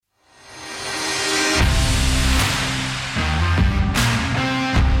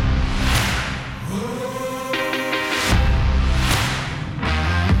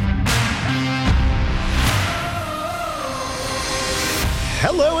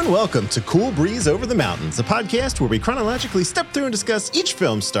everyone. Welcome to Cool Breeze Over the Mountains, a podcast where we chronologically step through and discuss each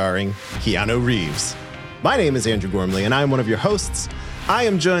film starring Keanu Reeves. My name is Andrew Gormley, and I am one of your hosts. I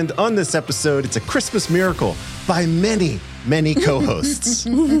am joined on this episode, it's a Christmas miracle, by many co-hosts.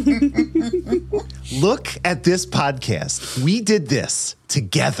 Look at this podcast. We did this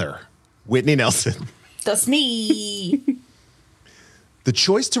together. Whitney Nelson. That's me. The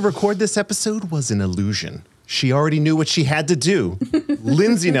choice to record this episode was an illusion. She already knew what she had to do.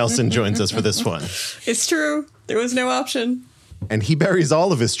 Lindsay Nelson joins us for this one. It's true. There was no option. And he buries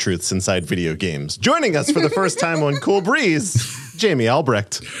all of his truths inside video games. Joining us for the first time on Cool Breeze, Jamie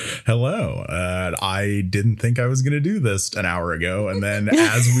Albrecht. Hello. I didn't think I was going to do this an hour ago. And then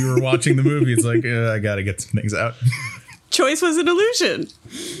as we were watching the movie, it's like, I got to get some things out. Choice was an illusion.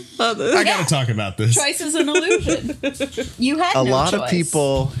 I got to talk about this. Choice is an illusion. You had A no lot choice. of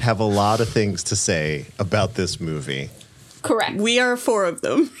people have a lot of things to say about this movie. Correct. We are four of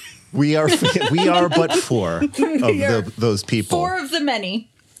them. We are but four of those people. Four of the many.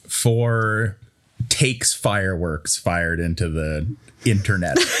 4 takes fireworks fired into the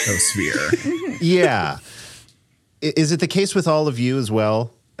internet sphere. Yeah. Is it the case with all of you as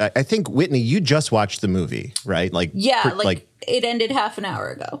well? I think, Whitney, you just watched the movie, right? Yeah, it ended half an hour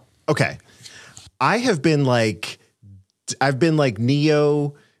ago. Okay. I've been like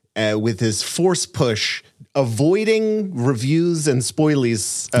Neo with his force push, avoiding reviews and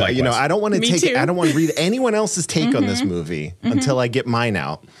spoilies. I don't want to read anyone else's take on this movie until I get mine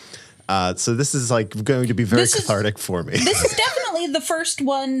out. So this is going to be very cathartic for me. This is definitely the first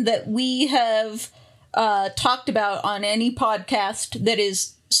one that we have talked about on any podcast that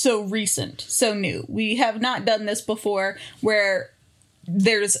is so recent, so new. We have not done this before where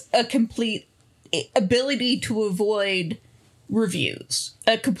there's a complete ability to avoid reviews,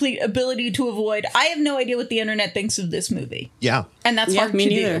 a complete ability to avoid. I have no idea what the internet thinks of this movie. Yeah. And that's hard to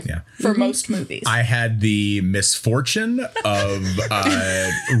do for most movies. I had the misfortune of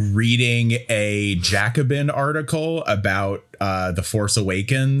reading a Jacobin article about The Force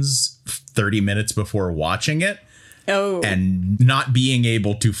Awakens 30 minutes before watching it. Oh. And not being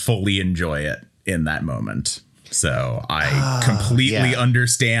able to fully enjoy it in that moment. So I completely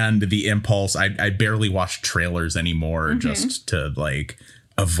understand the impulse. I barely watch trailers anymore just to avoid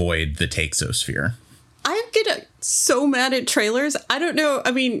the takeosphere. I get so mad at trailers. I don't know. I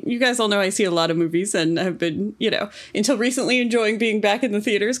mean, you guys all know I see a lot of movies and have been, until recently enjoying being back in the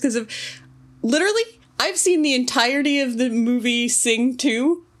theaters because of literally I've seen the entirety of the movie Sing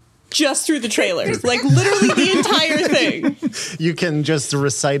 2 just through the trailers, literally the entire thing. You can just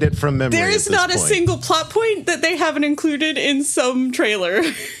recite it from memory. There is not a single plot point that they haven't included in some trailer.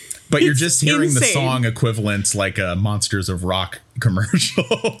 But you're just hearing insane. the song equivalents like a Monsters of Rock commercial.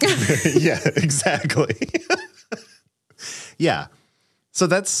 Yeah, exactly. Yeah. So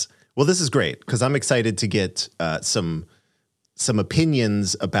this is great because I'm excited to get some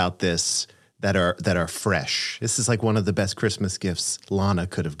opinions about this that are fresh. This is like one of the best Christmas gifts Lana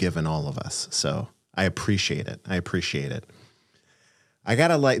could have given all of us. So I appreciate it.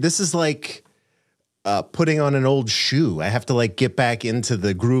 This is like putting on an old shoe. I have to get back into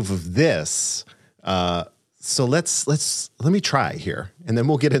the groove of this. So let me try here and then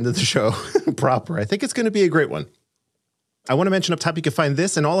we'll get into the show proper. I think it's going to be a great one. I want to mention up top, you can find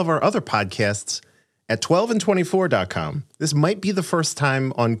this and all of our other podcasts at 12and24.com. This might be the first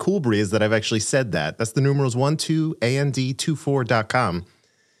time on Cool Breeze that I've actually said that. That's the numerals 12and24.com.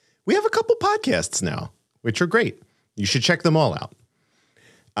 We have a couple podcasts now, which are great. You should check them all out.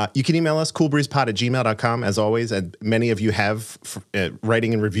 You can email us, coolbreezepod@gmail.com, as always, and many of you have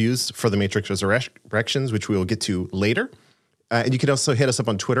writing and reviews for The Matrix Resurrections, which we will get to later. And you can also hit us up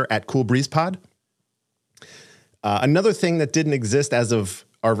on Twitter at coolbreezepod. Another thing that didn't exist as of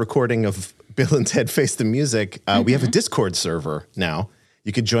our recording of Bill and Ted Face the Music, we have a Discord server now.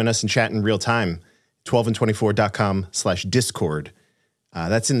 You can join us and chat in real time, 12and24.com/Discord.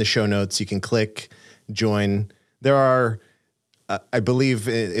 That's in the show notes. You can click, join. There are, I believe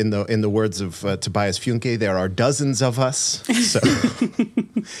in the words of Tobias Funke, there are dozens of us. So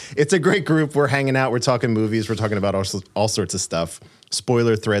it's a great group. We're hanging out. We're talking movies. We're talking about all sorts of stuff.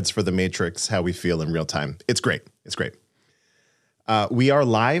 Spoiler threads for The Matrix, how we feel in real time. It's great. We are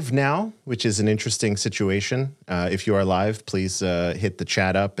live now, which is an interesting situation. If you are live, please hit the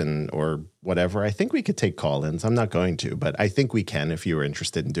chat up or whatever. I think we could take call-ins. I'm not going to, but I think we can if you are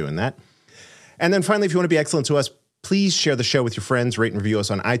interested in doing that. And then finally, if you want to be excellent to us, please share the show with your friends, rate and review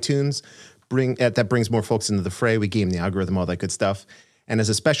us on iTunes. That brings more folks into the fray. We game the algorithm, all that good stuff. And as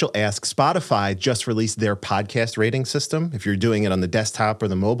a special ask, Spotify just released their podcast rating system. If you're doing it on the desktop or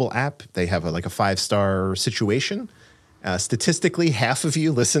the mobile app, they have a 5-star situation. Statistically, half of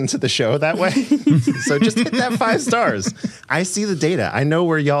you listen to the show that way. So just hit that 5 stars. I see the data. I know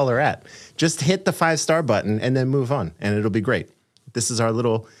where y'all are at. Just hit the 5-star button and then move on, and it'll be great. This is our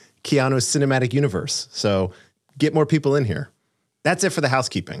little Keanu cinematic universe. So get more people in here. That's it for the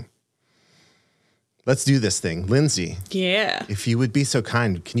housekeeping. Let's do this thing. Lindsay. Yeah. If you would be so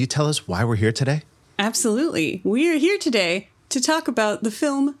kind, can you tell us why we're here today? Absolutely. We are here today to talk about the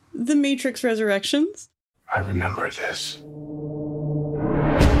film The Matrix Resurrections. I remember this.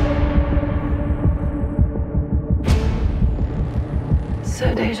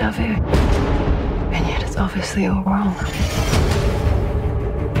 So deja vu. And yet it's obviously all wrong.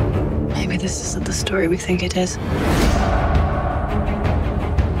 Maybe this isn't the story we think it is.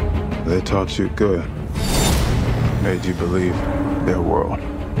 They taught you good. Made you believe their world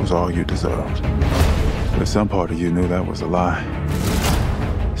was all you deserved. But some part of you knew that was a lie.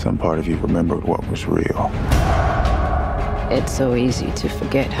 Some part of you remembered what was real. It's so easy to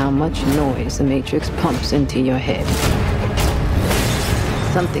forget how much noise the Matrix pumps into your head.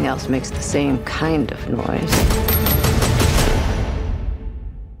 Something else makes the same kind of noise.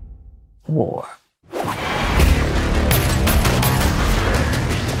 War.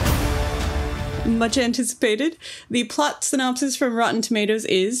 Much anticipated, the plot synopsis from Rotten Tomatoes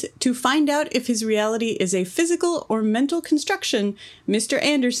is, to find out if his reality is a physical or mental construction, Mr.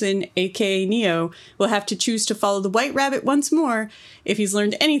 Anderson, aka Neo, will have to choose to follow the White Rabbit once more. If he's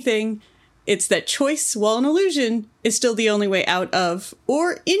learned anything, it's that choice, while an illusion, is still the only way out of,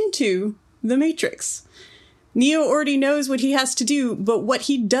 or into, the Matrix. Neo already knows what he has to do, but what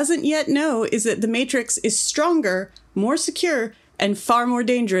he doesn't yet know is that the Matrix is stronger, more secure, and far more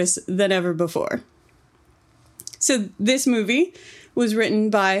dangerous than ever before. So this movie was written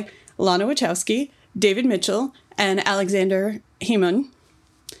by Lana Wachowski, David Mitchell, and Alexander Heyman.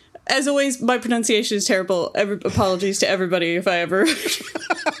 As always, my pronunciation is terrible. Apologies to everybody if I ever...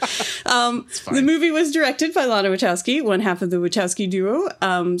 The movie was directed by Lana Wachowski, one half of the Wachowski duo.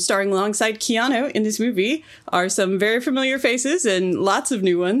 Starring alongside Keanu in this movie are some very familiar faces and lots of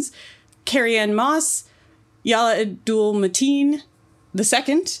new ones. Carrie-Anne Moss, Yala Abdul-Mateen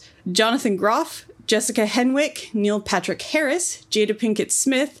II, Jonathan Groff, Jessica Henwick, Neil Patrick Harris, Jada Pinkett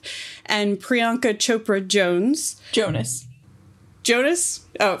Smith, and Priyanka Chopra Jonas. Jonas?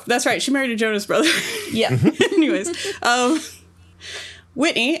 Oh, that's right. She married a Jonas brother. Yeah. Anyways,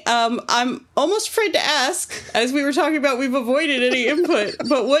 Whitney, I'm almost afraid to ask, as we were talking about, we've avoided any input,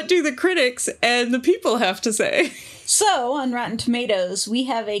 but what do the critics and the people have to say? So, on Rotten Tomatoes, we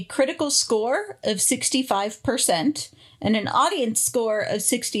have a critical score of 65% and an audience score of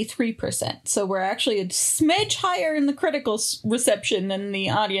 63%. So we're actually a smidge higher in the critical reception than the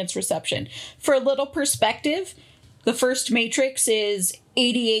audience reception. For a little perspective, the first Matrix is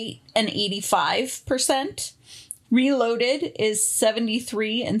 88 and 85%. Reloaded is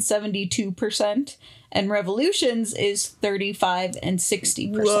 73 and 72%. And Revolutions is 35 and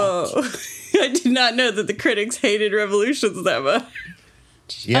 60%. Whoa. I did not know that the critics hated Revolutions that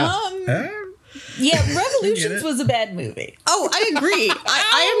much. Yeah. Yeah, Revolutions was a bad movie. Oh, I agree.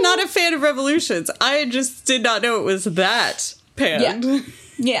 I am not a fan of Revolutions. I just did not know it was that panned.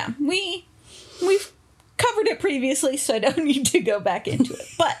 Yeah, we've covered it previously, so I don't need to go back into it.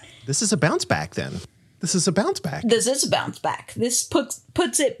 But This is a bounce back then. This is a bounce back. This is a bounce back. This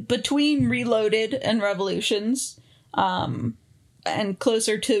puts it between Reloaded and Revolutions, and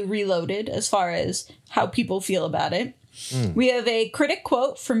closer to Reloaded as far as how people feel about it. We have a critic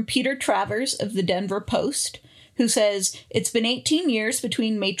quote from Peter Travers of the Denver Post, who says, "It's been 18 years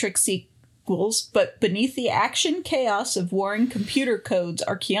between Matrix sequels, but beneath the action chaos of warring computer codes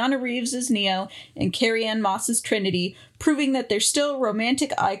are Keanu Reeves' Neo and Carrie-Anne Moss's Trinity, proving that they're still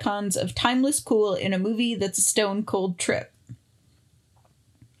romantic icons of timeless cool in a movie that's a stone-cold trip."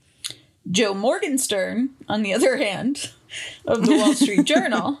 Joe Morgenstern, on the other hand, of the Wall Street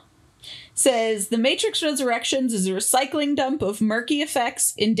Journal, says, "The Matrix Resurrections is a recycling dump of murky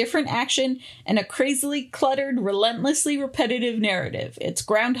effects, indifferent action, and a crazily cluttered, relentlessly repetitive narrative. It's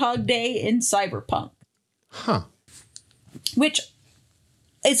Groundhog Day in cyberpunk." Huh. Which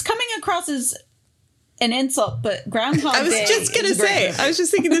is coming across as an insult, but Groundhog Day. I was just going to say, I was just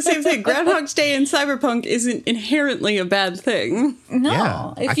thinking the same thing. Groundhog's Day in cyberpunk isn't inherently a bad thing. No.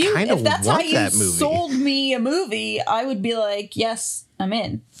 Yeah, If that's how you that movie. sold me a movie, I would be like, yes, I'm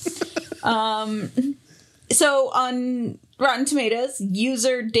in. So on Rotten Tomatoes,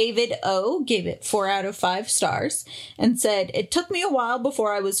 user David O gave it 4 out of 5 stars and said, "It took me a while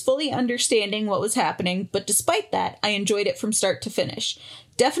before I was fully understanding what was happening, but despite that, I enjoyed it from start to finish.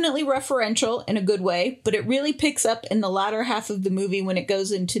 Definitely referential in a good way, but it really picks up in the latter half of the movie when it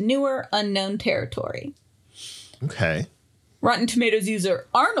goes into newer, unknown territory." Okay. Rotten Tomatoes user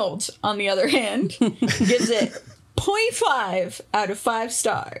Arnold, on the other hand, gives it 0.5 out of 5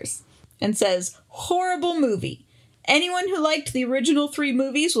 stars and says, horrible movie. Anyone who liked the original 3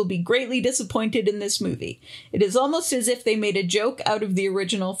 movies will be greatly disappointed in this movie. It is almost as if they made a joke out of the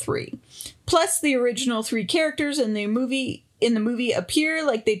original 3. Plus, the original 3 characters in the movie appear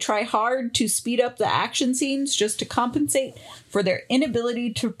like they try hard to speed up the action scenes just to compensate for their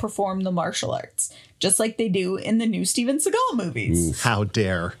inability to perform the martial arts, just like they do in the new Steven Seagal movies. Ooh, how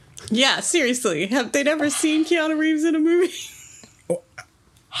dare. Yeah, seriously. Have they never seen Keanu Reeves in a movie?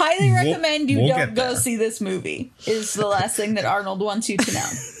 Highly recommend you don't get go there. see this movie, is the last thing that Arnold wants you to know.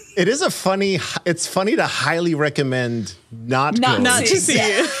 It is it's funny to highly recommend not Not to see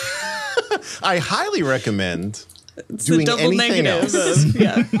Yeah. it. I highly recommend It's doing the double anything negative else. of,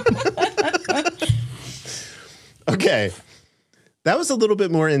 yeah. Okay. That was a little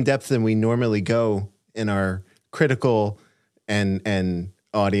bit more in depth than we normally go in our critical and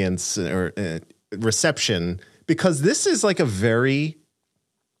audience or reception, because this is like a very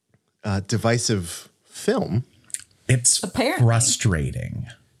divisive film. It's Apparently. frustrating.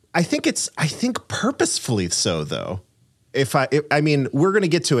 I think purposefully so, though. I mean, we're going to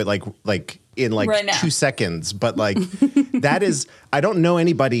get to it like in like Right now. 2 seconds, but like that is, I don't know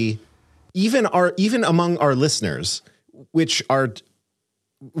anybody, even among our listeners, which are,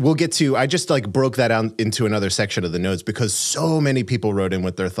 we'll get to, I just like broke that out into another section of the notes because so many people wrote in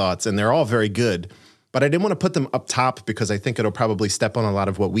with their thoughts and they're all very good, but I didn't want to put them up top because I think it'll probably step on a lot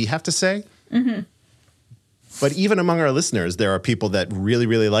of what we have to say. Mm-hmm. But even among our listeners, there are people that really,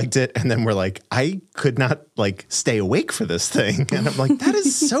 really liked it. And then we're like, I could not like stay awake for this thing. And I'm like, that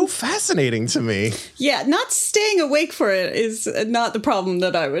is so fascinating to me. Yeah, not staying awake for it is not the problem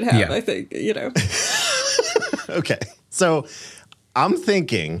that I would have, Yeah. I think, you know. Okay. So I'm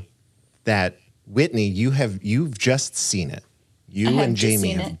thinking that Whitney, you've just seen it. You I have and just Jamie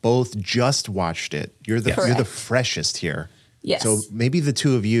seen have it. both just watched it. You're the Correct. freshest here. Yes. So maybe the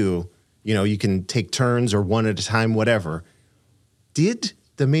two of you, you can take turns or one at a time, whatever. Did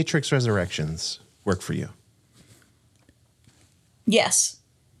The Matrix Resurrections work for you? Yes.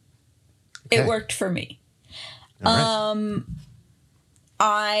 Okay. It worked for me. All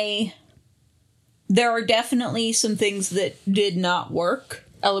right. There are definitely some things that did not work,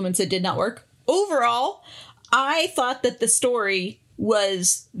 elements that did not work. Overall, I thought that the story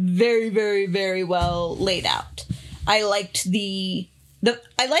was very, very, very well laid out. I liked the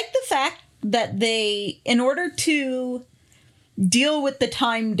fact that they, in order to deal with the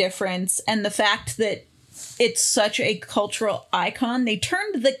time difference and the fact that it's such a cultural icon, they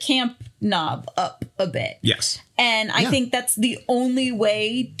turned the camp knob up a bit. Yes. And I think that's the only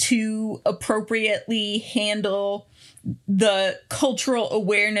way to appropriately handle the cultural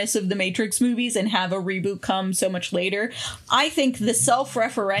awareness of the Matrix movies and have a reboot come so much later. I think the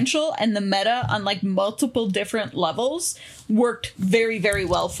self-referential and the meta on like multiple different levels worked very, very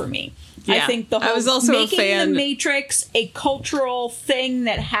well for me. I Yeah. think the whole I was also a making fan. the Matrix a cultural thing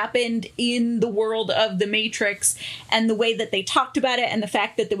that happened in the world of the Matrix, and the way that they talked about it, and the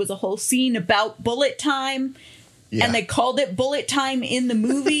fact that there was a whole scene about bullet time, Yeah. and they called it bullet time in the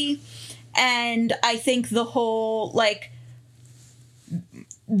movie. And I think the whole, like,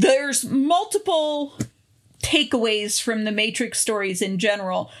 there's multiple takeaways from the Matrix stories in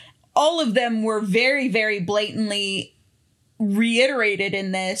general. All of them were very, very blatantly reiterated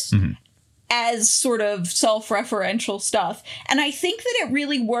in this as sort of self-referential stuff. And I think that it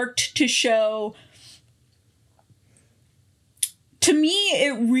really worked to show, to me,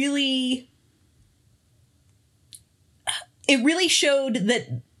 it really showed that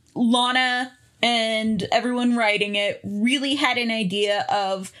Lana and everyone writing it really had an idea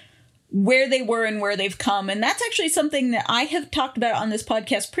of where they were and where they've come. And that's actually something that I have talked about on this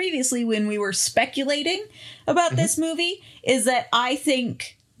podcast previously when we were speculating about this movie, is that I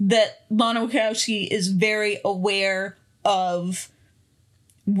think that Lana Wachowski is very aware of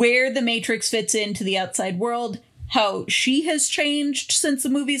where the Matrix fits into the outside world, how she has changed since the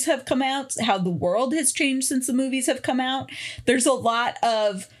movies have come out, how the world has changed since the movies have come out. There's a lot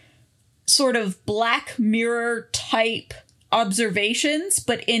of sort of Black Mirror type observations,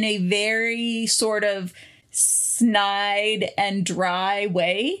 but in a very sort of snide and dry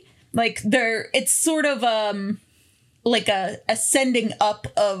way. Like it's sort of like a ascending up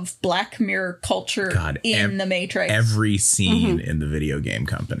of Black Mirror culture in the Matrix. Every scene in the video game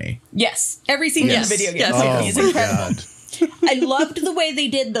company. Yes, every scene in the video game Yes. company is Oh my incredible. God. I loved the way they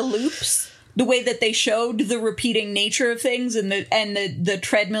did the loops, the way that they showed the repeating nature of things, and the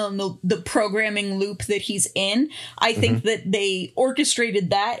treadmill and the programming loop that he's in. I think that they orchestrated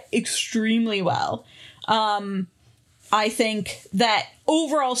that extremely well. I think that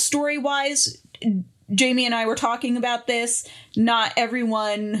overall story-wise, Jamie and I were talking about this, not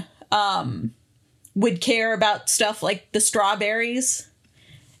everyone would care about stuff like the strawberries.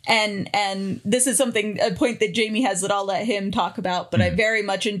 And this is a point that Jamie has that I'll let him talk about, but I very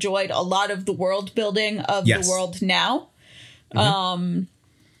much enjoyed a lot of the world building of the world now.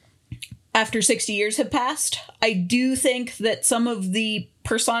 After 60 years have passed, I do think that some of the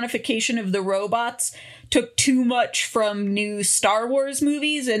personification of the robots took too much from new Star Wars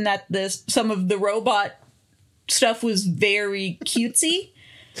movies, and that some of the robot stuff was very cutesy.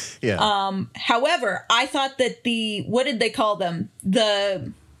 Yeah. However, I thought that what did they call them?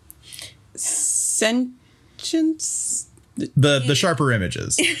 The sentience. The sharper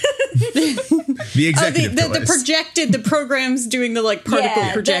images. The executive the programs doing the like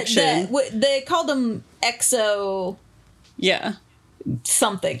particle projection. They called them exo. Yeah.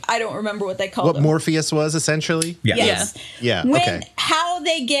 Something. I don't remember what they called what them. Morpheus was, essentially? Yeah. Yes. Yeah, How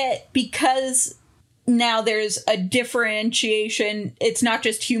they get, because now there's a differentiation. It's not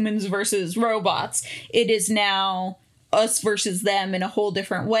just humans versus robots. It is now us versus them in a whole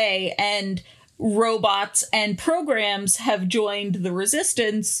different way. And robots and programs have joined the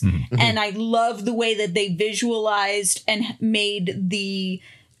resistance. Mm-hmm. And I love the way that they visualized and made the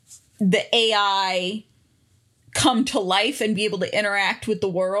AI come to life and be able to interact with the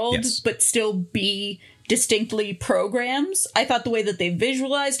world, but still be distinctly programs. I thought the way that they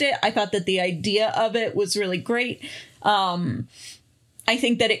visualized it, I thought that the idea of it was really great. I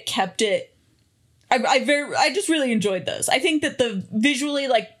think that it kept it. I just really enjoyed those. I think that the visually,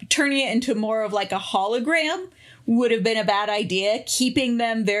 like turning it into more of like a hologram would have been a bad idea. Keeping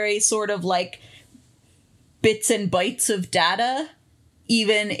them very sort of like bits and bytes of data,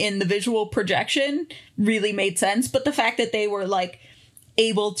 even in the visual projection, really made sense. But the fact that they were like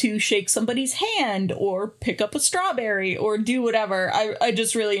able to shake somebody's hand or pick up a strawberry or do whatever, I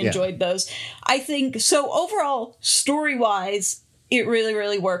just really enjoyed those. I think so. Overall, story-wise, it really,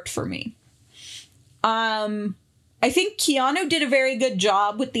 really worked for me. I think Keanu did a very good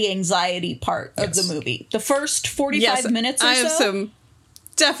job with the anxiety part of the movie. The first 45 minutes or so. I have some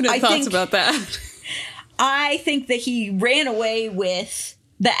definite thoughts about that. I think that he ran away with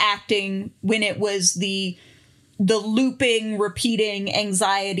the acting when it was the looping, repeating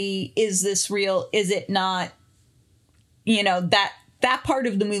anxiety. Is this real? Is it not? You know, that part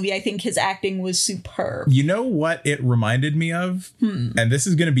of the movie, I think his acting was superb. You know what it reminded me of? And this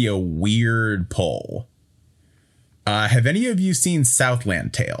is going to be a weird pull. Have any of you seen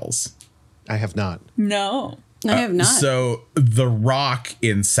Southland Tales? I have not. No. I have not. So The Rock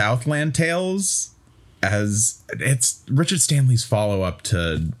in Southland Tales, as it's Richard Stanley's follow-up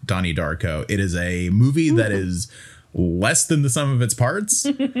to Donnie Darko. It is a movie that is less than the sum of its parts.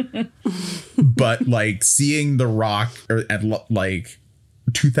 But like seeing The Rock at like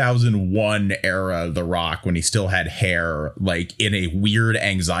 2001 era The Rock when he still had hair, like in a weird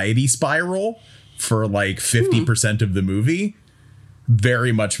anxiety spiral for like 50% of the movie,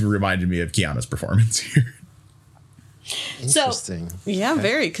 very much reminded me of Keanu's performance here. Interesting. So, yeah,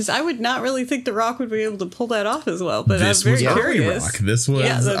 very, because I would not really think The Rock would be able to pull that off as well. But this I'm very was curious. Rock. This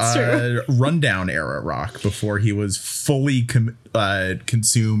was Rundown era Rock before he was fully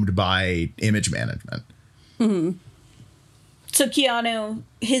consumed by image management. Mm-hmm. So Keanu,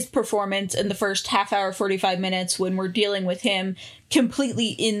 his performance in the first half hour, 45 minutes, when we're dealing with him completely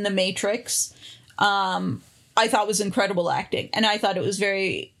in the Matrix, I thought was incredible acting. And I thought it was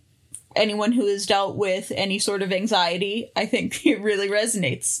very... Anyone who has dealt with any sort of anxiety, I think it really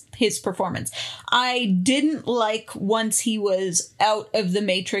resonates, his performance. I didn't like once he was out of the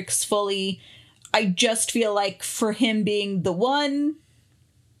Matrix fully. I just feel like for him being the one,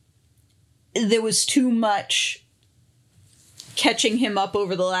 there was too much catching him up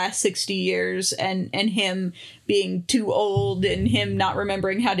over the last 60 years and him being too old and him not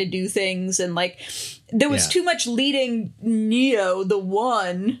remembering how to do things. And like, there was too much leading Neo,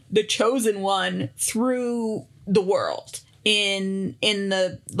 the chosen one, through the world in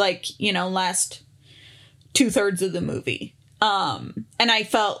the, like, you know, last 2/3 of the movie. And I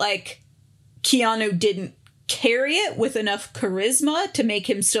felt like Keanu didn't carry it with enough charisma to make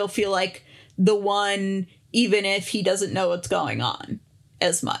him still feel like the one, even if he doesn't know what's going on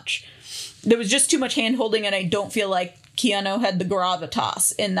as much. There was just too much hand-holding, and I don't feel like Keanu had the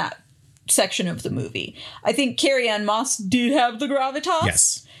gravitas in that section of the movie. I think Carrie-Anne Moss did have the gravitas.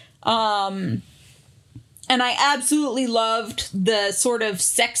 Yes. And I absolutely loved the sort of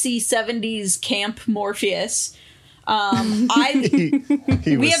sexy 70s camp Morpheus. He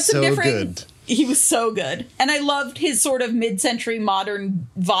was we have some so differing good. He was so good. And I loved his sort of mid-century modern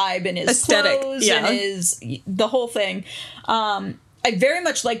vibe and his aesthetic, clothes and the whole thing. I very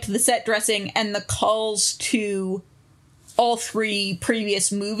much liked the set dressing and the calls to all three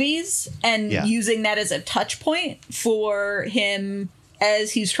previous movies and using that as a touch point for him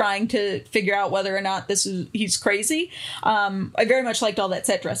as he's trying to figure out whether or not he's crazy. I very much liked all that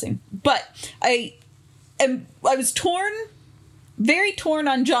set dressing. But I was very torn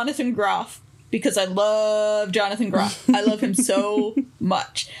on Jonathan Groff because I love Jonathan Groff. I love him so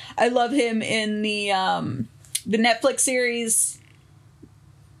much. I love him in the Netflix series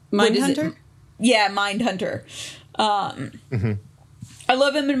Mindhunter? Yeah, Mindhunter. I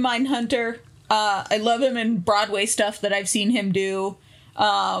love him in Mindhunter. I love him in Broadway stuff that I've seen him do.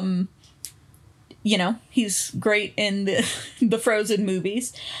 You know, he's great in the Frozen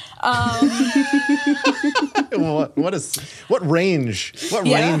movies. What range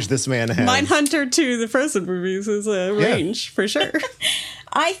this man has? Mindhunter to the Frozen movies is a range for sure.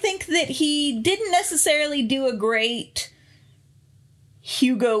 I think that he didn't necessarily do a great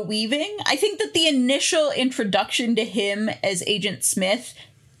Hugo Weaving. I think that the initial introduction to him as Agent Smith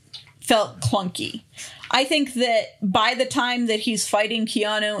felt clunky. I think that by the time that he's fighting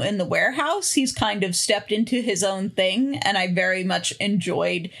Keanu in the warehouse, he's kind of stepped into his own thing, and I very much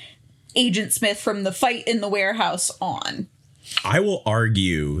enjoyed Agent Smith from the fight in the warehouse on. I will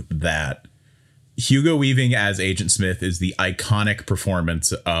argue that Hugo Weaving as Agent Smith is the iconic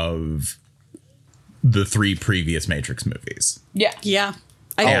performance of the three previous Matrix movies. Yeah.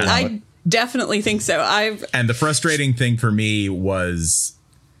 I definitely think so. And the frustrating thing for me was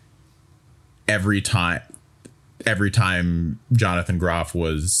every time Jonathan Groff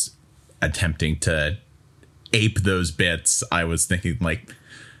was attempting to ape those bits, I was thinking like,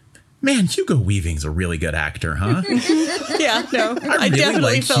 man, Hugo Weaving's a really good actor, huh? Yeah, no, I really definitely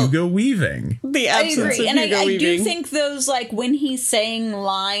like felt Hugo Weaving. the absence I agree. of And Hugo I Weaving. do think those, like, when he's saying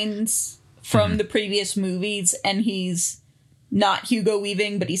lines from the previous movies and he's not Hugo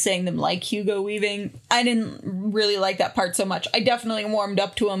Weaving, but he's saying them like Hugo Weaving, I didn't really like that part so much. I definitely warmed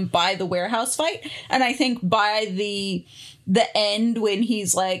up to him by the warehouse fight. And I think by the end when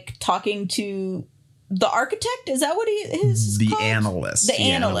he's, like, talking to the architect, is that what he is The called? analyst. The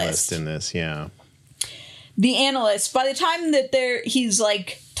analyst in this, yeah. The analyst, by the time that he's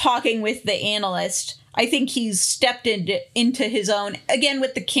like talking with the analyst, I think he's stepped into his own, again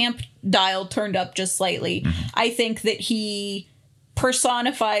with the camp dial turned up just slightly. I think that he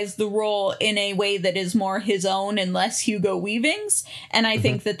personifies the role in a way that is more his own and less Hugo Weaving's, and I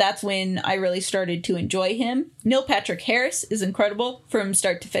think that that's when I really started to enjoy him. Neil Patrick Harris is incredible from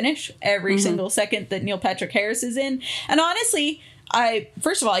start to finish, every single second that Neil Patrick Harris is in. And honestly,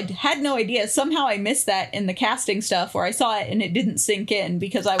 first of all, I had no idea. Somehow I missed that in the casting stuff where I saw it and it didn't sink in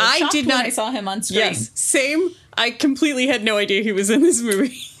because I was shocked when I saw him on screen. Yes, same. I completely had no idea he was in this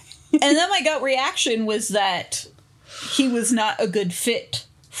movie. And then my gut reaction was that he was not a good fit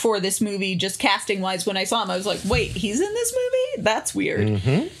for this movie, just casting wise. When I saw him, I was like, wait, he's in this movie? That's weird.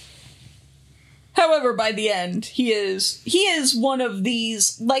 However, by the end, he is one of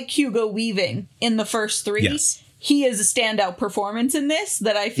these, like Hugo Weaving in the first three. Yes. He is a standout performance in this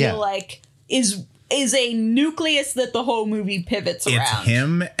that I feel like is a nucleus that the whole movie pivots around. It's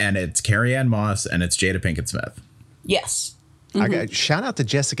him, and it's Carrie Ann Moss, and it's Jada Pinkett Smith. Yes. I got, shout out to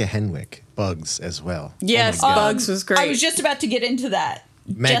Jessica Henwick, Bugs, as well. Yes, Oh my God. Bugs was great. I was just about to get into that.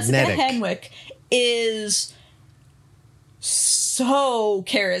 Magnetic. Jessica Henwick is so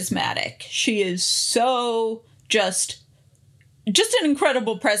charismatic. She is so just an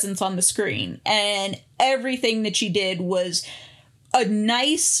incredible presence on the screen. And everything that she did was a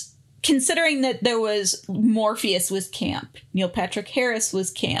nice, considering that there was Morpheus was camp. Neil Patrick Harris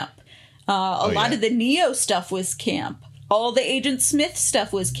was camp. A lot of the Neo stuff was camp. All the Agent Smith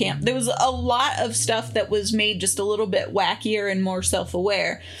stuff was camp. There was a lot of stuff that was made just a little bit wackier and more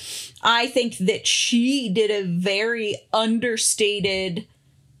self-aware. I think that she did a very understated,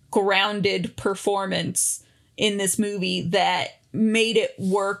 grounded performance in this movie that made it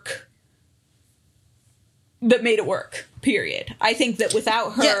work. Period. I think that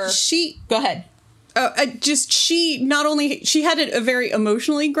without her... Yeah, Go ahead. She had a very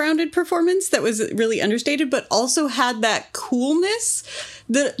emotionally grounded performance that was really understated, but also had that coolness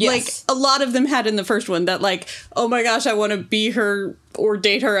that like a lot of them had in the first one, that like, oh my gosh, I want to be her or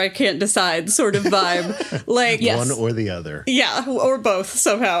date her, I can't decide sort of vibe. Like one or the other. Yeah, or both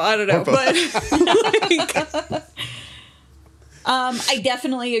somehow. I don't know. But I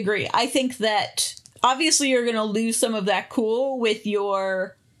definitely agree. I think that obviously you're going to lose some of that cool with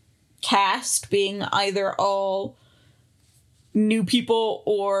your cast being either all new people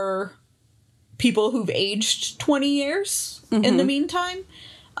or people who've aged 20 years in the meantime.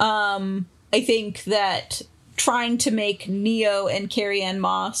 I think that trying to make Neo and Carrie-Anne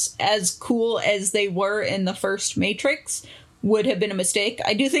Moss as cool as they were in the first Matrix would have been a mistake.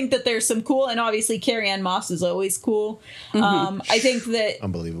 I do think that there's some cool, and obviously Carrie-Anne Moss is always cool. I think that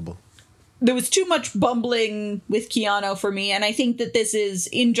Unbelievable. there was too much bumbling with Keanu for me, and I think that this is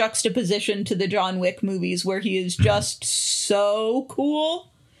in juxtaposition to the John Wick movies where he is just so cool.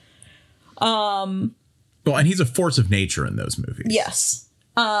 Well, and he's a force of nature in those movies. Yes.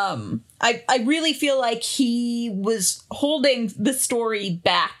 I really feel like he was holding the story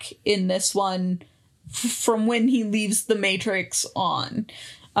back in this one from when he leaves the Matrix on.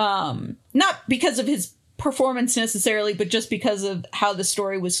 Not because of his performance necessarily, but just because of how the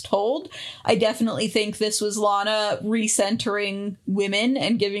story was told. I definitely think this was Lana recentering women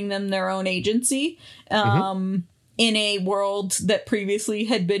and giving them their own agency in a world that previously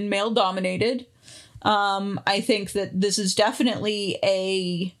had been male dominated. I think that this is definitely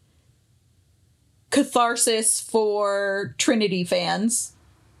a catharsis for Trinity fans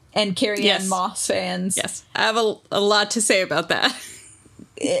and Carrie-Anne Moss fans. Yes, I have a lot to say about that.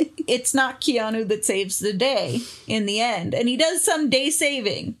 It's not Keanu that saves the day in the end. And he does some day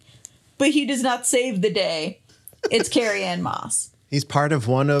saving, but he does not save the day. It's Carrie-Anne Moss. He's part of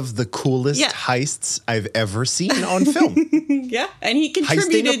one of the coolest heists I've ever seen on film. Yeah, and he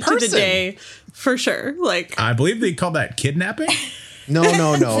contributed to the day for sure. Like, I believe they call that kidnapping. No.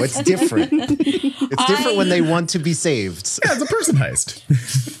 It's different. It's different when they want to be saved. Yeah, it's a person heist.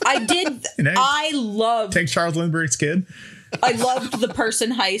 I loved... Take Charles Lindbergh's kid. I loved the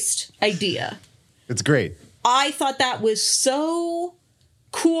person heist idea. It's great. I thought that was so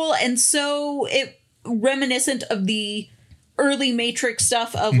cool and so reminiscent of the early Matrix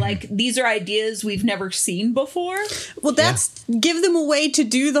stuff of like, these are ideas we've never seen before. Well, give them a way to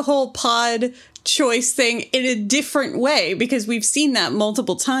do the whole pod choice thing in a different way, because we've seen that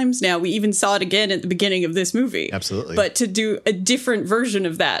multiple times now. We even saw it again at the beginning of this movie. Absolutely. But to do a different version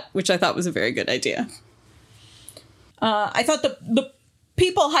of that, which I thought was a very good idea. I thought the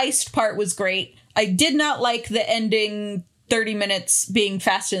people heist part was great. I did not like the ending 30 minutes being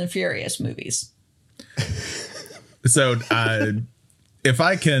Fast and the Furious movies. So, if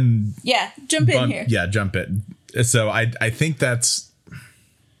I can... Yeah, jump in here. Yeah, jump in. So, I think that's...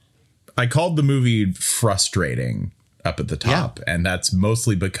 I called the movie frustrating up at the top, and that's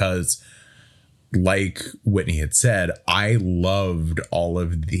mostly because, like Whitney had said, I loved all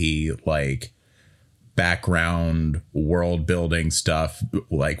of the, like, background world building stuff.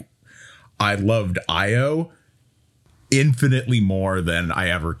 Like, I loved Io infinitely more than I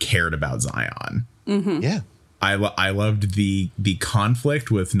ever cared about Zion. Yeah. I loved the conflict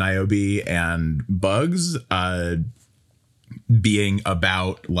with Niobe and Bugs being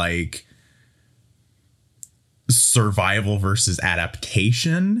about like survival versus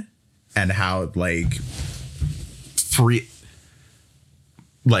adaptation, and how like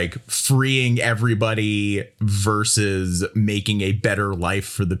freeing everybody versus making a better life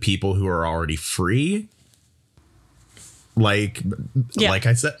for the people who are already free. Like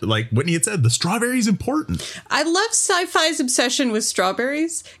I said, like Whitney had said, the strawberry is important. I love sci-fi's obsession with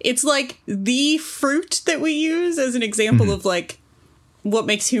strawberries. It's like the fruit that we use as an example of like what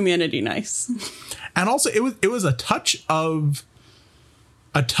makes humanity nice. And also it was a touch of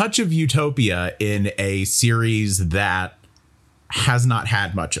utopia in a series that has not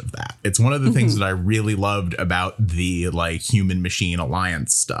had much of that. It's one of the things that I really loved about the like human machine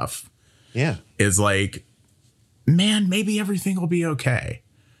alliance stuff. Yeah. Is like, man, maybe everything will be okay.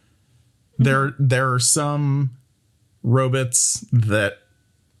 There are some robots that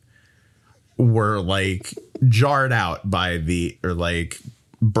were like jarred out by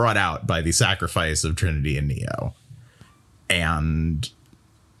brought out by the sacrifice of Trinity and Neo. And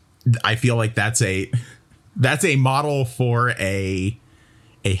I feel like that's a model for a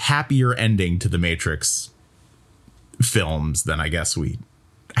happier ending to the Matrix films than I guess we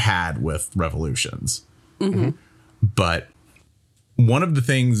had with Revolutions. But one of the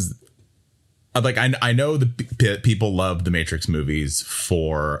things, like, I know the people love the Matrix movies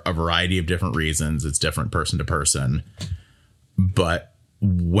for a variety of different reasons. It's different person to person. But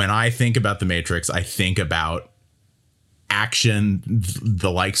when I think about the Matrix, I think about action, the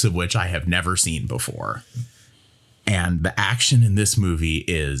likes of which I have never seen before. And the action in this movie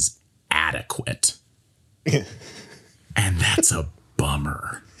is adequate. And that's a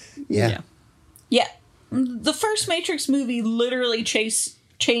bummer. Yeah. The first Matrix movie literally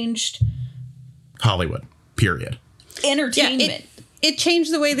changed Hollywood, period. Entertainment. It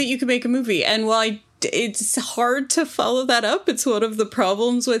changed the way that you could make a movie. And while I it's hard to follow that up. It's one of the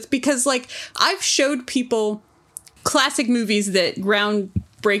problems with, because like I've showed people classic movies that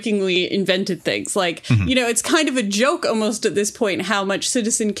groundbreakingly invented things. Like, you know, it's kind of a joke almost at this point how much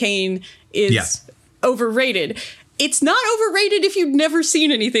Citizen Kane is overrated. It's not overrated if you've never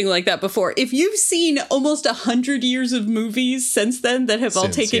seen anything like that before. If you've seen almost 100 years of movies since then that have all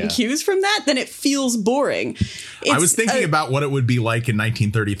taken cues from that, then it feels boring. I was thinking about what it would be like in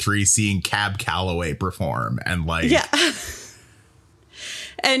 1933 seeing Cab Calloway perform and like... Yeah.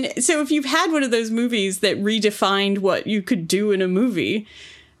 And so if you've had one of those movies that redefined what you could do in a movie,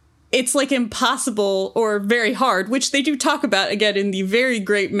 it's like impossible or very hard, which they do talk about again in the very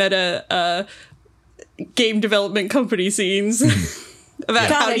great meta game development company scenes about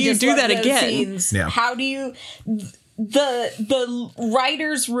how do you do that again. Yeah. How do you the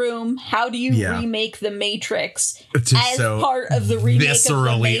writer's room, how do you remake the Matrix as so part of the remake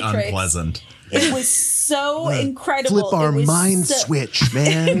viscerally of the Matrix? Unpleasant. It was so incredible. Flip our mind switch,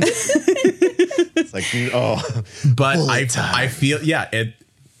 man. It's like, but I feel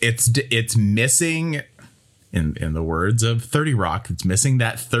it's missing, in the words of 30 Rock, it's missing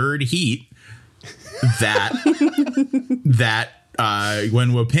that third heat that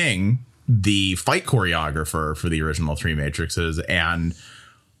Yuen Woo-ping, the fight choreographer for the original three Matrixes, and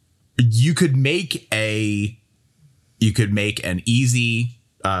you could make an easy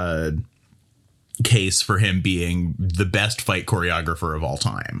case for him being the best fight choreographer of all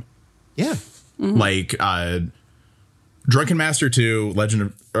time. Yeah. Mm-hmm. Like Drunken Master 2,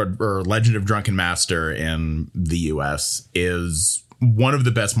 Legend of Drunken Master in the US is one of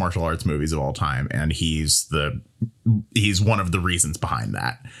the best martial arts movies of all time, and he's one of the reasons behind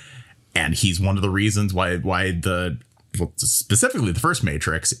that. And he's one of the reasons why specifically the first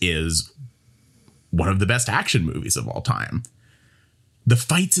Matrix is one of the best action movies of all time. The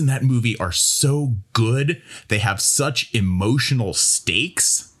fights in that movie are so good. They have such emotional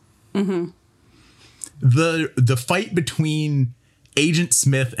stakes. Mm-hmm. The fight between Agent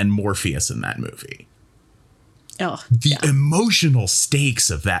Smith and Morpheus in that movie. Oh, the emotional stakes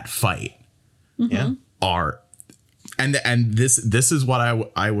of that fight are, and this is what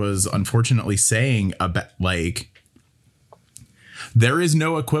I was unfortunately saying about, like, there is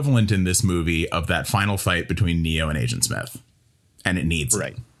no equivalent in this movie of that final fight between Neo and Agent Smith, and it needs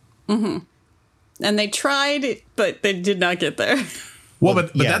right. Mm-hmm. And they tried, but they did not get there. Well,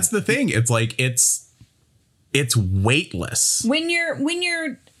 but that's the thing. It's like it's weightless when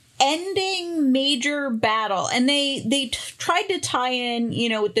you're ending major battle, and they tried to tie in, you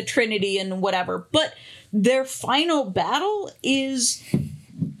know, with the Trinity and whatever, but their final battle is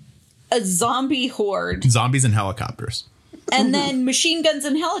a zombie horde, zombies and helicopters, and then machine guns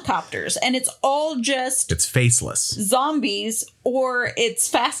and helicopters, and it's faceless zombies, or it's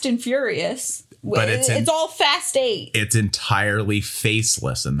Fast and Furious, but it's all Fast 8. It's entirely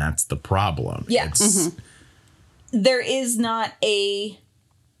faceless, and that's the problem. There is not a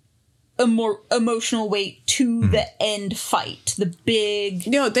more emotional weight to the end fight. The big...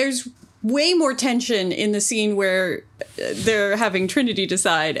 No, there's way more tension in the scene where they're having Trinity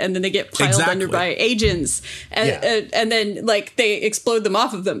decide, and then they get piled under by agents, and then like they explode them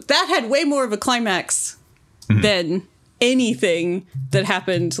off of them. That had way more of a climax than anything that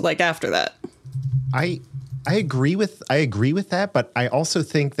happened like after that. I agree with that, but I also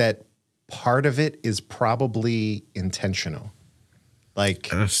think that part of it is probably intentional.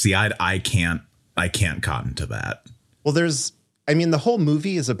 Like, see, I can't cotton to that. Well, the whole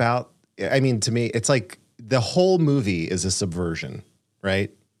movie is about, to me, it's like the whole movie is a subversion,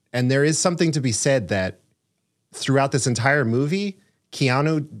 right? And there is something to be said that throughout this entire movie,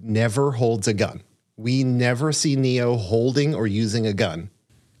 Keanu never holds a gun. We never see Neo holding or using a gun.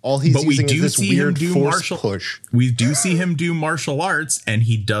 All he's using is this weird force push. We do see him do martial arts, and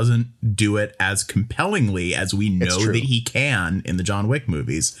he doesn't do it as compellingly as we know that he can in the John Wick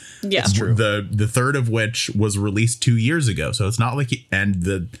movies. Yeah, it's true. The third of which was released 2 years ago, so it's not like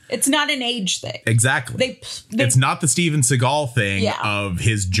it's not an age thing. Exactly. It's not the Steven Seagal thing of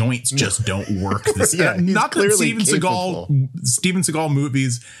his joints just don't work. Not that Steven Seagal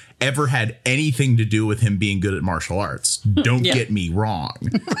movies ever had anything to do with him being good at martial arts. Don't get me wrong.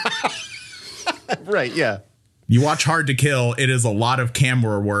 Right, yeah. You watch Hard to Kill, it is a lot of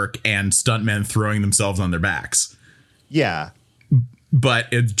camera work and stuntmen throwing themselves on their backs. Yeah. But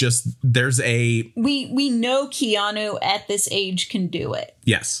it's just, we know Keanu at this age can do it.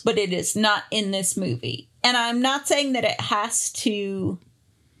 Yes. But it is not in this movie. And I'm not saying that it has to,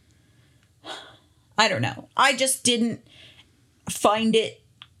 I don't know. I just didn't find it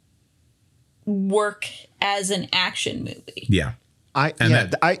work as an action movie. Yeah.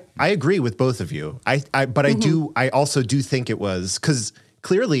 I agree with both of you. I also do think it was because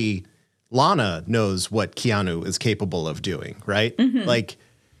clearly Lana knows what Keanu is capable of doing, right? Like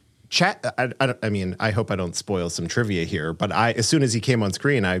Chad. I mean, I hope I don't spoil some trivia here, but as soon as he came on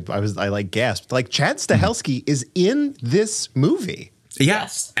screen, I like gasped. Like Chad Stahelski is in this movie.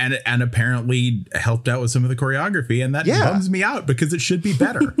 Yes. And apparently helped out with some of the choreography, and that bums me out because it should be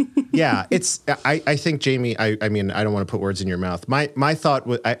better. Yeah, it's. I think Jamie. I mean, I don't want to put words in your mouth. My thought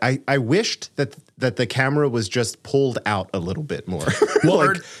was, I wished that the camera was just pulled out a little bit more. Well,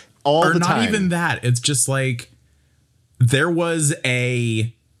 like all or the not time. even that. It's just like there was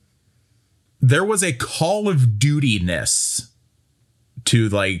a Call of Duty-ness to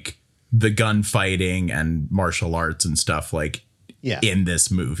like the gunfighting and martial arts and stuff like in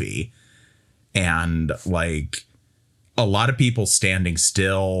this movie, and like a lot of people standing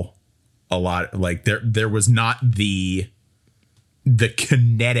still. A lot like there was not the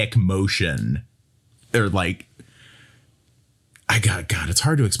kinetic motion or like God, it's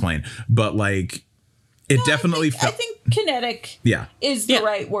hard to explain, but like it definitely I think kinetic is the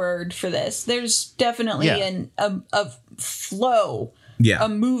right word for this. There's definitely a flow, a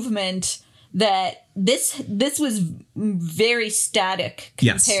movement that this was very static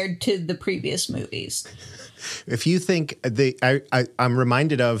compared to the previous movies. If you think I'm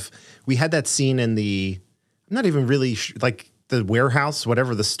reminded of, we had that scene in the, I'm not even really like the warehouse,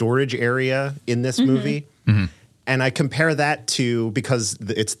 whatever, the storage area in this movie. And I compare that to, because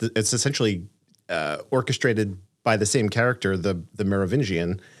it's essentially orchestrated by the same character, the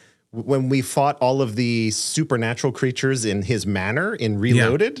Merovingian. When we fought all of the supernatural creatures in his manor in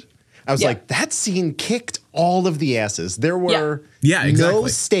Reloaded, I was like, that scene kicked all of the asses. There were no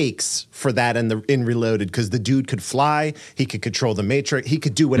stakes for that in Reloaded because the dude could fly, he could control the Matrix, he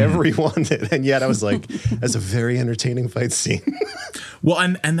could do whatever he wanted, and yet I was like, that's a very entertaining fight scene. Well,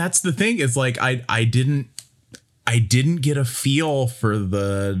 and that's the thing is like I didn't get a feel for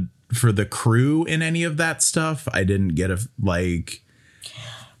the crew in any of that stuff. I didn't get in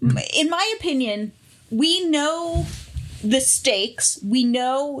my opinion, we know the stakes. We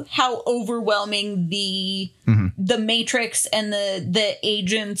know how overwhelming the Matrix and the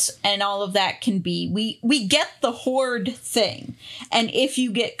agents and all of that can be. We get the horde thing, and if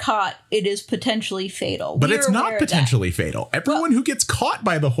you get caught, it is potentially fatal. But it's not potentially fatal. Everyone who gets caught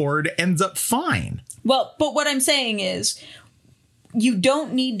by the horde ends up fine. Well, but what I'm saying is, you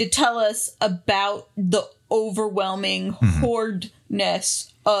don't need to tell us about the overwhelming horde-ness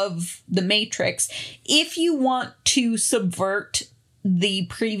of the Matrix. If you want to subvert the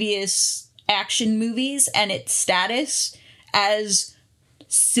previous action movies and its status as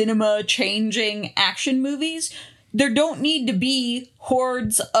cinema-changing action movies, there don't need to be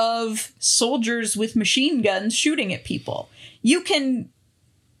hordes of soldiers with machine guns shooting at people. You can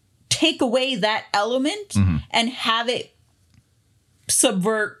take away that element and have it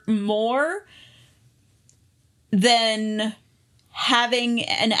subvert more than having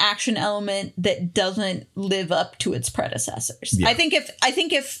an action element that doesn't live up to its predecessors. I think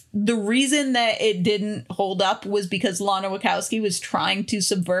if the reason that it didn't hold up was because Lana Wachowski was trying to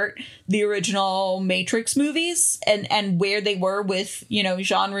subvert the original Matrix movies and where they were with,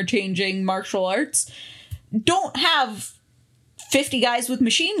 genre changing martial arts, don't have 50 guys with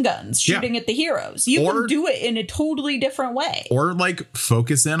machine guns shooting at the heroes. You can do it in a totally different way. Or like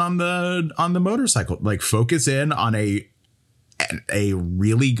focus in on the motorcycle, like focus in on a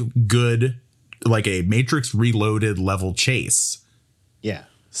really good, like a Matrix Reloaded level chase. Yeah.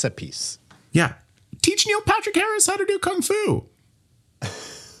 Set piece. Yeah. Teach Neil Patrick Harris how to do Kung Fu.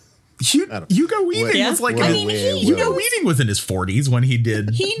 Hugo Weaving was like, Hugo Weaving was in his 40s when he did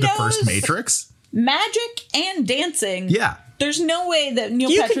the first Matrix. Magic and dancing. Yeah. There's no way that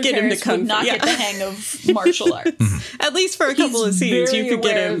Neil Patrick Harris would not get the hang of martial arts. At least for a couple of scenes, you could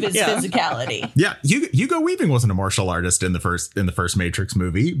get him. Of his physicality. Yeah, Hugo Weaving wasn't a martial artist in the first Matrix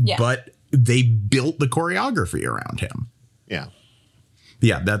movie, but they built the choreography around him. Yeah,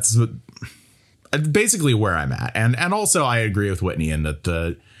 that's basically where I'm at, and also I agree with Whitney in that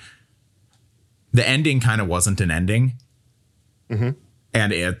the ending kind of wasn't an ending, and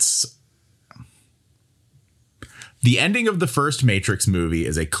it's. The ending of the first Matrix movie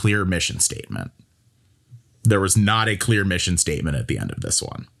is a clear mission statement. There was not a clear mission statement at the end of this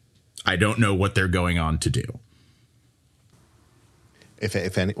one. I don't know what they're going on to do. If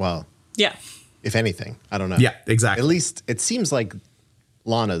anything, I don't know. Yeah, exactly. At least it seems like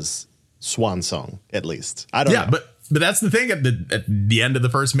Lana's swan song, at least. I don't know. But that's the thing at the end of the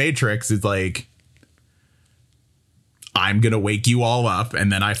first Matrix, it's like, I'm going to wake you all up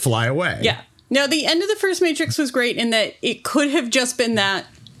and then I fly away. Yeah. No, the end of the first Matrix was great in that it could have just been that,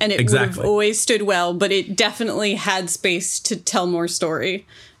 and it would have Exactly. always stood well, but it definitely had space to tell more story.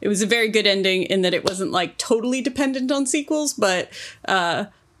 It was a very good ending in that it wasn't like totally dependent on sequels, but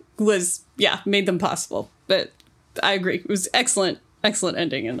made them possible. But I agree. It was excellent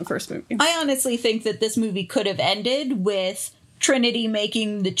ending in the first movie. I honestly think that this movie could have ended with Trinity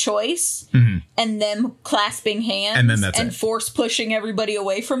making the choice and them clasping hands And then that's it. force pushing everybody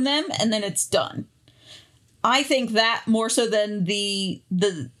away from them, and then it's done. I think that more so than the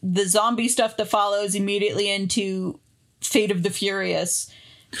zombie stuff that follows immediately into Fate of the Furious.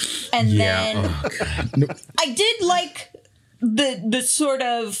 And then I did like the sort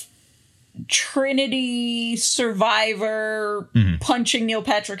of Trinity survivor punching Neil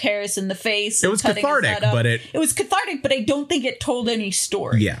Patrick Harris in the face. It was cathartic, but it was cathartic, but I don't think it told any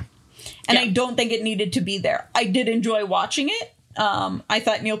story. Yeah. And I don't think it needed to be there. I did enjoy watching it. I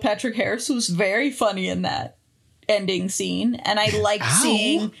thought Neil Patrick Harris was very funny in that ending scene, and I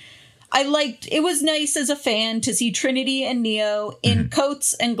liked it was nice as a fan to see Trinity and Neo in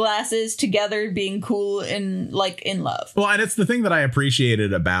coats and glasses together being cool and like in love. Well, and it's the thing that I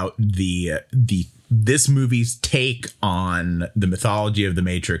appreciated about this movie's take on the mythology of the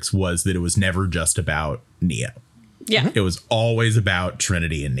Matrix was that it was never just about Neo. Yeah. It was always about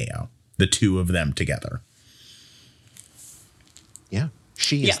Trinity and Neo, the two of them together. Yeah.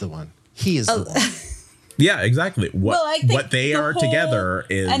 She is the one. He is the one. Yeah, exactly. I think what they are together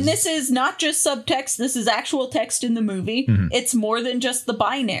is... And this is not just subtext, this is actual text in the movie. It's more than just the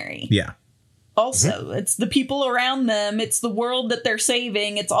binary. Yeah. Also, it's the people around them, it's the world that they're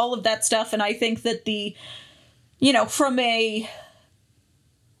saving, it's all of that stuff. And I think that from a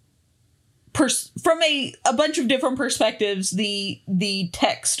bunch of different perspectives, the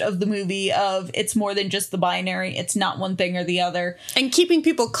text of the movie of it's more than just the binary, it's not one thing or the other. And keeping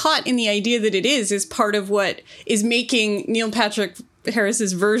people caught in the idea that it is part of what is making Neil Patrick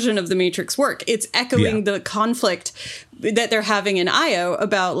Harris's version of the Matrix work. It's echoing the conflict that they're having in Io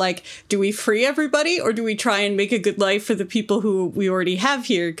about, like, do we free everybody or do we try and make a good life for the people who we already have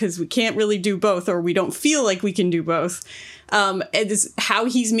here, because we can't really do both, or we don't feel like we can do both. Is how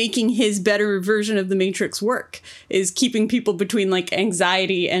he's making his better version of the Matrix work, is keeping people between like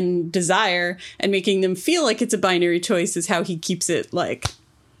anxiety and desire and making them feel like it's a binary choice, is how he keeps it like.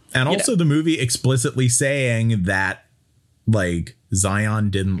 And also the movie explicitly saying that like Zion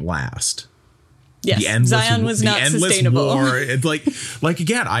didn't last. Yes, Zion was not sustainable. War, it's like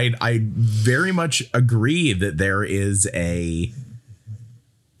again, I very much agree that there is a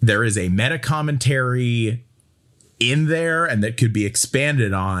meta commentary in there and that could be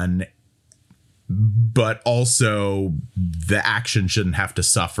expanded on, but also the action shouldn't have to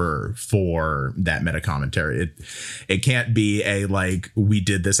suffer for that meta commentary. It can't be a like, we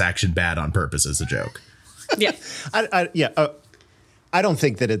did this action bad on purpose as a joke. Yeah. I don't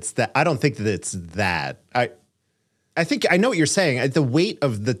think that it's that. I don't think that it's that. I think I know what you're saying. The weight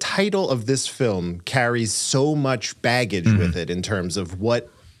of the title of this film carries so much baggage with it in terms of what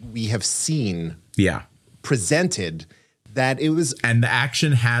we have seen presented, that it was, and the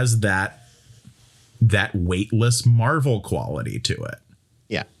action has that weightless Marvel quality to it.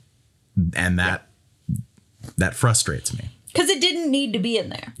 Yeah. And that frustrates me. Because it didn't need to be in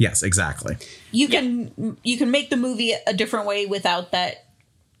there. Yes, exactly. You can make the movie a different way without that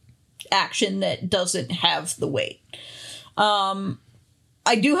action that doesn't have the weight. I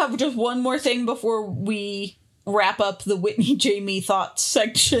do have just one more thing before we wrap up the Whitney Jamie thoughts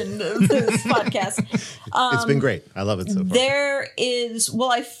section of this podcast. It's been great. I love it so far. There is,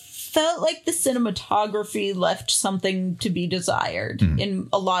 I felt like the cinematography left something to be desired in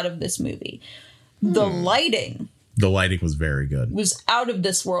a lot of this movie. The lighting was very good. Was out of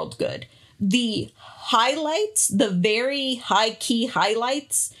this world good. The highlights, the very high key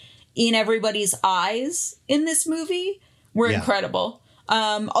highlights in everybody's eyes in this movie were incredible.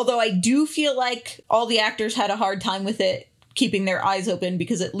 Although I do feel like all the actors had a hard time with it, keeping their eyes open,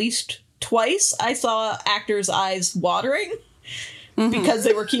 because at least twice I saw actors' eyes watering because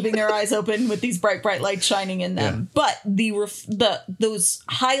they were keeping their eyes open with these bright lights shining in them. Yeah. But those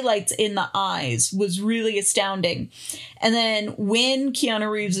highlights in the eyes was really astounding. And then when Keanu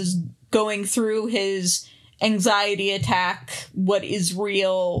Reeves is going through his anxiety attack, what is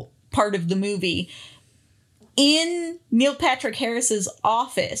real part of the movie, in Neil Patrick Harris's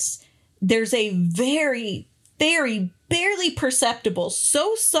office, there's a very, very barely perceptible,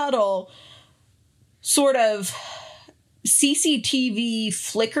 so subtle sort of CCTV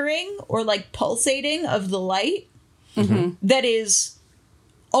flickering or like pulsating of the light that is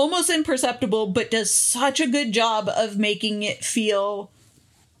almost imperceptible, but does such a good job of making it feel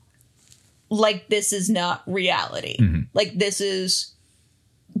like this is not reality. Like this is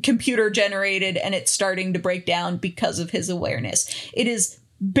computer generated and it's starting to break down because of his awareness. It is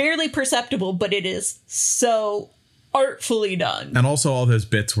barely perceptible, but it is so artfully done. And also all those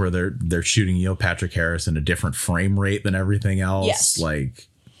bits where they're shooting Neil Patrick Harris in a different frame rate than everything else. Yes. Like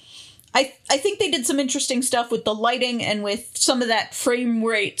I think they did some interesting stuff with the lighting and with some of that frame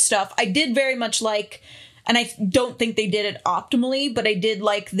rate stuff. I did very much like, and I don't think they did it optimally, but I did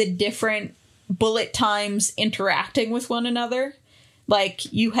like the different bullet times interacting with one another.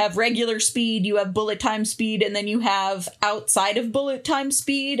 Like, you have regular speed, you have bullet time speed, and then you have outside of bullet time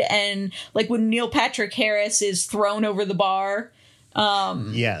speed. And, like, when Neil Patrick Harris is thrown over the bar.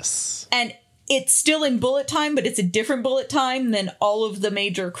 Yes. And it's still in bullet time, but it's a different bullet time than all of the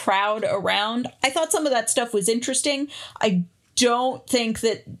major crowd around. I thought some of that stuff was interesting. I don't think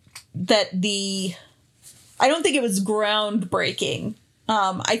that I don't think it was groundbreaking.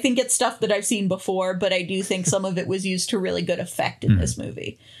 I think it's stuff that I've seen before, but I do think some of it was used to really good effect in this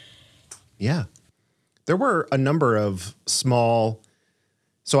movie. Yeah. There were a number of small...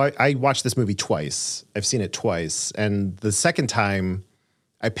 So I watched this movie twice. I've seen it twice. And the second time,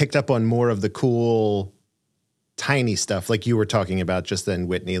 I picked up on more of the cool, tiny stuff like you were talking about just then,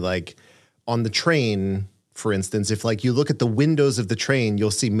 Whitney. Like on the train, for instance, if like you look at the windows of the train,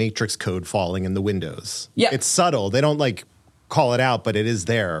 you'll see Matrix code falling in the windows. Yeah. It's subtle. They don't like call it out, but it is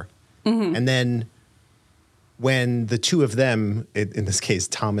there. And then when the two of them, in this case,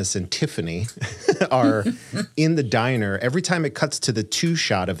 Thomas and Tiffany, are in the diner, every time it cuts to the two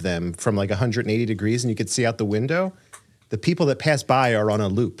shot of them from like 180 degrees and you could see out the window, the people that pass by are on a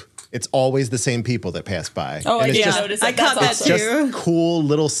loop. It's always the same people that pass by. Oh, and I it's did notice that. I caught That's that awesome. too. just cool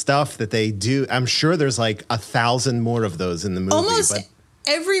little stuff that they do. I'm sure there's like 1,000 more of those in the movie. Almost but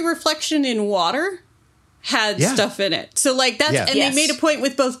every reflection in water had Yeah. stuff in it. So like that's Yeah. and Yes. they made a point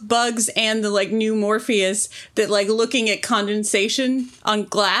with both Bugs and the like new Morpheus that like looking at condensation on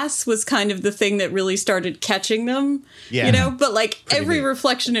glass was kind of the thing that really started catching them. Yeah. You know, but like every neat.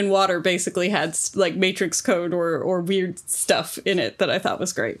 reflection in water basically had like Matrix code or weird stuff in it that I thought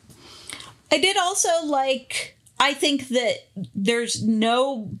was great. I did also like, I think that there's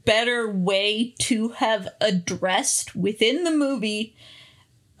no better way to have addressed within the movie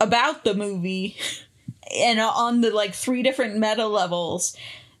about the movie and on the like 3 different meta levels,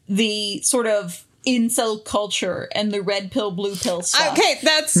 the sort of incel culture and the red pill, blue pill stuff. Okay,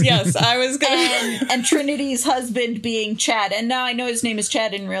 that's yes, I was gonna And Trinity's husband being Chad. And now I know his name is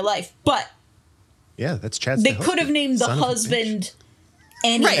Chad in real life, but yeah, that's Chad's they the could have husband. Named the Son of a bitch. husband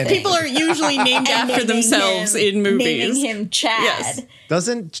anything. Right, people are usually named And after naming themselves him- in movies. Naming him Chad. Yes.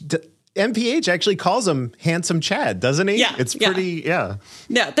 Doesn't MPH actually calls him Handsome Chad, doesn't he? Yeah, It's yeah. pretty, yeah.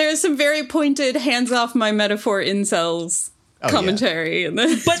 Yeah, there's some very pointed hands off my metaphor incels commentary in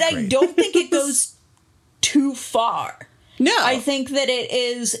this. But I don't think it goes too far. No. I think that it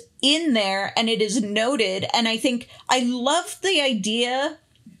is in there and it is noted. And I think I love the idea.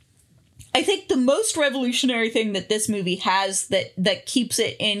 I think the most revolutionary thing that this movie has that keeps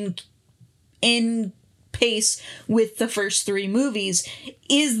it in pace with the first 3 movies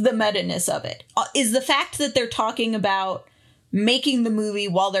is the meta-ness of it. Is the fact that they're talking about making the movie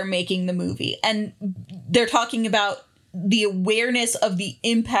while they're making the movie. And they're talking about the awareness of the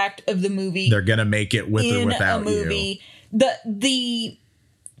impact of the movie. They're gonna make it with or in without a movie. The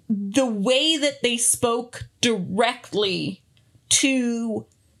way that they spoke directly to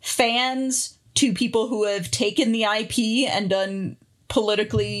fans, to people who have taken the IP and done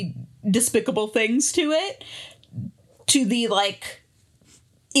politically despicable things to it, to the like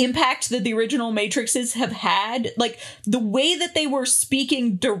impact that the original Matrixes have had, like the way that they were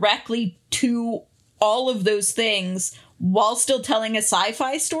speaking directly to all of those things while still telling a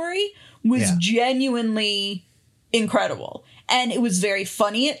sci-fi story was Yeah. genuinely incredible. And it was very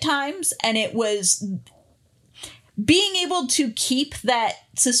funny at times, and it was being able to keep that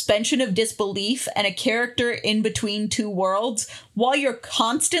suspension of disbelief and a character in between 2 worlds while you're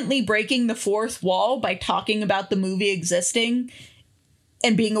constantly breaking the 4th wall by talking about the movie existing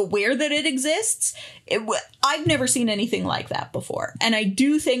and being aware that it exists. I've never seen anything like that before. And I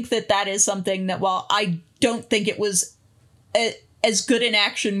do think that that is something that, while I don't think it was as good an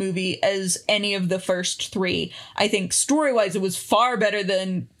action movie as any of the first 3, I think story-wise it was far better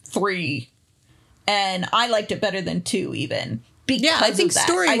than 3. And I liked it better than 2 even. Yeah, I think of that.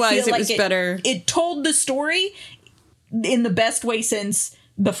 story-wise I feel it like was better. It told the story in the best way since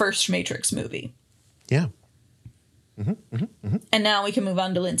the first Matrix movie. Yeah. And now we can move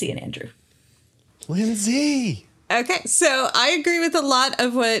on to Lindsay and Andrew. Lindsay. Okay, so I agree with a lot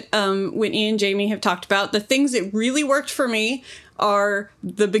of what Whitney and Jamie have talked about. The things that really worked for me are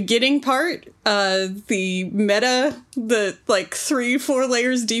the beginning part, the meta, the like 3-4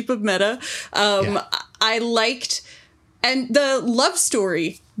 layers deep of meta. I liked, and the love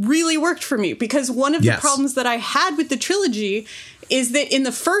story really worked for me, because one of the problems that I had with the trilogy is that in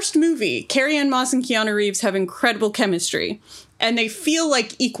the first movie, Carrie-Anne Moss and Keanu Reeves have incredible chemistry. And they feel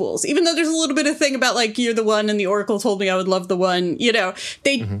like equals, even though there's a little bit of thing about like, you're the one and the Oracle told me I would love the one, you know,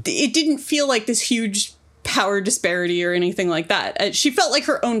 it didn't feel like this huge power disparity or anything like that. She felt like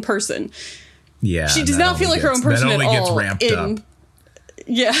her own person. Yeah. She does not feel like her own person at all. That only gets ramped up.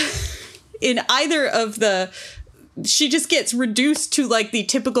 Yeah. In either of the, she just gets reduced to like the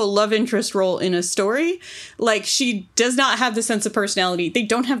typical love interest role in a story. Like, she does not have the sense of personality. They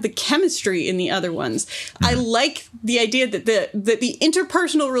don't have the chemistry in the other ones. I like the idea that the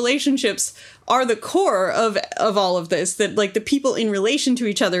interpersonal relationships are the core of all of this, that like the people in relation to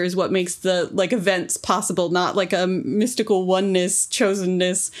each other is what makes the like events possible, not like a mystical oneness,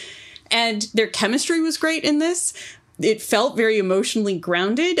 chosenness. And their chemistry was great in this. It felt very emotionally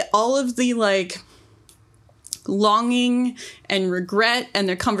grounded. All of the like longing and regret and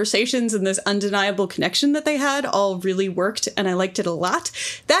their conversations and this undeniable connection that they had all really worked, and I liked it a lot.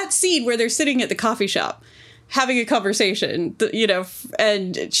 That scene where they're sitting at the coffee shop having a conversation, you know,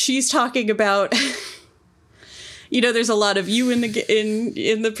 and she's talking about you know, there's a lot of you in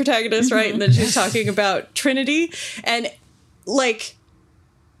the protagonist, right? And then she's talking about Trinity, and like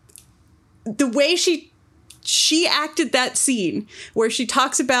the way she acted that scene where she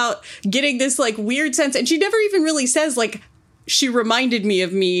talks about getting this like weird sense, and she never even really says like she reminded me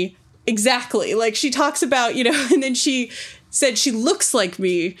of me exactly. Like, she talks about, you know, and then she said she looks like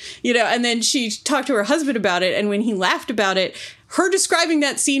me, you know, and then she talked to her husband about it, and when he laughed about it, her describing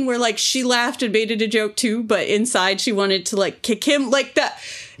that scene where like she laughed and made it a joke too, but inside she wanted to like kick him, like that.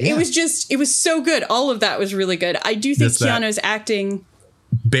 Yeah. It was so good. All of that was really good. I do think Keanu's acting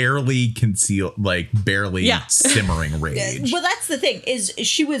barely simmering rage. Well, that's the thing, is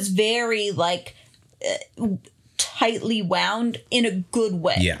she was very like tightly wound in a good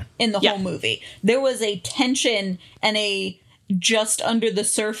way in the whole movie. There was a tension and a just under the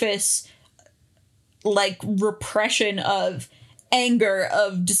surface like repression of anger,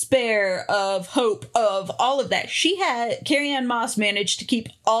 of despair, of hope, of all of that. Carrie-Anne Moss managed to keep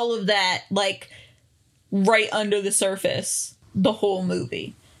all of that like right under the surface the whole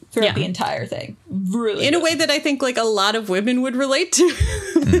movie, throughout the entire thing. Really in good. a way that I think like a lot of women would relate to.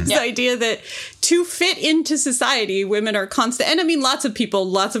 This idea that to fit into society, women are constant. And I mean, lots of people,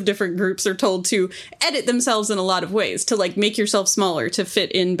 lots of different groups are told to edit themselves in a lot of ways, to like make yourself smaller, to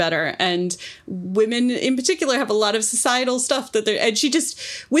fit in better. And women in particular have a lot of societal stuff that and she just,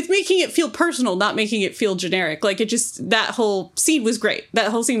 with making it feel personal, not making it feel generic. Like, it just, that whole scene was great.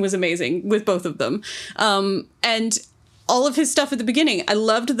 That whole scene was amazing with both of them. And all of his stuff at the beginning. I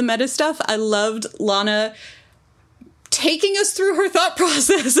loved the meta stuff. I loved Lana taking us through her thought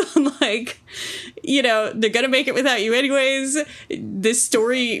process on like, you know, they're going to make it without you anyways. This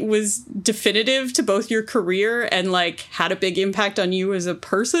story was definitive to both your career and like had a big impact on you as a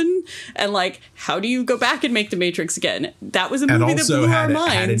person. And like, how do you go back and make The Matrix again? That was a movie that blew our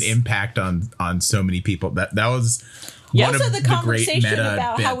minds. Had an impact on so many people. That was one of the conversation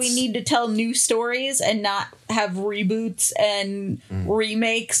about how we need to tell new stories and not have reboots and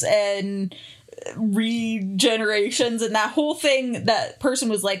remakes and regenerations, and that whole thing. That person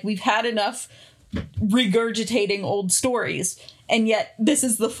was like, we've had enough regurgitating old stories, and yet this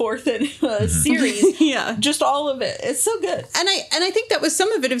is the fourth in a series. Just all of it. It's so good. And I think that was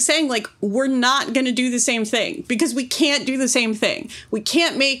some of it, of saying like, we're not going to do the same thing, because we can't do the same thing. We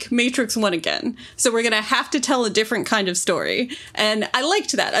can't make Matrix 1 again. So we're going to have to tell a different kind of story. And I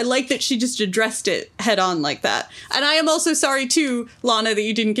liked that. I liked that she just addressed it head on like that. And I am also sorry too, Lana, that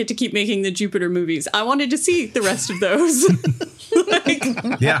you didn't get to keep making the Jupiter movies. I wanted to see the rest of those.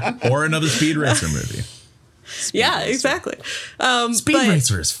 Or another Speed Racer movie. Speed Racer. Exactly. Speed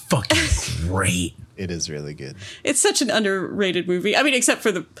Racer is fucking great. It is really good. It's such an underrated movie. I mean, except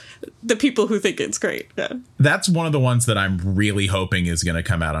for the people who think it's great. Yeah. That's one of the ones that I'm really hoping is going to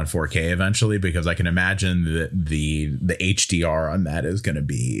come out on 4K eventually, because I can imagine that the HDR on that is going to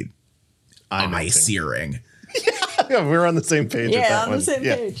be eye-searing. Yeah, we're on the same page. Yeah, on the same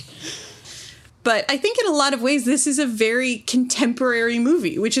page. But I think in a lot of ways, this is a very contemporary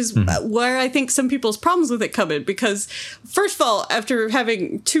movie, which is where I think some people's problems with it come in. Because, first of all, after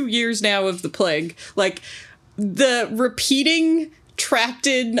having 2 years now of the plague, like, the repeating trapped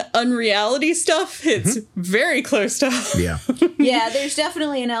in unreality stuff hits very close to home. Yeah. Yeah, there's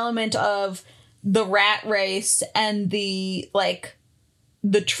definitely an element of the rat race and the, like,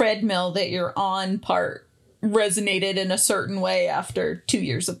 the treadmill that you're on part resonated in a certain way after 2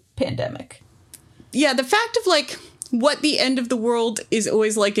 years of pandemic. Yeah, the fact of like what the end of the world is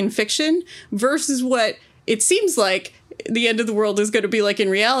always like in fiction versus what it seems like the end of the world is going to be like in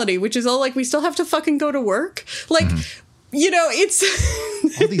reality, which is all like we still have to fucking go to work. Like, you know, it's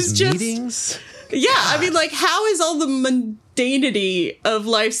all these it's meetings. Yeah, I mean, like, how is all the mundanity of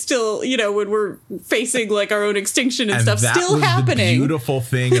life still, you know, when we're facing like our own extinction and stuff that still was happening? The beautiful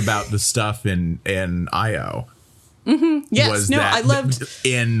thing about the stuff in IO. Yes, was no, that I loved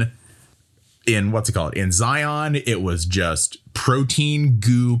in what's it called? In Zion, it was just protein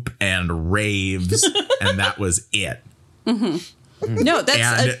goop and raves, and that was it. No,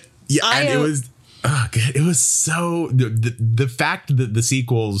 that's and it was good. It was so the fact that the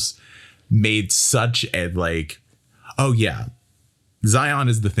sequels made such a like, oh yeah, Zion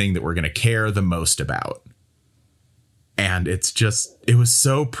is the thing that we're going to care the most about. And it was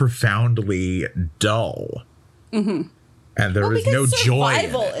so profoundly dull. And there was no joy in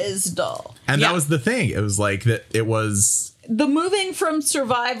survival it. is dull. And that was the thing. It was like that. It was The moving from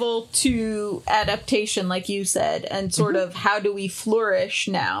survival to adaptation, like you said, and sort of how do we flourish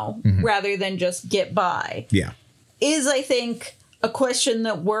now rather than just get by, is, I think, a question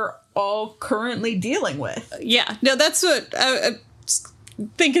that we're all currently dealing with. Yeah, no, that's what I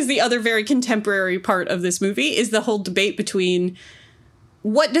think is the other very contemporary part of this movie is the whole debate between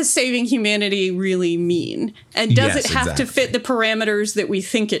what does saving humanity really mean? And does it have to fit the parameters that we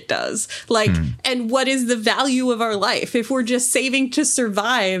think it does? Like, and what is the value of our life? If we're just saving to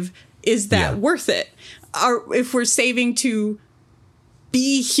survive, is that worth it? Or if we're saving to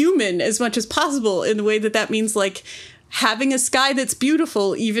be human as much as possible in the way that means like having a sky that's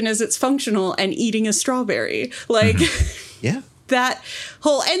beautiful, even as it's functional, and eating a strawberry. Like, that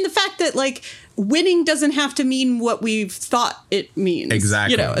whole, and the fact that like winning doesn't have to mean what we've thought it means.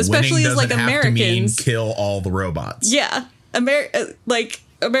 Exactly. You know, especially as like Americans. Kill all the robots. Yeah.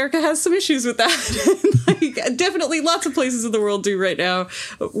 America has some issues with that. Like, definitely lots of places in the world do right now.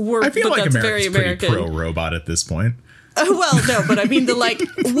 I feel like America's very American. Pretty pro-robot at this point. Well, no, but I mean the like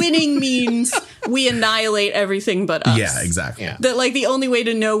winning means we annihilate everything but us. Yeah, exactly. Yeah. That like the only way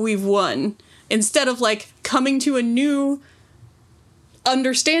to know we've won, instead of like coming to a new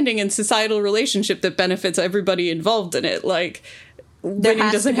understanding and societal relationship that benefits everybody involved in it. Like winning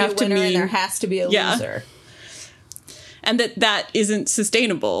doesn't have to mean there has to be a loser. And that isn't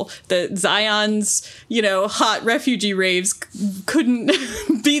sustainable. That Zion's, you know, hot refugee raves couldn't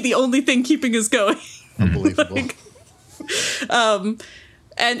be the only thing keeping us going. Unbelievable. Like, and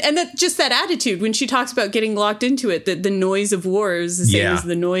that just that attitude when she talks about getting locked into it, that the noise of war is the same as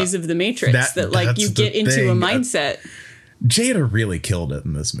the noise of the Matrix. That like you get into a mindset. Jada really killed it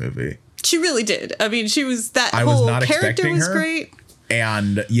in this movie. She really did. I mean, she was whole character was great.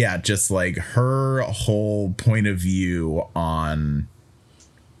 And yeah, just like her whole point of view on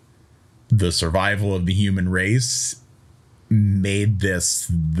the survival of the human race made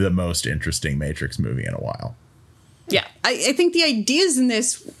this the most interesting Matrix movie in a while. Yeah, I think the ideas in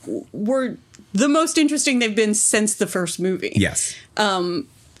this were the most interesting they've been since the first movie. Yes.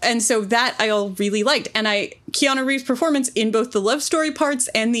 And so that I all really liked. And Keanu Reeves' performance in both the love story parts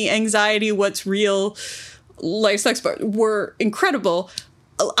and the anxiety, what's real, life sucks part were incredible.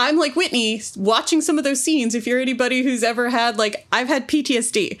 I'm like Whitney, watching some of those scenes. If you're anybody who's ever had, like, I've had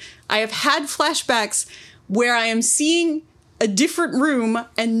PTSD. I have had flashbacks where I am seeing a different room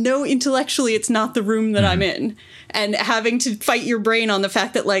and know intellectually it's not the room that I'm in. And having to fight your brain on the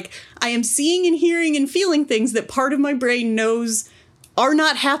fact that, like, I am seeing and hearing and feeling things that part of my brain knows are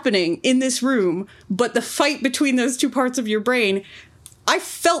not happening in this room. But the fight between those two parts of your brain, I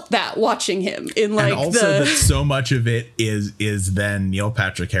felt that watching him in like, and also that so much of it is then Neil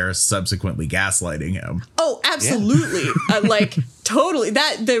Patrick Harris subsequently gaslighting him. Oh, absolutely. Yeah. Like totally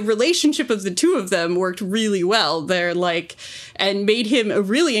that the relationship of the two of them worked really well. They're like, and made him a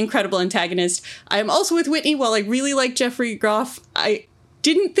really incredible antagonist. I am also with Whitney. While I really like Jeffrey Groff, I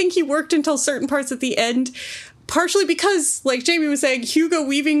didn't think he worked until certain parts at the end, partially because, like Jamie was saying, Hugo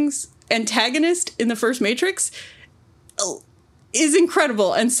Weaving's antagonist in the first Matrix is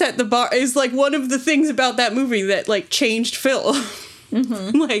incredible and set the bar, is like one of the things about that movie that like changed Phil.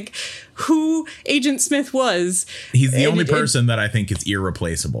 Like who Agent Smith was. He's the only person that I think is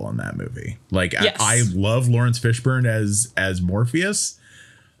irreplaceable in that movie. Like yes. I love Lawrence Fishburne as Morpheus,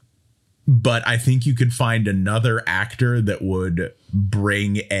 but I think you could find another actor that would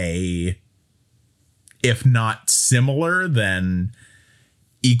bring a, if not similar, then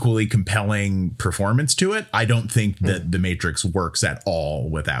equally compelling performance to it. I don't think that The Matrix works at all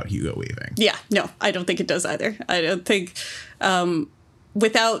without Hugo Weaving. Yeah, no, I don't think it does either. I don't think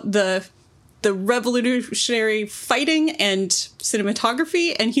without the the revolutionary fighting and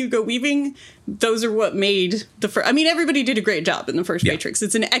cinematography and Hugo Weaving, those are what made the first. I mean, everybody did a great job in the first Matrix.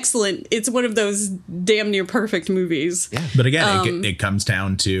 It's it's one of those damn near perfect movies. Yeah. But again, it comes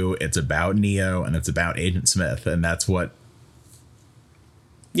down to it's about Neo and it's about Agent Smith, and that's what.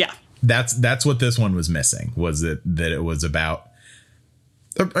 Yeah, that's what this one was missing. Was that it was about.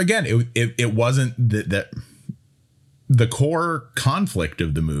 Again, it wasn't that. The core conflict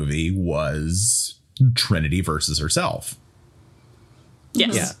of the movie was Trinity versus herself.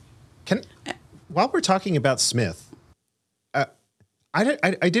 Yes. Yeah. While we're talking about Smith, I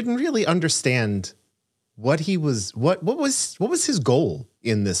didn't really understand what he was. What was his goal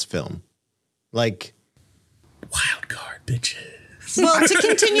in this film? Like, wild card bitches. Well, to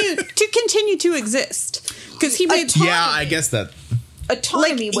continue to exist, because he made. Yeah, I guess that.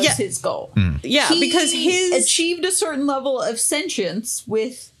 Autonomy was his goal. Yeah, because he achieved a certain level of sentience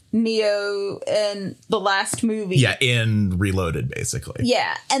with Neo in the last movie. Yeah, in Reloaded, basically.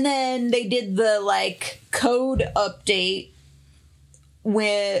 Yeah, and then they did the code update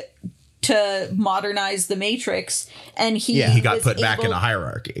to modernize the Matrix, and he got put back in a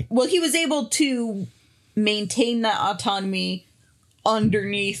hierarchy. Well, he was able to maintain that autonomy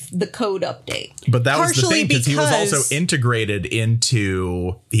underneath the code update. But that was the thing, because he was also integrated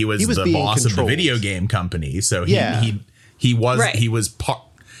into he was the boss of the video game company, so he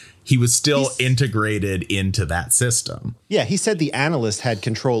was still integrated into that system. Yeah, he said the analyst had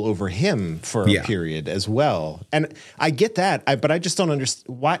control over him for a period as well. And I get that, but I just don't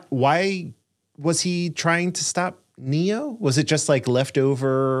understand why was he trying to stop Neo? Was it just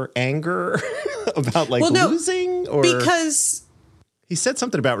leftover anger about losing, or because he said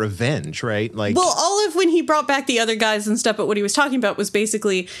something about revenge, right? All of when he brought back the other guys and stuff, but what he was talking about was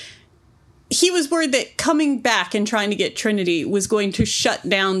basically he was worried that coming back and trying to get Trinity was going to shut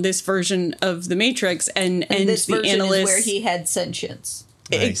down this version of the Matrix and this the version analysts. Is where he had sentience.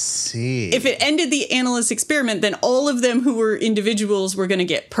 I see. If it ended the analyst experiment, then all of them who were individuals were going to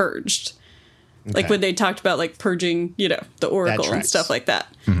get purged. Okay. When they talked about purging, the Oracle and stuff like that.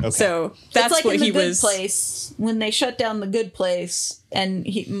 Mm-hmm. Okay. So that's it's what in he the Good was. Place, when they shut down the Good Place and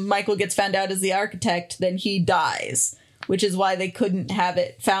Michael gets found out as the architect, then he dies, which is why they couldn't have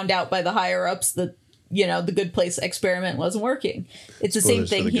it found out by the higher ups that the Good Place experiment wasn't working. It's the same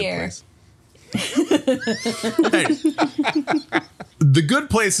thing here. The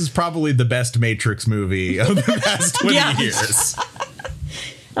Good Place is probably the best Matrix movie of the past 20 years.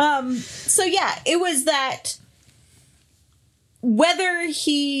 So yeah, it was that whether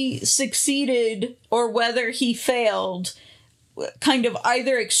he succeeded or whether he failed, kind of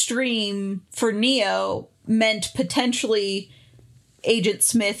either extreme for Neo meant potentially Agent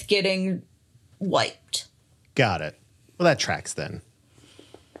Smith getting wiped. Got it. Well, that tracks then.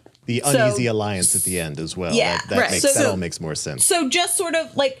 The uneasy alliance at the end as well. Yeah, that all makes more sense. So just sort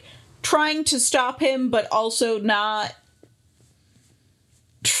of trying to stop him, but also not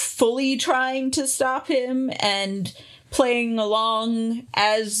fully trying to stop him, and playing along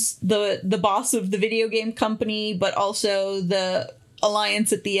as the boss of the video game company, but also the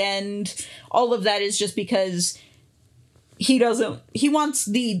alliance at the end. All of that is just because he wants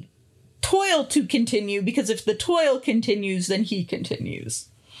the toil to continue, because if the toil continues, then he continues.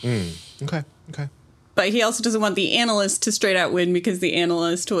 Okay. But he also doesn't want the analyst to straight out win, because the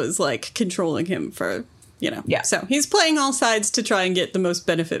analyst was controlling him for Yeah. So he's playing all sides to try and get the most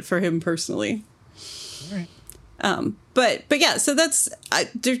benefit for him personally. All right. But yeah, so that's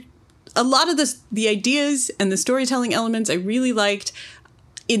there. A lot of the ideas and the storytelling elements I really liked.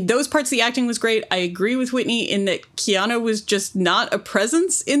 In those parts, the acting was great. I agree with Whitney in that Keanu was just not a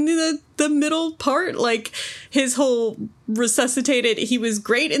presence in the middle part. His whole resuscitated, he was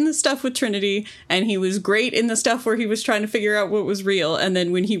great in the stuff with Trinity, and he was great in the stuff where he was trying to figure out what was real. And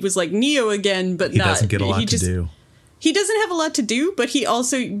then when he was Neo again, but he doesn't get a lot to do. He doesn't have a lot to do, but he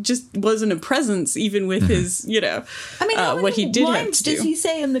also just wasn't a presence, even with his, what he did have to do. Does he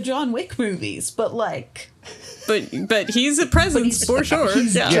say in the John Wick movies? But But he's a presence for sure.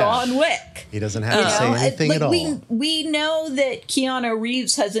 He's John Wick. He doesn't have to say anything at all. We know that Keanu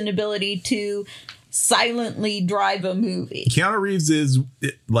Reeves has an ability to silently drive a movie. Keanu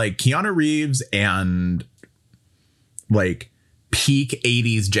Reeves and peak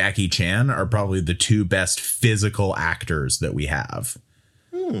 80s Jackie Chan are probably the two best physical actors that we have.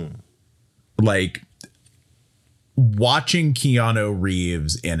 Watching Keanu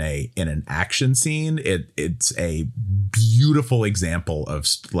Reeves in an action scene, it's a beautiful example of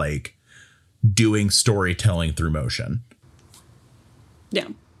doing storytelling through motion. Yeah.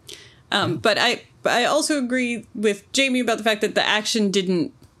 But I also agree with Jamie about the fact that the action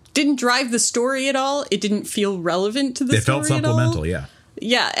didn't didn't drive the story at all. It didn't feel relevant to the story It felt supplemental, yeah.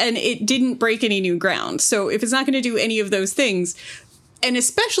 Yeah, and it didn't break any new ground. So if it's not going to do any of those things, and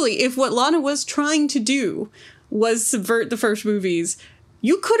especially if what Lana was trying to do was subvert the first movies,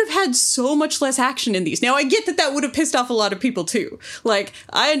 you could have had so much less action in these. Now, I get that would have pissed off a lot of people, too. Like,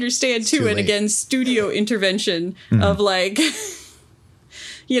 I understand, too, and again, studio intervention of, like,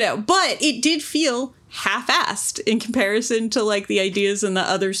 you know, but it did feel half-assed in comparison to, like, the ideas and the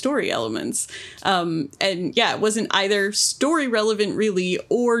other story elements. And, yeah, it wasn't either story relevant, really,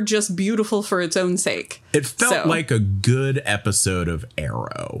 or just beautiful for its own sake. It felt like a good episode of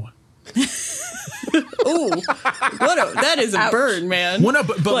Arrow. Ooh, that is a burn, man. Well, no,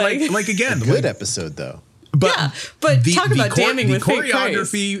 but like again, good episode though. But yeah, but talk about damning with fake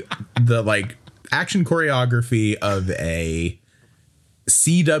choreography, the like action choreography of a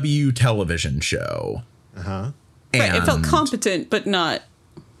CW television show. Right, it felt competent, but not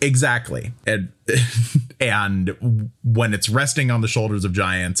exactly. And when it's resting on the shoulders of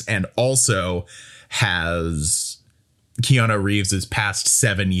giants, and also has Keanu Reeves' past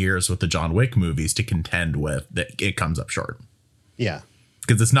 7 years with the John Wick movies to contend with, that it comes up short. Yeah.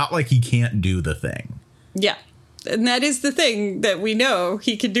 Because it's not like he can't do the thing. Yeah. And that is the thing that we know.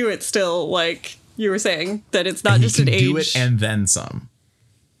 He can do it still, like you were saying, that it's not just an age. He can do it and then some.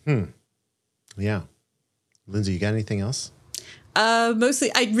 Yeah. Lindsay, you got anything else?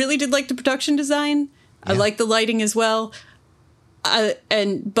 Mostly, I really did like the production design. Yeah. I like the lighting as well.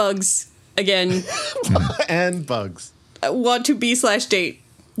 And Bugs, again. And Bugs. Want to be /date.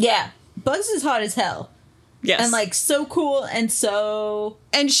 Yeah. Bugs is hot as hell. Yes. And like so cool and so...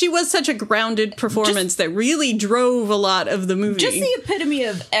 And she was such a grounded performance that really drove a lot of the movie. Just the epitome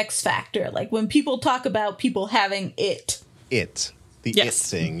of X Factor. Like when people talk about people having it. It. The it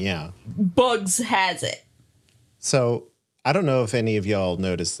thing, yeah. Bugs has it. So I don't know if any of y'all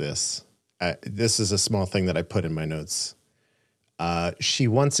noticed this. This is a small thing that I put in my notes. She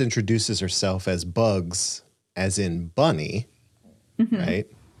once introduces herself as Bugs, as in Bunny, right?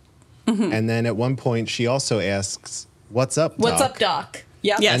 Mm-hmm. And then at one point, she also asks, "What's up, Doc?" What's up, Doc?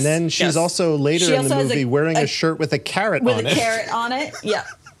 Yeah. Yes. And then she's also later in the movie wearing a shirt with a carrot on it. With a carrot on it, yeah.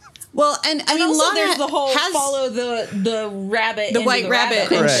 Well, and I mean, also Lana there's the whole has follow the rabbit, the white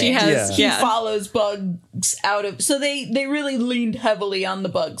rabbit, and she has he follows Bugs out of. So they really leaned heavily on the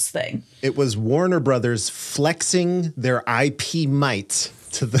Bugs thing. It was Warner Brothers flexing their IP might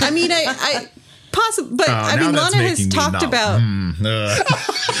to the. I mean, I possibly, but I mean, Lana has talked about.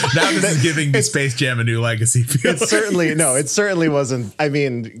 Now this is giving the Space Jam a new legacy feel. It certainly wasn't. I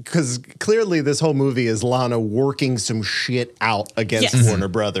mean, because clearly this whole movie is Lana working some shit out against Warner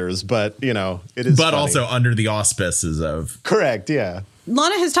Brothers, but you know, it is. But funny. also under the auspices of. Correct. Yeah.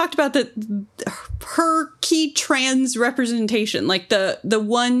 Lana has talked about her key trans representation, like the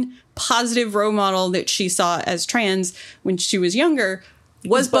one positive role model that she saw as trans when she was younger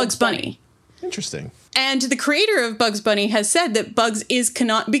was Bugs Bunny. Interesting. And the creator of Bugs Bunny has said that Bugs is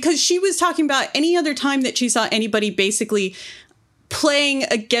because she was talking about any other time that she saw anybody basically playing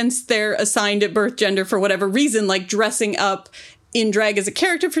against their assigned at birth gender for whatever reason, like dressing up in drag as a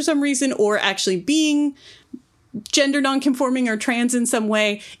character for some reason, or actually being gender nonconforming or trans in some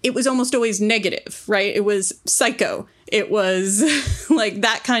way, it was almost always negative, right? It was psycho. It was like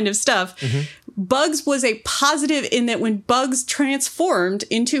that kind of stuff. Mm-hmm. Bugs was a positive in that when Bugs transformed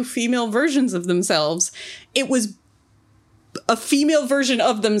into female versions of themselves, it was a female version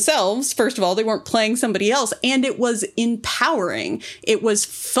of themselves. First of all, they weren't playing somebody else, and it was empowering. It was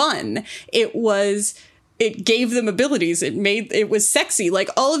fun. It gave them abilities. It was sexy, like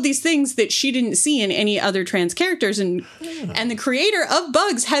all of these things that she didn't see in any other trans characters. And the creator of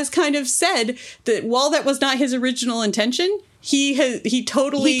Bugs has kind of said that while that was not his original intention, he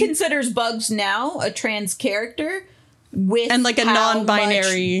totally considers Bugs now a trans character with and like a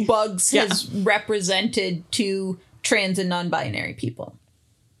non-binary Bugs has represented to trans and non-binary people.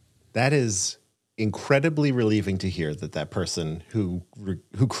 That is incredibly relieving to hear that person who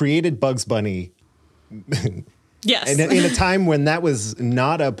created Bugs Bunny. Yes. And in a time when that was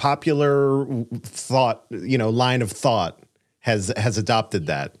not a popular thought, line of thought, has adopted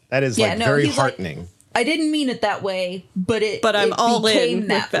that. That is very heartening. Like, I didn't mean it that way, but I'm all became in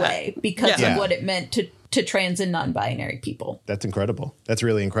that way because of what it meant to trans and non-binary people. That's incredible. That's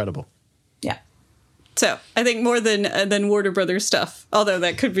really incredible. Yeah. So I think more than Warner Brothers stuff, although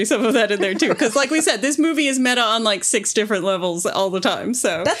that could be some of that in there too. Because like we said, this movie is meta on like 6 different levels all the time.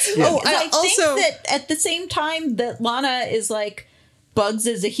 So that's I think that at the same time that Lana is like, Bugs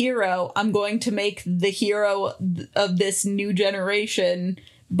is a hero, I'm going to make the hero of this new generation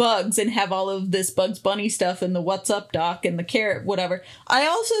Bugs and have all of this Bugs Bunny stuff and the What's Up Doc and the carrot, whatever. I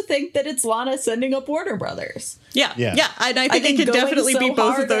also think that it's Lana sending up Warner Brothers. Yeah. And I think it could going definitely be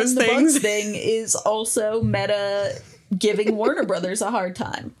both of those the things. Bugs thing is also Meta giving Warner Brothers a hard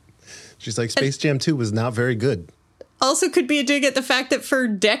time. She's like, Space Jam 2 was not very good. Also could be a dig at the fact that for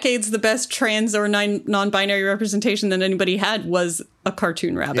decades, the best trans or non-binary representation that anybody had was a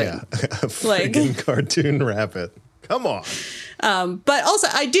cartoon rabbit. Yeah, a freaking cartoon rabbit. Come on. But also,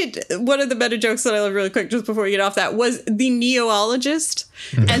 I did, one of the meta jokes that I love really quick, just before we get off that, was the neologist.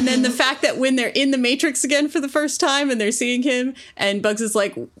 And then the fact that when they're in the Matrix again for the first time and they're seeing him, and Bugs is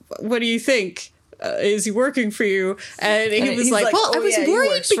like, what do you think? Is he working for you? And he was like, well, I was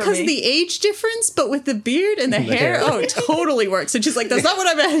worried because of the age difference, but with the beard and the hair, it totally works. And she's like, that's not what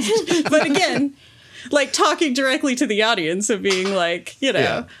I meant. But again, like talking directly to the audience and being like, you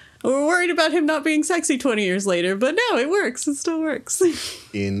know, we're worried about him not being sexy 20 years later, but no, it works. It still works.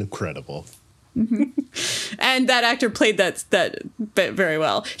 Incredible. And that actor played that bit very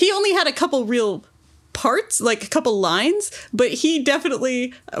well. He only had a couple real parts, like a couple lines, but he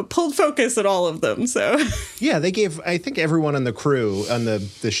definitely pulled focus at all of them. So yeah, they gave, I think, everyone on the crew on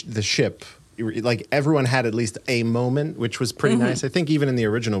the ship, like everyone had at least a moment, which was pretty nice. I think even in the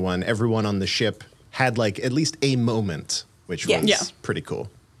original one, everyone on the ship had like at least a moment, which was pretty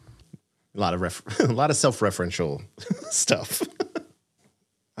cool. A lot of self-referential stuff.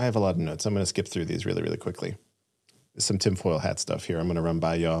 I have a lot of notes. I'm going to skip through these really, really quickly. There's some tinfoil hat stuff here. I'm going to run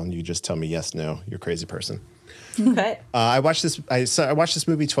by y'all, and you just tell me yes, no. You're a crazy person. Okay. I watched this. I watched this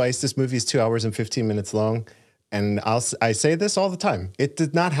movie twice. This movie is 2 hours and 15 minutes long, and I say this all the time. It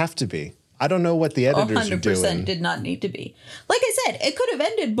did not have to be. I don't know what the editors are doing. 100% did not need to be. Like I said, it could have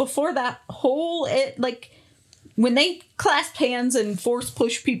ended before that whole when they clasped hands and force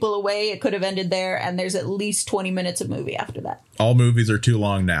pushed people away. It could have ended there, and there's at least 20 minutes of movie after that. All movies are too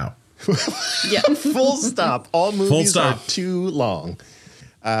long now. Yeah. Full stop. All movies are too long.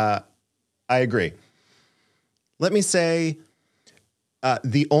 I agree. Let me say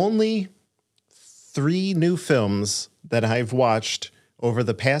the only 3 new films that I've watched over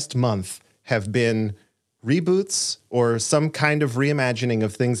the past month have been reboots or some kind of reimagining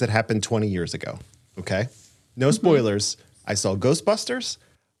of things that happened 20 years ago. Okay? No spoilers. I saw Ghostbusters.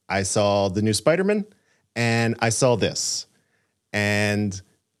 I saw the new Spider-Man. And I saw this. And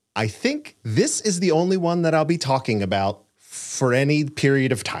I think this is the only one that I'll be talking about for any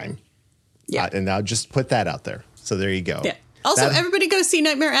period of time. Yeah. And I'll just put that out there. So there you go. Yeah. Also, everybody go see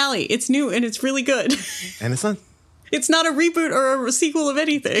Nightmare Alley. It's new and it's really good. And it's not... It's not a reboot or a sequel of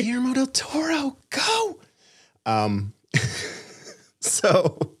anything. Guillermo del Toro, go!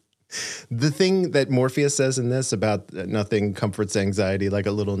 So the thing that Morpheus says in this about nothing comforts anxiety like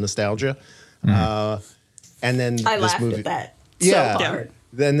a little nostalgia. And then I this laughed movie, at that. Yeah. So hard.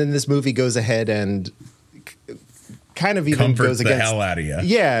 Then this movie goes ahead and kind of even comforts goes against the hell out of you.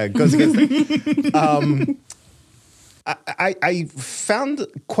 Yeah, it goes against. I found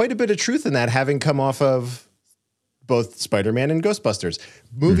quite a bit of truth in that, having come off of both Spider-Man and Ghostbusters,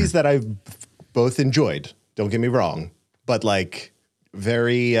 movies that I've both enjoyed. Don't get me wrong, but like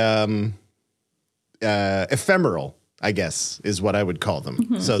very ephemeral, I guess, is what I would call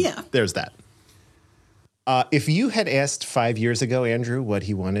them. So there's that. If you had asked 5 years ago, Andrew, what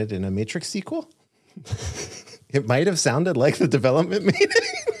he wanted in a Matrix sequel, it might have sounded like the development meeting.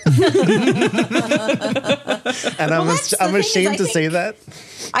 And I'm ashamed to say that.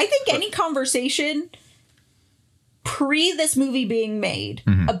 I think any conversation pre this movie being made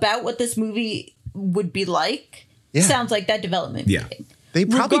about what this movie would be like sounds like that development meeting. They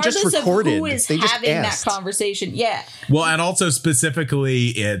probably regardless just recorded. Of who is they just having asked. that conversation. Yeah. Well, and also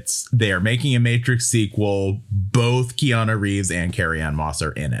specifically, they are making a Matrix sequel. Both Keanu Reeves and Carrie-Anne Moss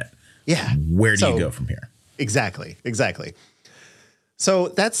are in it. Yeah. Where do you go from here? Exactly. So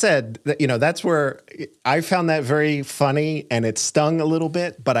that said, that's where I found that very funny, and it stung a little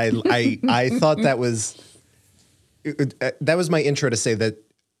bit. But I thought that was my intro to say that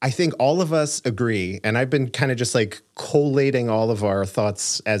I think all of us agree, and I've been kind of just like collating all of our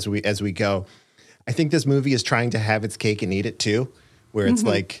thoughts as we go. I think this movie is trying to have its cake and eat it too, where it's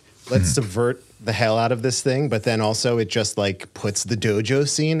like, let's subvert the hell out of this thing, but then also it just like puts the dojo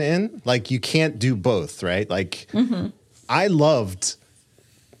scene in. Like, you can't do both, right? Like, I loved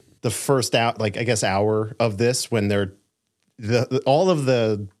the first hour of this when they're all of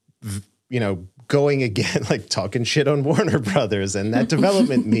the going again, like talking shit on Warner Brothers and that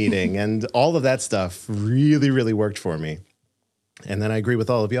development meeting and all of that stuff really, really worked for me. And then I agree with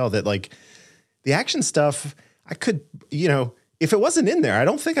all of y'all that like the action stuff, I could, if it wasn't in there, I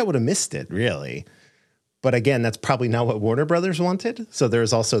don't think I would have missed it really. But again, that's probably not what Warner Brothers wanted. So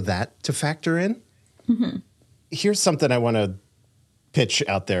there's also that to factor in. Here's something I want to pitch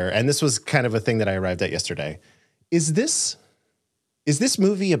out there. And this was kind of a thing that I arrived at yesterday. Is this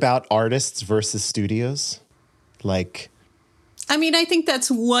movie about artists versus studios? Like, I mean, I think that's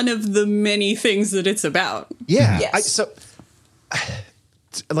one of the many things that it's about. yeah. Yes.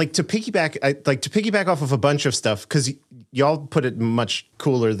 To piggyback off of a bunch of stuff, because y'all put it much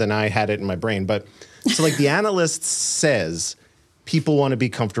cooler than I had it in my brain. But so like the analyst says people want to be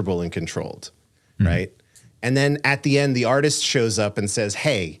comfortable and controlled, right? And then at the end, the artist shows up and says,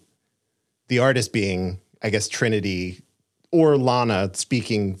 hey, the artist being, I guess, Trinity or Lana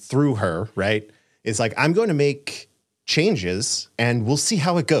speaking through her, right? Is like, I'm going to make changes and we'll see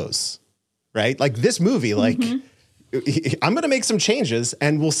how it goes, right? Like this movie, like I'm going to make some changes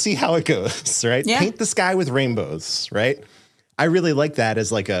and we'll see how it goes, right? Yeah. Paint the sky with rainbows, right? I really like that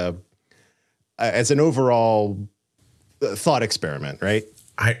as like as an overall thought experiment, right?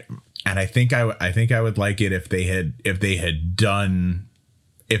 I think I would like it if they had done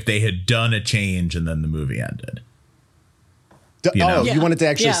a change and then the movie ended. You know? You wanted to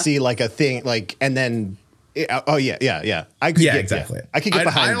actually Yeah. see like a thing, like, and then, yeah. I could, Exactly. I could get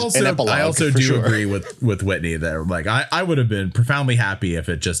behind an epilogue. I also for do sure. agree with Whitney there. Like I would have been profoundly happy if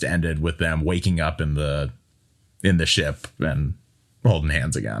it just ended with them waking up in the ship and holding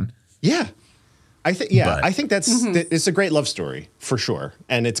hands again. Yeah. I think that's it's a great love story for sure.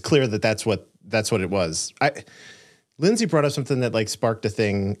 And it's clear that that's what it was. Lindsay brought up something that like sparked a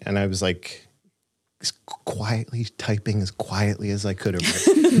thing, and I was like quietly typing as quietly as I could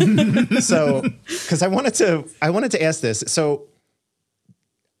have. So, because I wanted to ask this. So,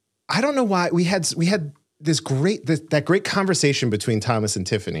 I don't know why we had that great conversation between Thomas and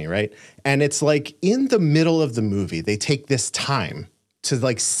Tiffany, right? And it's like in the middle of the movie, they take this time to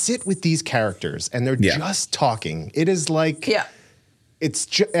like sit with these characters, and they're just talking. It is like, and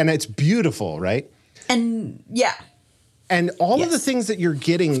it's beautiful, right? And yeah. And all of the things that you're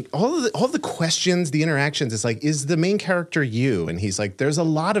getting, all the questions, the interactions, it's like, is the main character you? And he's like, there's a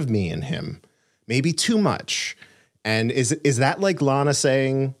lot of me in him, maybe too much. And is that like Lana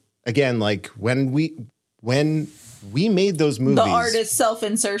saying again, like when we made those movies, The artist's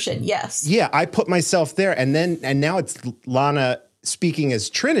self-insertion, yes. yeah, I put myself there, and now it's Lana speaking as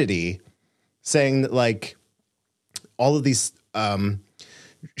Trinity, saying that like all of these.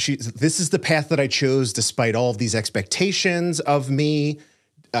 This is the path that I chose despite all of these expectations of me,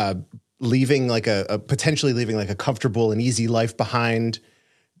 leaving like potentially leaving like a comfortable and easy life behind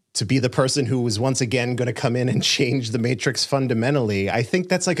to be the person who was once again going to come in and change the Matrix fundamentally. I think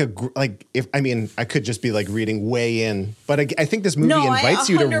that's like I could just be like reading way in, but I think this movie invites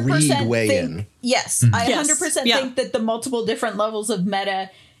you to read way in. Yes, I 100% think that the multiple different levels of meta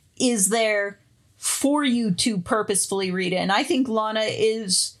is there for you to purposefully read in. I think Lana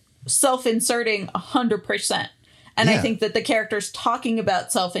is self-inserting 100%. And I think that the characters talking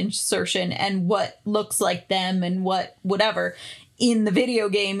about self-insertion and what looks like them and whatever in the video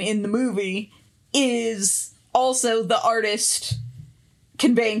game, in the movie, is also the artist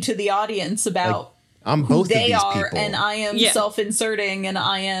conveying to the audience about I'm who both they of these are, people. and I am self-inserting, and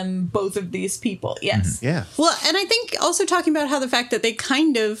I am both of these people. Yes. Yeah. Well, and I think also talking about how the fact that they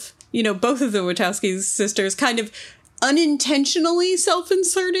kind of, both of the Wachowski sisters kind of unintentionally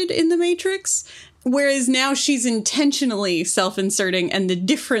self-inserted in the Matrix, whereas now she's intentionally self-inserting, and the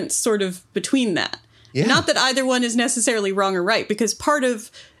difference sort of between that. Yeah. Not that either one is necessarily wrong or right, because part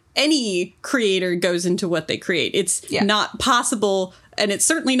of any creator goes into what they create. It's not possible, and it's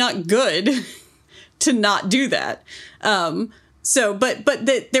certainly not good to not do that.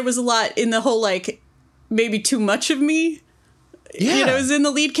 There was a lot in the whole, like, maybe too much of me. Yeah. As in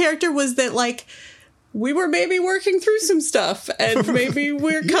the lead character was that, like, we were maybe working through some stuff, and maybe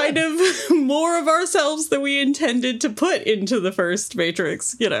we're kind of more of ourselves than we intended to put into the first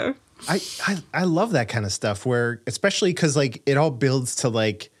Matrix, I love that kind of stuff where, especially because like it all builds to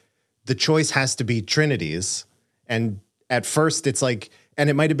like the choice has to be Trinity's. And at first it's like, and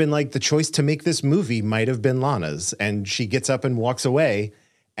it might've been like the choice to make this movie might've been Lana's, and she gets up and walks away,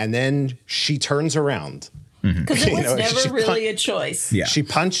 and then she turns around. Because it was never really a choice. Yeah. She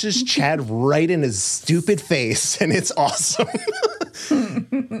punches Chad right in his stupid face, and it's awesome.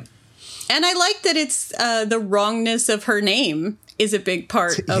 And I like that it's the wrongness of her name is a big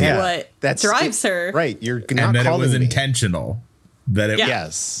part of what drives her. Right. You're not And that it was me. intentional. That it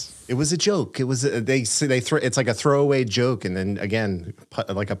Yes. It was a joke. It was it's like a throwaway joke, and then again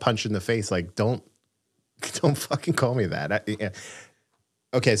like a punch in the face, like don't fucking call me that.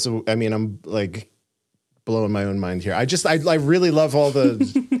 Okay, so I mean I'm like blowing my own mind here. I really love all the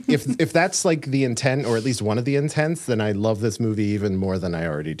if that's like the intent, or at least one of the intents, then I love this movie even more than I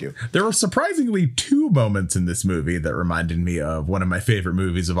already do. There were surprisingly 2 moments in this movie that reminded me of one of my favorite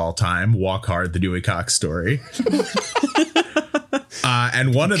movies of all time, Walk Hard, the Dewey Cox story.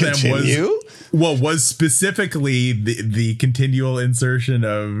 And one of them was specifically the continual insertion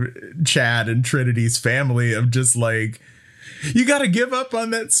of Chad and Trinity's family of just like, you got to give up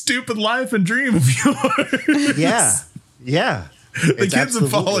on that stupid life and dream of yours. Yeah. The kids have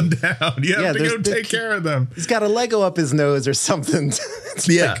fallen down. You have to go take care of them. He's got a Lego up his nose or something. It's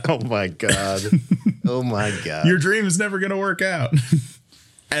like, oh my God. Oh my God. Your dream is never going to work out.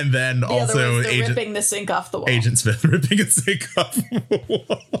 And then the also other was ripping the sink off the wall. Agent Smith ripping a sink off the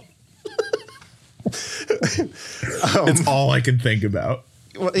wall. It's all I can think about.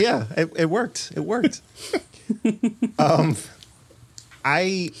 Well, yeah, it worked. It worked.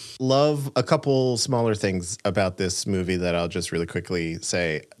 I love a couple smaller things about this movie that I'll just really quickly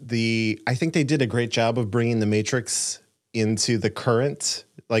say. I think they did a great job of bringing the Matrix into the current,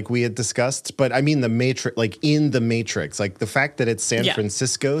 like we had discussed. But I mean the Matrix, like in the Matrix, like the fact that it's San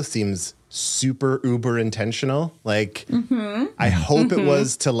Francisco seems super uber intentional. Like I hope it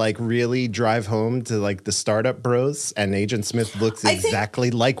was to like really drive home to like the startup bros, and Agent Smith looks exactly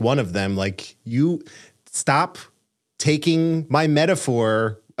like one of them. Like, you stop taking my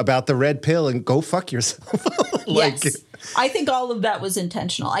metaphor about the red pill and go fuck yourself. Like, yes. I think all of that was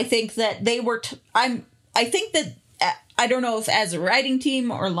intentional. I think that they were, I think that, I don't know if as a writing team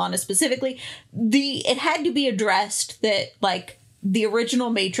or Lana specifically, it had to be addressed that like the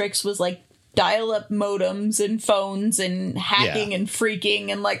original Matrix was like dial-up modems and phones and hacking and freaking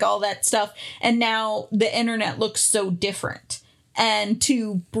and like all that stuff. And now the internet looks so different. And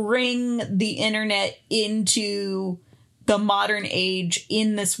to bring the internet into the modern age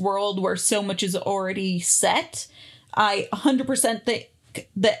in this world where so much is already set, I 100% think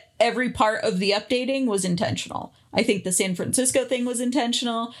that every part of the updating was intentional. I think the San Francisco thing was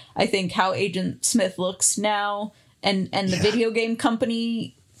intentional. I think how Agent Smith looks now and the video game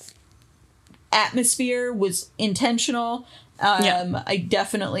company atmosphere was intentional. I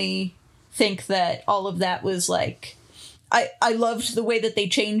definitely think that all of that was like, I loved the way that they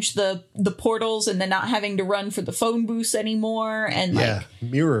changed the portals and then not having to run for the phone booths anymore. And like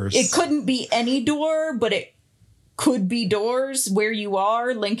mirrors. It couldn't be any door, but it could be doors where you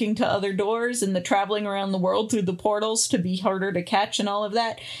are linking to other doors, and the traveling around the world through the portals to be harder to catch and all of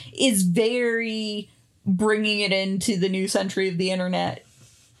that is very bringing it into the new century of the internet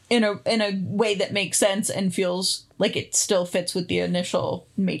in a way that makes sense and feels like it still fits with the initial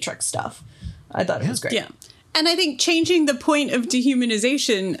Matrix stuff. I thought it was great. Yeah. And I think changing the point of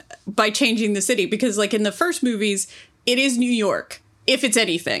dehumanization by changing the city, because like in the first movies, it is New York, if it's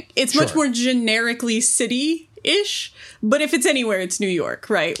anything. It's much more generically city-ish, but if it's anywhere, it's New York,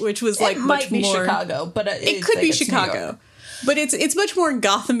 right? Which was like much more Chicago, but it could be Chicago. But it's much more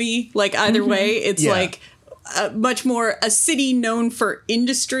Gotham-y, like either way. It's like much more a city known for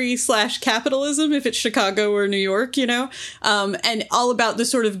industry / capitalism, if it's Chicago or New York, you know, and all about the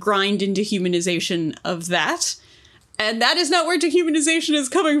sort of grind and dehumanization of that. And that is not where dehumanization is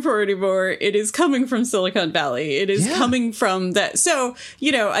coming from anymore. It is coming from Silicon Valley. It is coming from that. So,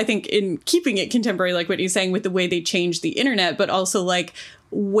 you know, I think in keeping it contemporary, like what you're saying with the way they changed the internet, but also like,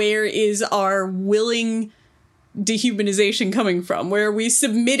 where is our willing dehumanization coming from? Where are we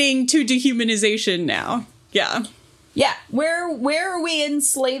submitting to dehumanization now? Yeah. Yeah. Where are we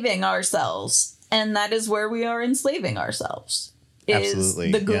enslaving ourselves? And that is where we are enslaving ourselves.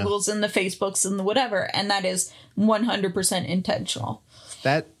 Absolutely. The Googles and the Facebooks and the whatever. And that is 100% intentional.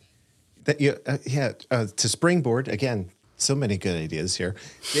 To springboard again, so many good ideas here.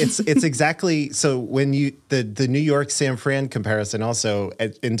 It's exactly so when you the New York San Fran comparison also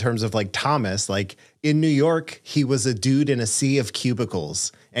in terms of like Thomas, like in New York, he was a dude in a sea of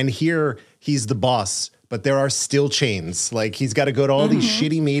cubicles, and here he's the boss. But there are still chains. Like, he's got to go to all these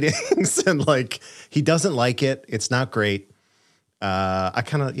shitty meetings, and like he doesn't like it. It's not great. I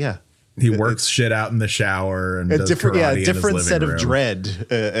kind of He works shit out in the shower and does different karate in his different set living of room. dread.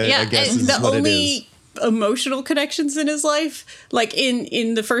 I guess and is the what only it is. emotional connections in his life, like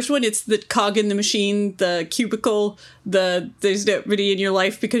in the first one, it's the cog in the machine, the cubicle, there's nobody in your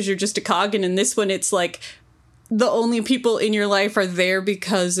life because you're just a cog, and in this one, it's like the only people in your life are there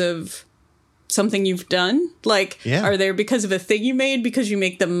because of something you've done, like are there because of a thing you made, because you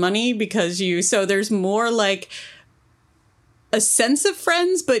make them money, because you, so there's more like a sense of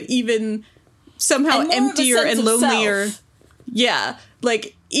friends, but even somehow emptier and lonelier. Yeah,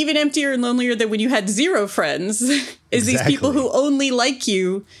 like even emptier and lonelier than when you had zero friends is these people who only like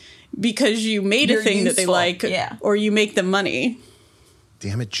you because you made a thing that they like, or you make them money.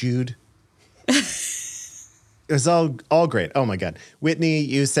 Damn it, Jude. It was all great. Oh my God. Whitney,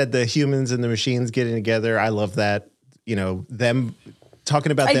 you said the humans and the machines getting together. I love that. You know, them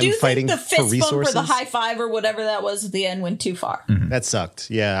talking about them fighting think the for fist resources. bump or the high five or whatever that was at the end went too far. That sucked.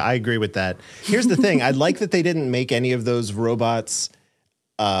 Yeah, I agree with that. Here's the thing. I like that they didn't make any of those robots.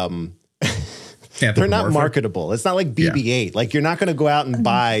 They're not marketable. It's not like BB-8. Like you're not going to go out and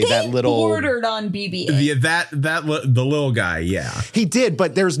buy that little. Ordered on BB-8. The little guy. Yeah, he did,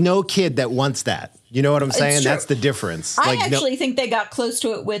 but there's no kid that wants that. You know what I'm saying? true. That's the difference. I actually think they got close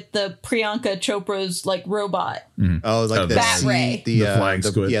to it with the Priyanka Chopra's like robot. Oh, like the Bat Ray. the flying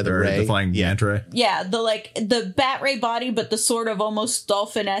squid. Yeah, the ray. The flying manta ray. Yeah, the Bat Ray body, but the sort of almost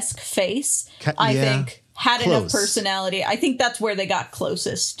dolphin-esque face. I think had enough personality. I think that's where they got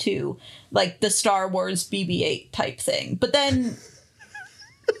closest to like the Star Wars BB-8 type thing. But then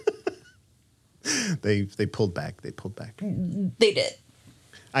they pulled back. They pulled back. They did.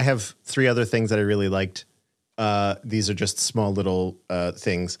 I have 3 other things that I really liked. These are just small little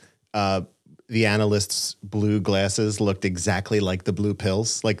things. The analyst's blue glasses looked exactly like the blue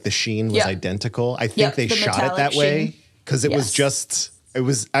pills. Like the sheen was identical. I think they shot it that way because it was just,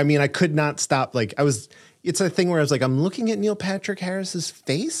 I mean, I could not stop. Like it's a thing where I was like, I'm looking at Neil Patrick Harris's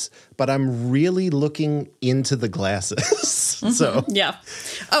face, but I'm really looking into the glasses. So yeah.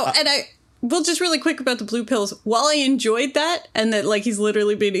 Oh, and well, just really quick about the blue pills. While I enjoyed that and that like he's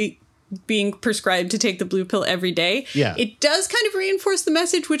literally being prescribed to take the blue pill every day, it does kind of reinforce the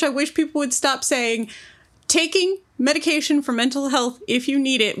message, which I wish people would stop saying. Taking medication for mental health, if you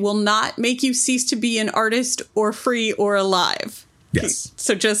need it, will not make you cease to be an artist or free or alive. Yes.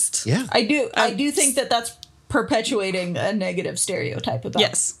 So just I do think that that's perpetuating a negative stereotype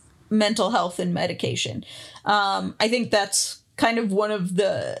about mental health and medication. I think that's kind of one of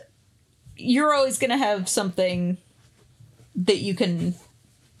the. You're always going to have something that you can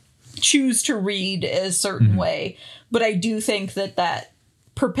choose to read a certain way, but I do think that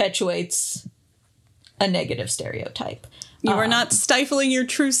perpetuates a negative stereotype. You are not stifling your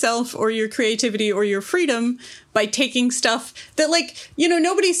true self or your creativity or your freedom by taking stuff that, like, you know,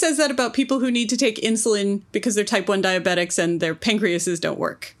 nobody says that about people who need to take insulin because they're type 1 diabetics and their pancreases don't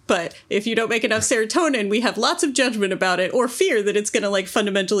work. But if you don't make enough serotonin, we have lots of judgment about it or fear that it's going to, like,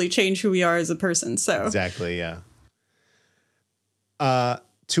 fundamentally change who we are as a person. So exactly, yeah.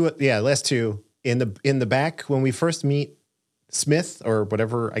 Last 2 in the back when we first meet Smith or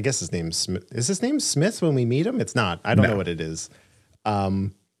whatever, I guess his name's Smith. Is his name Smith when we meet him? It's not. I don't know what it is.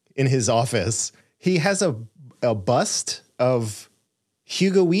 In his office, he has a bust of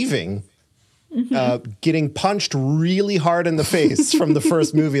Hugo Weaving getting punched really hard in the face from the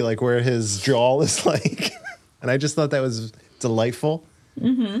first movie, like where his jaw is like. And I just thought that was delightful.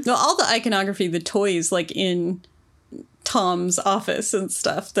 Well, all the iconography, the toys, like in Tom's office and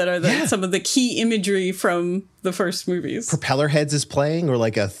stuff that are some of the key imagery from the first movies. Propeller Heads is playing, or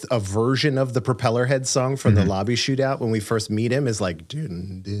like a version of the Propeller Heads song from the lobby shootout when we first meet him is like,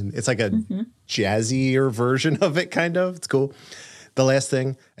 dun, dun. It's like a jazzier version of it, kind of. It's cool. The last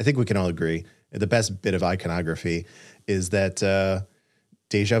thing, I think we can all agree, the best bit of iconography is that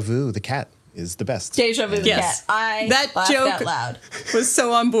Deja Vu, the cat, is the best. Deja Vu the cat. I that laughed joke out loud. Was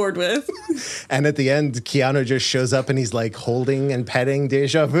so on board with. And at the end, Keanu just shows up and he's like holding and petting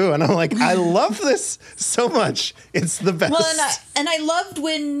Deja Vu. And I'm like, I love this so much. It's the best. Well, and I loved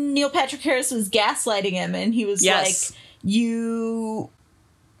when Neil Patrick Harris was gaslighting him and he was like, you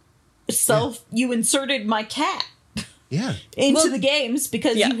inserted my cat into the games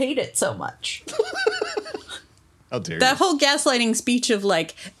because you hate it so much. How dare that whole gaslighting speech of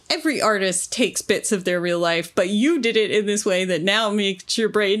like, every artist takes bits of their real life, but you did it in this way that now makes your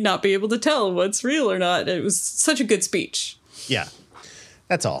brain not be able to tell what's real or not. It was such a good speech. Yeah,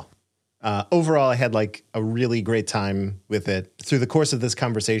 that's all. Overall, I had like a really great time with it. Through the course of this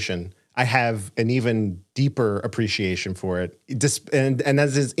conversation, I have an even deeper appreciation for it. And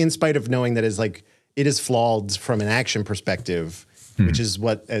as is, in spite of knowing that it is flawed from an action perspective, which is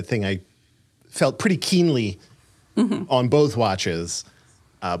what a thing I felt pretty keenly on both watches.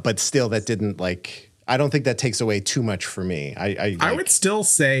 But still, that didn't I don't think that takes away too much for me. I would still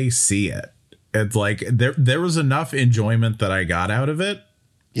say see it. It's like there was enough enjoyment that I got out of it.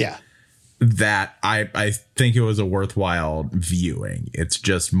 Yeah. That I think it was a worthwhile viewing. It's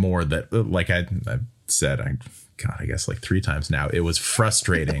just more that, like I said, I guess like 3 times now, it was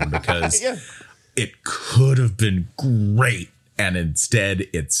frustrating because it could have been great. And instead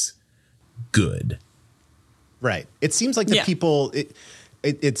it's good. Right. It seems like the people,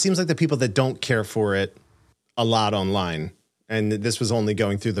 it seems like the people that don't care for it a lot online and this was only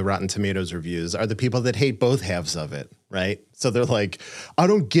going through the Rotten Tomatoes reviews, are the people that hate both halves of it, right? So they're like, I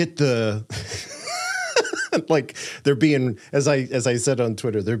don't get the like they're being, as I said on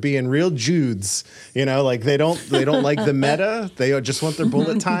Twitter, they're being real Judes, you know, like they don't like the meta. They just want their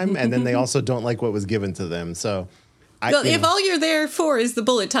bullet time, and then they also don't like what was given to them. So if all you're there for is the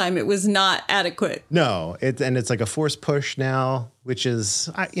bullet time, it was not adequate. No, it's like a forced push now, which is,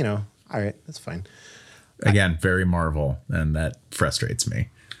 all right, that's fine. Again, very Marvel, and that frustrates me.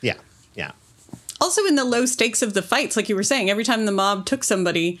 Yeah. Also, in the low stakes of the fights, like you were saying, every time the mob took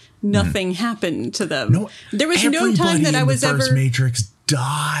somebody, nothing happened to them. No, there was no time that I was the first ever. Matrix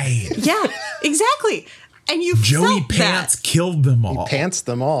died. Yeah, exactly. And you Joey felt Pants that. killed them all. He pantsed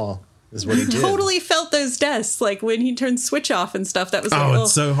them all. Is what he did. Totally felt those deaths, like when he turned switch off and stuff. That was like,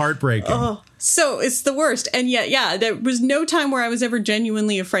 it's so heartbreaking. So it's the worst. And yet, yeah, there was no time where I was ever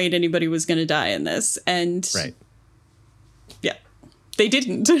genuinely afraid anybody was going to die in this. And right. Yeah, they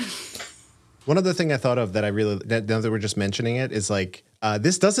didn't. One other thing I thought of that now that we're just mentioning it, is like,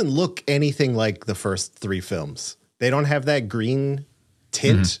 this doesn't look anything like the first 3 films. They don't have that green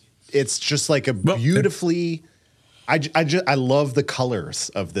tint. Mm-hmm. It's just like a beautifully, I love the colors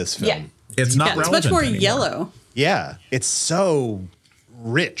of this film. Yeah. It's not it's relevant much more anymore. yellow. Yeah. It's so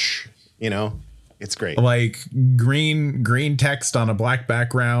rich, It's great. Like green text on a black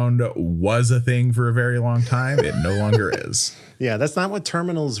background was a thing for a very long time. It no longer is. Yeah, that's not what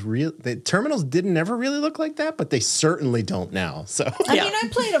Terminals Terminals didn't ever really look like that, but they certainly don't now. So I mean, I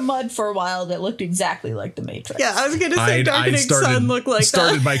played a MUD for a while that looked exactly like the Matrix. Yeah, I was going to say Darkening Sun looked like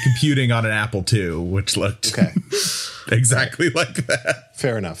started that. by computing on an Apple II, which looked exactly like that.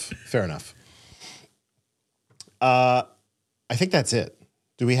 Fair enough. I think that's it.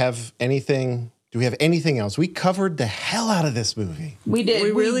 Do we have anything else? We covered the hell out of this movie. We did.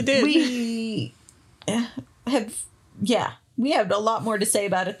 We really did. We have a lot more to say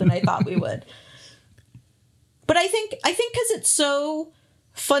about it than I thought we would. But I think because it's so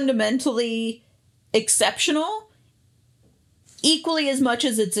fundamentally exceptional, equally as much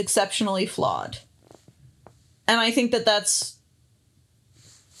as it's exceptionally flawed. And I think that that's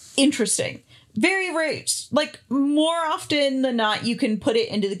interesting. Very, very, like, more often than not, you can put it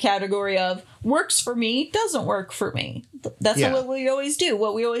into the category of works for me, doesn't work for me. That's what we always do,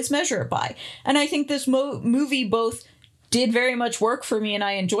 what we always measure it by. And I think this movie both did very much work for me and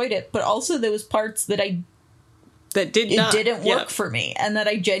I enjoyed it, but also there was parts that didn't work for me and that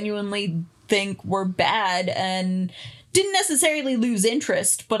I genuinely think were bad and didn't necessarily lose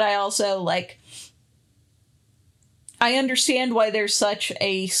interest, but I also, I understand why there's such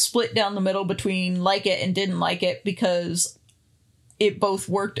a split down the middle between like it and didn't like it, because it both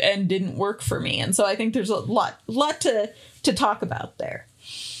worked and didn't work for me. And so I think there's a lot to talk about there.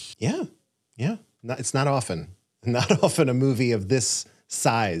 Yeah. It's not often a movie of this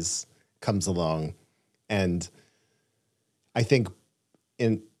size comes along. And I think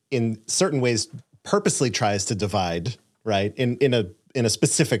in certain ways purposely tries to divide, right? In a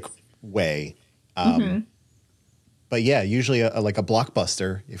specific way. But yeah, usually like a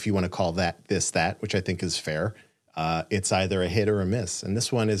blockbuster, if you want to call that, which I think is fair, it's either a hit or a miss. And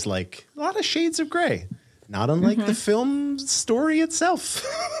this one is like a lot of shades of gray, not unlike the film story itself.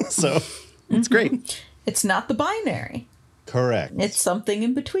 So it's great. It's not the binary. Correct. It's something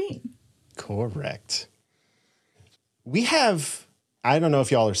in between. Correct. We have, I don't know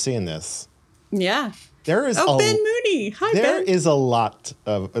if y'all are seeing this. Yeah. There is Ben Mooney. Hi, Ben. There is a lot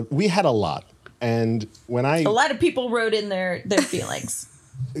of, we had a lot. And when a lot of people wrote in their feelings.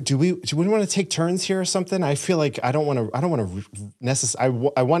 Do we want to take turns here or something? I feel like I don't want to necessarily.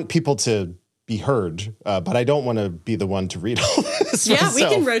 I want people to be heard, but I don't want to be the one to read all this. Yeah, myself. we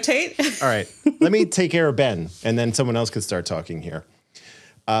can rotate. All right, let me take care of Ben, and then someone else could start talking here.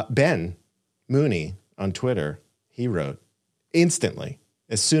 Ben Mooney on Twitter, he wrote instantly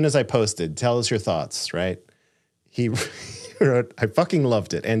as soon as I posted, "Tell us your thoughts." Right? He wrote, "I fucking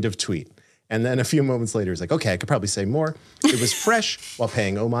loved it." End of tweet. And then a few moments later, he's like, okay, I could probably say more. It was fresh while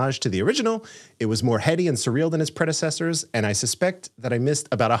paying homage to the original. It was more heady and surreal than its predecessors. And I suspect that I missed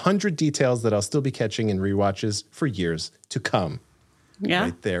about 100 details that I'll still be catching in rewatches for years to come. Yeah.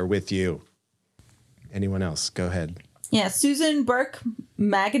 Right there with you. Anyone else? Go ahead. Yeah, Susan Burke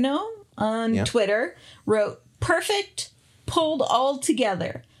Magano on Twitter wrote, perfect, pulled all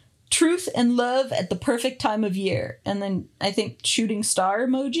together. Truth and love at the perfect time of year. And then I think shooting star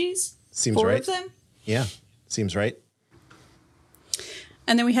emojis. Seems 4 right. of them. Yeah, seems right.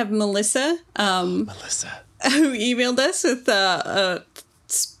 And then we have Melissa. Melissa. Who emailed us with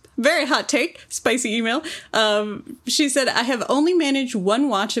very hot take, spicy email. She said, I have only managed one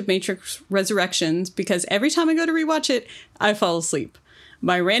watch of Matrix Resurrections because every time I go to rewatch it, I fall asleep.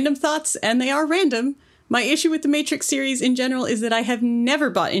 My random thoughts, and they are random. My issue with the Matrix series in general is that I have never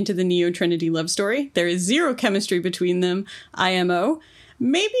bought into the Neo-Trinity love story. There is zero chemistry between them, IMO.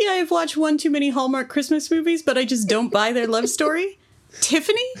 Maybe I have watched one too many Hallmark Christmas movies, but I just don't buy their love story.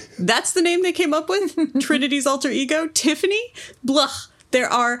 Tiffany? That's the name they came up with? Trinity's alter ego? Tiffany? Blah. There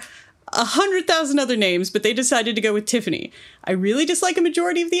are 100,000 other names, but they decided to go with Tiffany. I really dislike a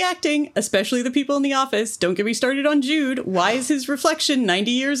majority of the acting, especially the people in the office. Don't get me started on Jude. Why is his reflection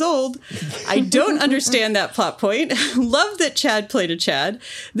 90 years old? I don't understand that plot point. Love that Chad played a Chad.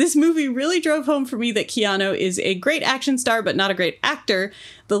 This movie really drove home for me that Keanu is a great action star, but not a great actor.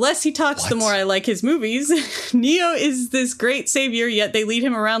 The less he talks, the more I like his movies. Neo is this great savior, yet they lead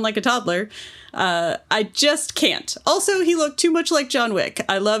him around like a toddler. I just can't. Also, he looked too much like John Wick.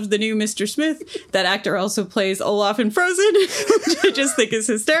 I loved the new Mr. Smith. That actor also plays Olaf in Frozen, which I just think is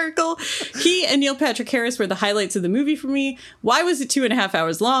hysterical. He and Neil Patrick Harris were the highlights of the movie for me. Why was it 2.5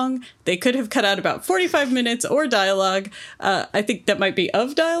 hours long? They could have cut out about 45 minutes or dialogue. I think that might be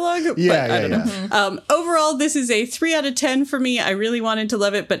of dialogue, but I don't know. Mm-hmm. Overall, this is a 3 out of 10 for me. I really wanted to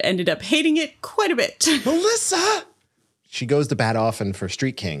love it, but ended up hating it quite a bit. Melissa! She goes to bat often for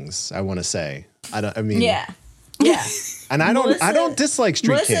Street Kings, I want to say. Yeah. And I don't dislike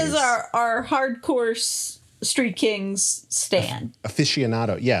Street Kings. Melissa's our hardcore Street Kings stan.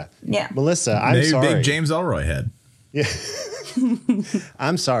 Aficionado, yeah. Yeah. Melissa, I'm sorry. Big James Ellroy head. Yeah.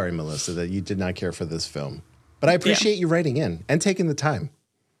 I'm sorry, Melissa, that you did not care for this film. But I appreciate you writing in and taking the time.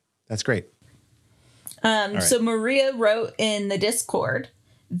 That's great. Right. So Maria wrote in the Discord,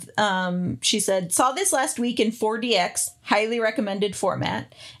 she said, saw this last week in 4DX, highly recommended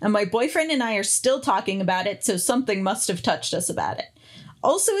format, and my boyfriend and I are still talking about it, so something must have touched us about it.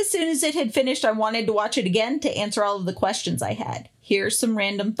 Also, as soon as it had finished, I wanted to watch it again to answer all of the questions I had. Here's some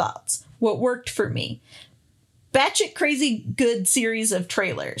random thoughts. What worked for me? Batshit crazy good series of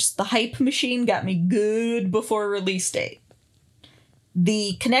trailers. The hype machine got me good before release date.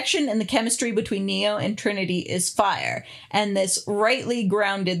 The connection and the chemistry between Neo and Trinity is fire, and this rightly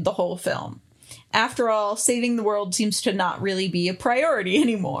grounded the whole film. After all, saving the world seems to not really be a priority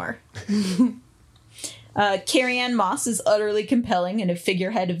anymore. Carrie-Anne Moss is utterly compelling and a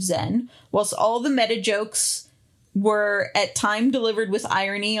figurehead of Zen, whilst all the meta jokes were at time delivered with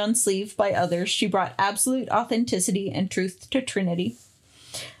irony on sleeve by others. She brought absolute authenticity and truth to Trinity.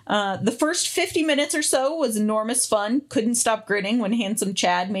 The first 50 minutes or so was enormous fun. Couldn't stop grinning when handsome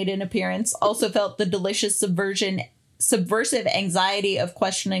Chad made an appearance. Also felt the delicious subversive anxiety of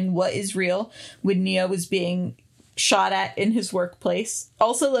questioning what is real when Neo was being shot at in his workplace.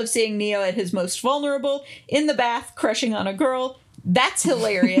 Also love seeing Neo at his most vulnerable, in the bath, crushing on a girl. That's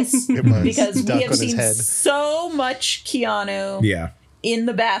hilarious because we have seen so much Keanu in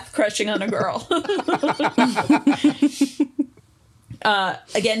the bath crushing on a girl.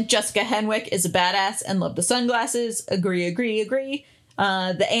 Again, Jessica Henwick is a badass and love the sunglasses. Agree.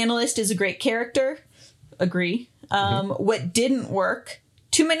 The analyst is a great character. Agree. What didn't work?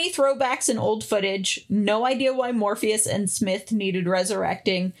 Too many throwbacks and old footage. No idea why Morpheus and Smith needed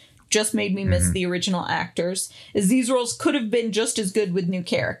resurrecting. Just made me miss the original actors, as these roles could have been just as good with new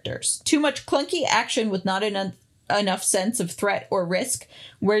characters. Too much clunky action with not enough sense of threat or risk.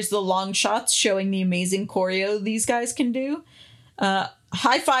 Where's the long shots showing the amazing choreo these guys can do?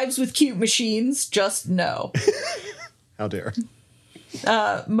 High fives with cute machines, just no. How dare.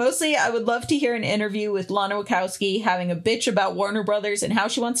 Mostly, I would love to hear an interview with Lana Wachowski having a bitch about Warner Brothers and how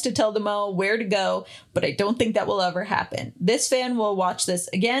she wants to tell them all where to go, but I don't think that will ever happen. This fan will watch this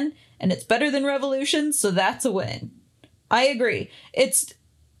again, and it's better than Revolution, so that's a win. I agree. It's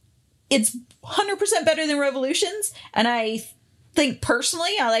 100% better than Revolutions, and I think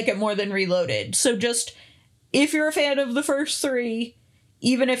personally I like it more than Reloaded. So just, if you're a fan of the first three,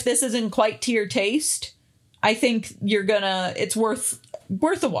 even if this isn't quite to your taste, I think it's worth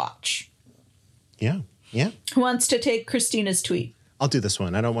a watch. Yeah. Who wants to take Christina's tweet? I'll do this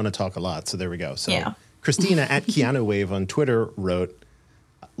one. I don't want to talk a lot, so there we go. So Christina at Keanu Wave on Twitter wrote,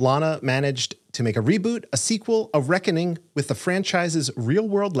 Lana managed to make a reboot, a sequel, a reckoning with the franchise's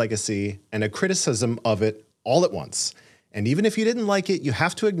real-world legacy, and a criticism of it all at once. And even if you didn't like it, you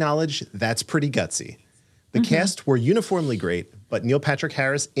have to acknowledge that's pretty gutsy. The cast were uniformly great, but Neil Patrick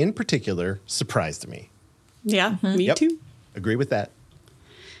Harris in particular surprised me. Yeah, me too. Agree with that.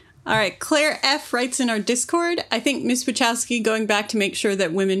 All right, Claire F. writes in our Discord, I think Miss Wachowski going back to make sure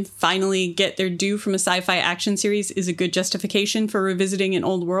that women finally get their due from a sci-fi action series is a good justification for revisiting an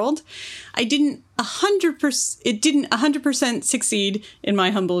old world. It didn't 100% succeed, in my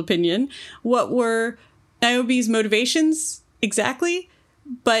humble opinion. What were Niobe's motivations exactly?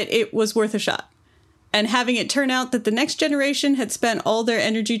 But it was worth a shot. And having it turn out that the next generation had spent all their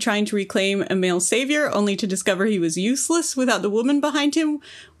energy trying to reclaim a male savior only to discover he was useless without the woman behind him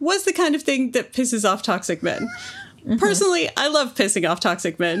was the kind of thing that pisses off toxic men. Personally, I love pissing off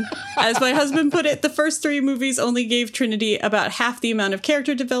toxic men. As my husband put it, the first 3 movies only gave Trinity about half the amount of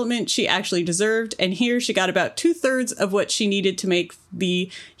character development she actually deserved, and here she got about 2/3 of what she needed to make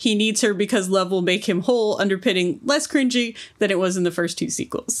the he needs her because love will make him whole underpinning less cringy than it was in the first 2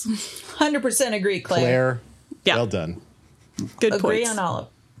 sequels. 100% agree, Claire. Claire, Yeah. well done. Good Agree points. on all of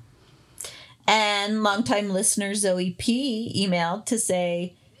it. And longtime listener Zoe P. emailed to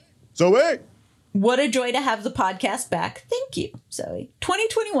say, Zoe! what a joy to have the podcast back. Thank you, Zoe.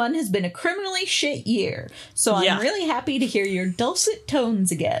 2021 has been a criminally shit year, so I'm really happy to hear your dulcet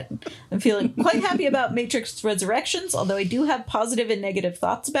tones again. I'm feeling quite happy about Matrix Resurrections, although I do have positive and negative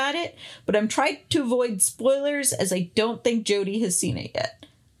thoughts about it, but I'm trying to avoid spoilers as I don't think Jodie has seen it yet.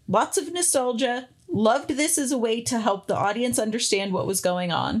 Lots of nostalgia. Loved this as a way to help the audience understand what was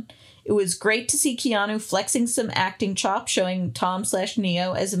going on. It was great to see Keanu flexing some acting chops, showing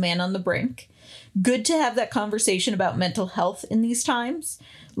Tom/Neo as a man on the brink. Good to have that conversation about mental health in these times.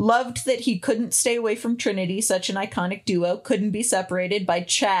 Loved that he couldn't stay away from Trinity, such an iconic duo, couldn't be separated by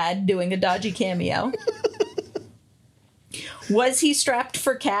Chad doing a dodgy cameo. Was he strapped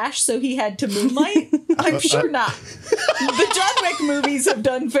for cash so he had to moonlight? I'm sure not. The John Wick movies have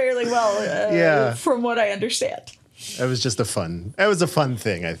done fairly well, from what I understand. That was a fun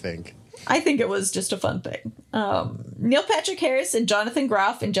thing, I think. I think it was just a fun thing. Neil Patrick Harris and Jonathan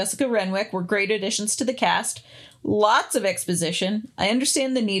Groff and Jessica Renwick were great additions to the cast. Lots of exposition. I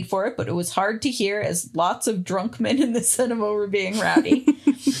understand the need for it, but it was hard to hear as lots of drunk men in the cinema were being rowdy.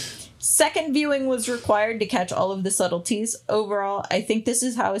 Second viewing was required to catch all of the subtleties. Overall, I think this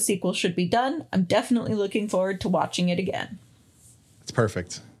is how a sequel should be done. I'm definitely looking forward to watching it again. It's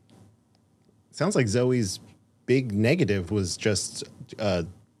perfect. Sounds like Zoe's big negative was just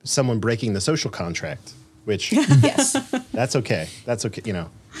someone breaking the social contract, which Yes. that's okay. That's okay.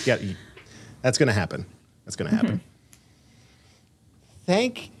 That's going to happen. That's going to happen.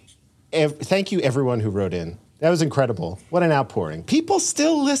 Thank you, everyone who wrote in. That was incredible. What an outpouring. People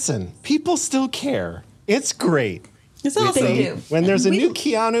still listen. People still care. It's great. It's awesome. They do. When there's a new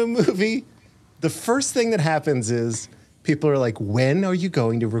Keanu movie, the first thing that happens is people are like, when are you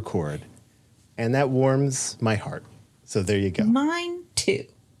going to record? And that warms my heart. So there you go. Mine too.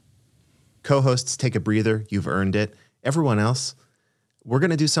 Co-hosts, take a breather. You've earned it. Everyone else, we're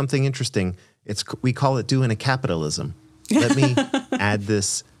going to do something interesting. We call it doing a capitalism. Let me add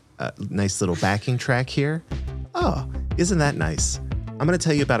this nice little backing track here. Oh, isn't that nice? I'm going to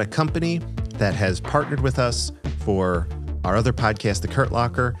tell you about a company that has partnered with us for our other podcast, The Kurt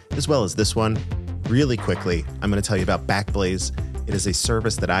Locker, as well as this one. Really quickly, I'm going to tell you about Backblaze. It is a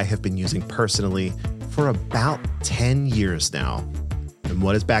service that I have been using personally for about 10 years now. And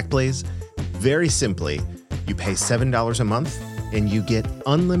what is Backblaze? Very simply, you pay $7 a month and you get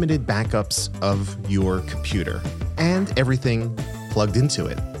unlimited backups of your computer and everything plugged into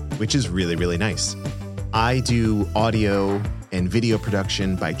it, which is really, really nice. I do audio and video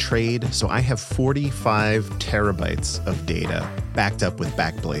production by trade, so I have 45 terabytes of data backed up with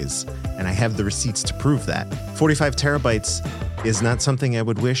Backblaze, and I have the receipts to prove that. 45 terabytes is not something I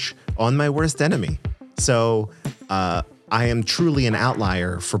would wish on my worst enemy. So I am truly an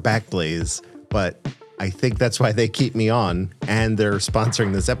outlier for Backblaze, but I think that's why they keep me on, and they're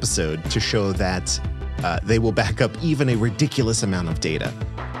sponsoring this episode to show that they will back up even a ridiculous amount of data.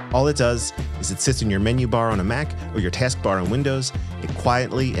 All it does is it sits in your menu bar on a Mac or your taskbar on Windows. It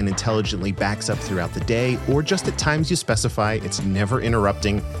quietly and intelligently backs up throughout the day, or just at times you specify. It's never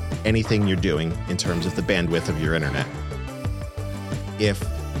interrupting anything you're doing in terms of the bandwidth of your internet. If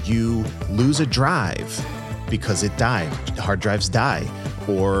you lose a drive because it died, hard drives die,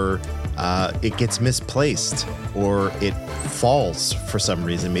 or it gets misplaced, or it falls for some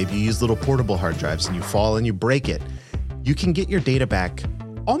reason. Maybe you use little portable hard drives and you fall and you break it. You can get your data back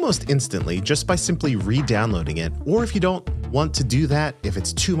almost instantly just by simply re-downloading it. Or if you don't want to do that, if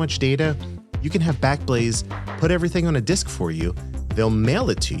it's too much data, you can have Backblaze put everything on a disk for you. They'll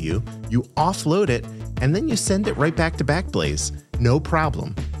mail it to you, you offload it, and then you send it right back to Backblaze. No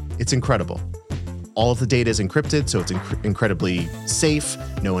problem. It's incredible. All of the data is encrypted, so it's incredibly safe.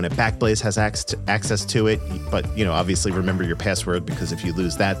 No one at Backblaze has access to it. But, obviously remember your password, because if you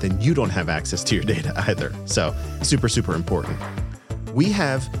lose that, then you don't have access to your data either. So super, super important. We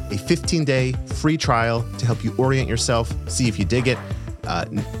have a 15-day free trial to help you orient yourself, see if you dig it.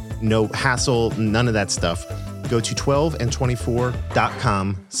 No hassle, none of that stuff. Go to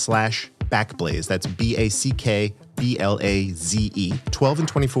 12and24.com/Backblaze. That's BACKBLAZE.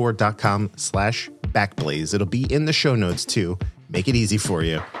 12and24.com/Backblaze. It'll be in the show notes too. Make it easy for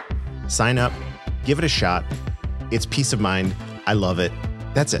you. Sign up, give it a shot. It's peace of mind. I love it.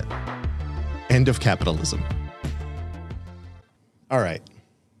 That's it. End of capitalism. All right.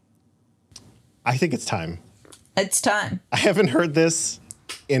 I think it's time. It's time. I haven't heard this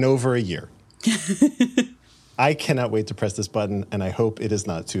in over a year. I cannot wait to press this button, and I hope it is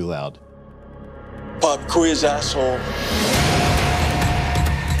not too loud. Pop quiz, asshole.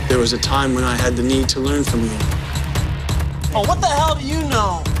 There was a time when I had the need to learn from you. Oh, what the hell do you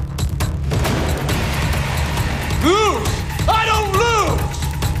know? Lose! I don't lose!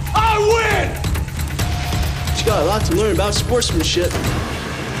 I win! You got a lot to learn about sportsmanship.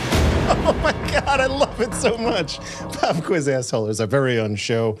 Oh my God, I love it so much. Pop Quiz Asshole is our very own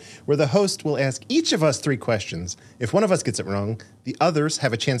show where the host will ask each of us 3 questions. If one of us gets it wrong, the others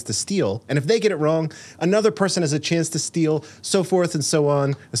have a chance to steal. And if they get it wrong, another person has a chance to steal, so forth and so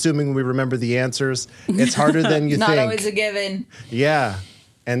on, assuming we remember the answers. It's harder than you think. Not always a given. Yeah.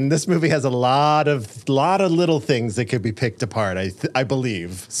 And this movie has a lot of little things that could be picked apart, I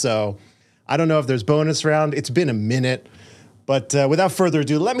believe. So I don't know if there's bonus round. It's been a minute. But without further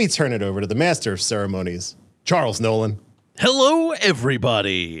ado, let me turn it over to the master of ceremonies, Charles Nolan. Hello,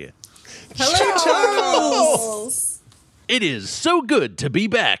 everybody. Hello, Charles. It is so good to be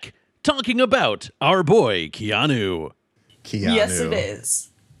back talking about our boy, Keanu. Yes, it is.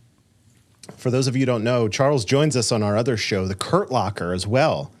 For those of you who don't know, Charles joins us on our other show, The Kurt Locker, as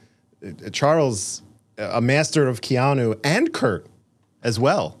well. Charles, a master of Keanu and Kurt as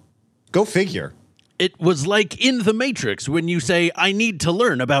well. Go figure. It was like in The Matrix when you say, I need to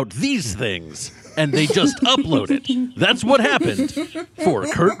learn about these things, and they just upload it. That's what happened for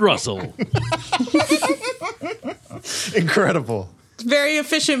Kurt Russell. Incredible. Very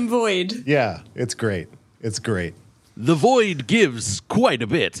efficient void. Yeah, it's great. It's great. The void gives quite a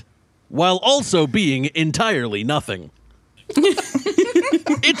bit, while also being entirely nothing.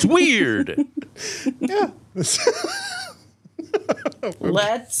 It's weird. Yeah.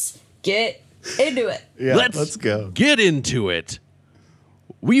 Let's get into it. Yeah, let's go. Get into it.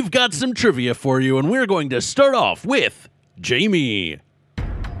 We've got some trivia for you, and we're going to start off with Jamie.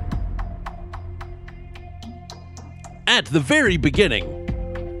 At the very beginning,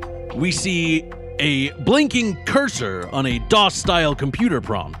 we see a blinking cursor on a DOS-style computer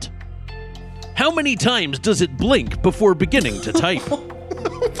prompt. How many times does it blink before beginning to type?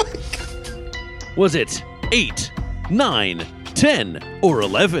 Was it 8, 9, 10, or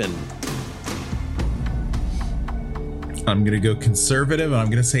 11? I'm going to go conservative, and I'm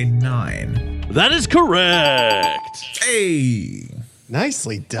going to say 9. That is correct. Hey.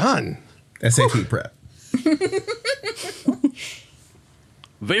 Nicely done. SAT prep.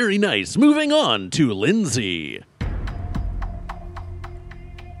 Very nice. Moving on to Lindsay.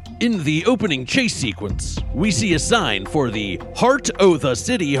 In the opening chase sequence, we see a sign for the Heart o' the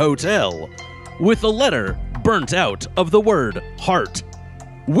City Hotel with a letter burnt out of the word heart.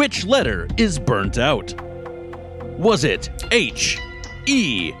 Which letter is burnt out? Was it H,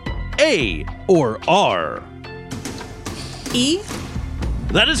 E, A, or R? E?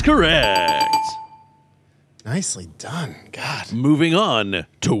 That is correct. Nicely done. God. Moving on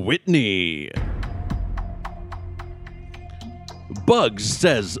to Whitney. Bugs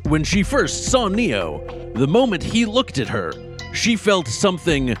says when she first saw Neo, the moment he looked at her, she felt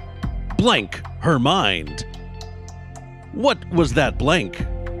something blank her mind. What was that blank?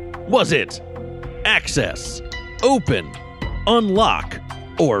 Was it access, open, unlock,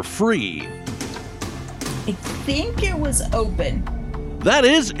 or free? I think it was open. That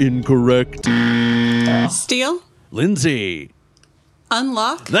is incorrect. Steal? Lindsay.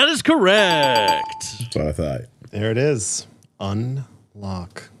 Unlock? That is correct. That's what I thought. There it is.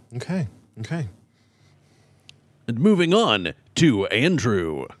 Unlock. Okay. And moving on to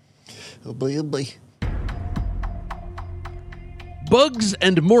Andrew. Oh boy, oh boy. Bugs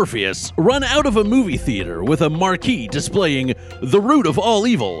and Morpheus run out of a movie theater with a marquee displaying The Root of All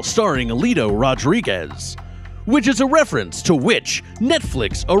Evil starring Lito Rodriguez, which is a reference to which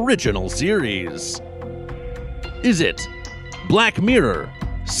Netflix original series? Is it Black Mirror,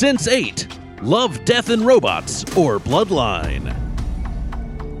 Sense8, Love, Death and Robots, or Bloodline?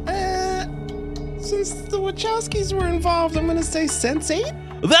 Since the Wachowskis were involved, I'm going to say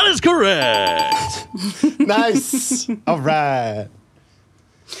Sense8. That is correct. Nice. All right.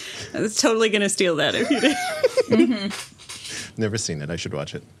 I was totally going to steal that if you did. Never seen it. I should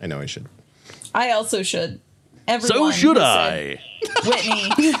watch it. I know I should. I also should. So Everyone should has I. said,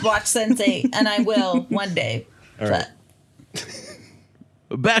 Whitney, watch Sense8, and I will one day. All right.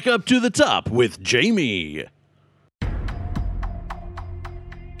 Back up to the top with Jamie.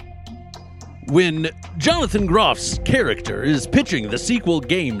 When Jonathan Groff's character is pitching the sequel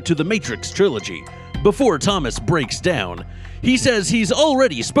game to the Matrix trilogy, before Thomas breaks down, he says he's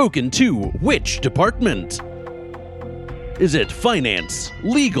already spoken to which department? Is it finance,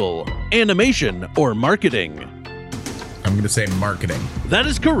 legal, animation, or marketing? I'm going to say marketing. That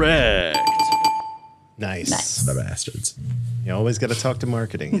is correct. Nice. The bastards. You always got to talk to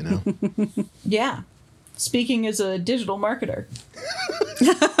marketing, you know? Yeah. Speaking as a digital marketer.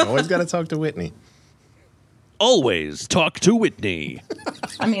 Always got to talk to Whitney. Always talk to Whitney.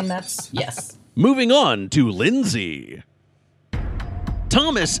 I mean, that's, yes. Moving on to Lindsay.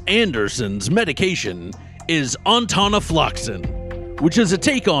 Thomas Anderson's medication is ontanofloxacin, which is a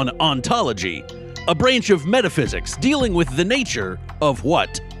take on ontology, a branch of metaphysics dealing with the nature of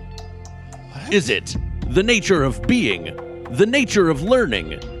what? Is it the nature of being, the nature of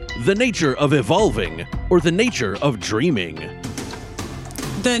learning, the nature of evolving, or the nature of dreaming?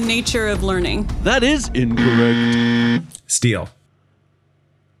 The nature of learning. That is incorrect. Steal.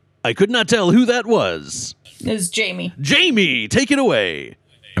 I could not tell who that was. Is Jamie. Jamie, take it away.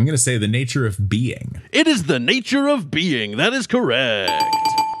 I'm going to say the nature of being. It is the nature of being. That is correct.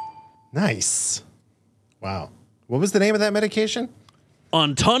 Nice. Wow. What was the name of that medication?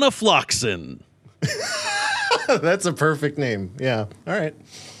 Ontanofloxacin. That's a perfect name. Yeah. All right.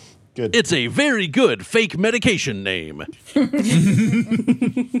 Good. It's a very good fake medication name.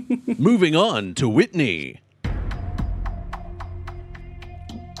 Moving on to Whitney.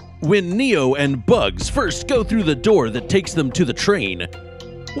 When Neo and Bugs first go through the door that takes them to the train,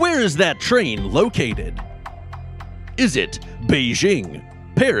 where is that train located? Is it Beijing,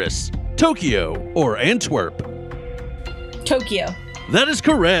 Paris, Tokyo, or Antwerp? Tokyo. That is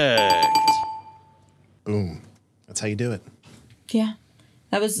correct. Boom. That's how you do it. Yeah.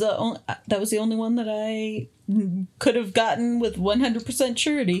 That was the only one that I could have gotten with 100%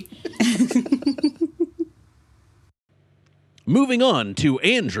 surety. Moving on to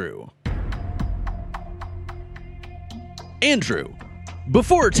Andrew. Andrew,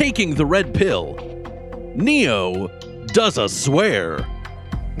 before taking the red pill, Neo does a swear.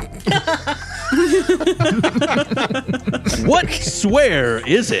 What swear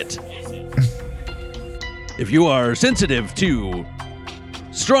is it? If you are sensitive to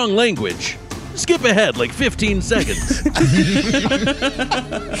strong language, skip ahead like 15 seconds.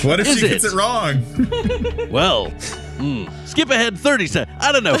 What if Is she gets it? it wrong? Well, skip ahead 30 seconds.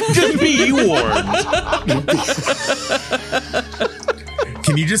 I don't know. Just be warned.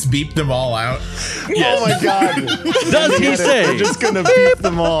 Can you just beep them all out? Yes. Oh my God. Does he say We're just going to beep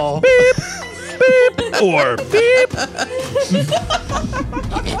them all. or beep?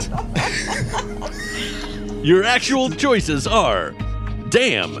 Your actual choices are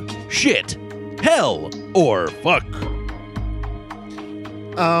damn, shit, hell, or fuck.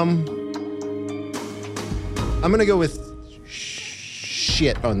 I'm going to go with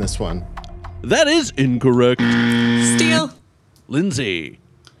shit on this one. That is incorrect. Steal. Lindsay.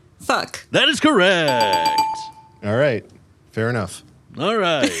 Fuck. That is correct. All right. Fair enough. All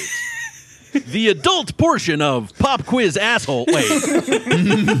right. The adult portion of Pop Quiz Asshole. Wait.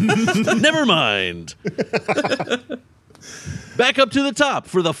 Never mind. Back up to the top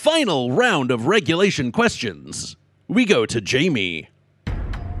for the final round of regulation questions. We go to Jamie.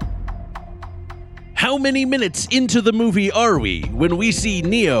 How many minutes into the movie are we when we see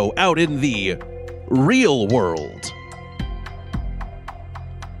Neo out in the real world?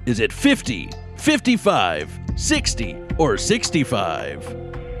 Is it 50, 55, 60, or 65?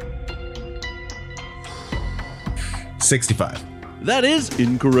 65. That is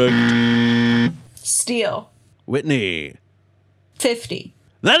incorrect. Steal. Whitney. 50.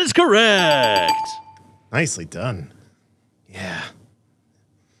 That is correct. Nicely done. Yeah.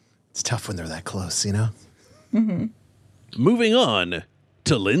 It's tough when they're that close, you know? Mm-hmm. Moving on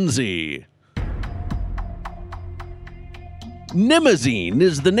to Lindsay. Nemazine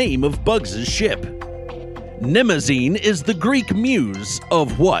is the name of Bugs' ship. Nemazine is the Greek muse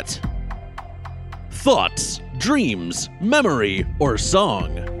of what? Thoughts, dreams, memory, or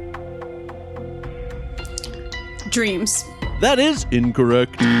song? Dreams. That is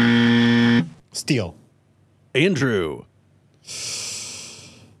incorrect. Steal. Andrew.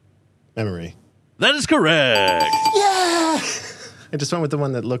 Memory. That is correct. Yeah! I just went with the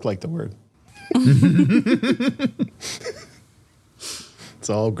one that looked like the word. It's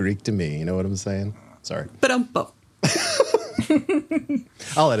all Greek to me. You know what I'm saying? Sorry. Ba-dum-bum.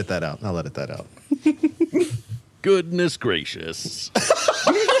 I'll edit that out. Goodness gracious.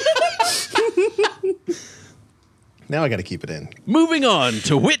 Now I got to keep it in. Moving on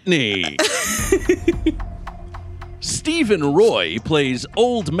to Whitney. Stephen Roy plays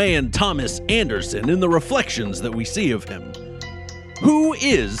Old Man Thomas Anderson in the reflections that we see of him. Who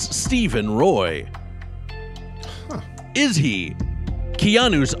is Stephen Roy? Is he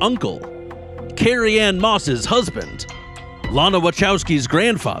Keanu's uncle, Carrie-Anne Moss's husband, Lana Wachowski's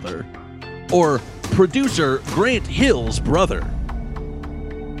grandfather, or producer Grant Hill's brother?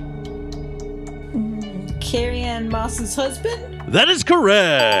 Carrie-Anne Moss's husband? That is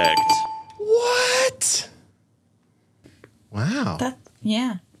correct. What? Wow.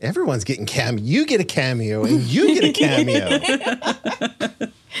 Yeah. Everyone's getting cameo. You get a cameo, and you get a cameo.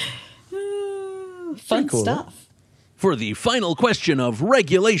 Fun cool, stuff. For the final question of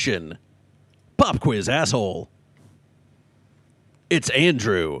regulation, pop quiz asshole. It's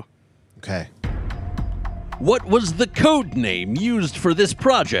Andrew. Okay. What was the code name used for this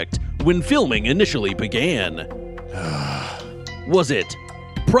project when filming initially began? Was it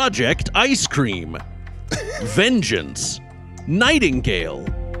Project Ice Cream, Vengeance, Nightingale,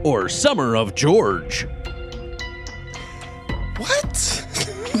 or Summer of George? What?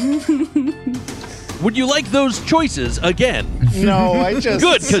 Would you like those choices again? No, I just...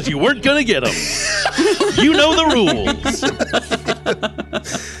 Good, because you weren't going to get them. You know the rules.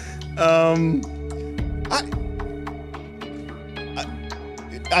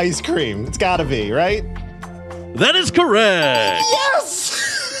 Ice cream. It's got to be, right? That is correct. Yes!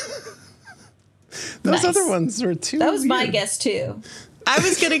 Those Nice. other ones are too That was my weird. guess, too. I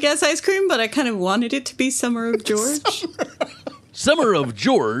was going to guess ice cream, but I kind of wanted it to be Summer of George. Summer of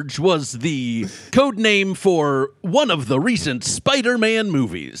George was the code name for one of the recent Spider-Man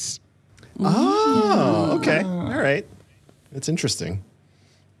movies. Oh, okay. All right. That's interesting.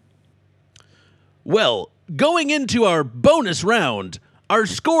 Well, going into our bonus round, our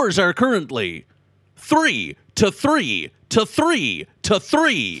scores are currently 3-3 to 3 to 3 to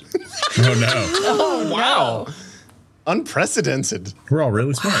 3. Oh no. Wow. Unprecedented. We're all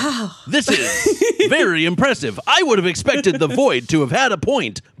really smart. This is very impressive. I would have expected the Void to have had a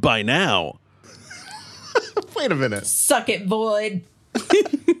point by now. Wait a minute. Suck it, Void.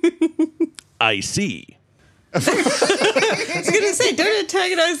 I see. I was going to say, don't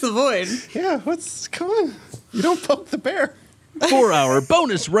antagonize the Void. Yeah, come on. You don't poke the bear. For our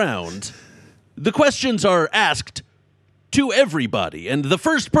bonus round, the questions are asked to everybody, and the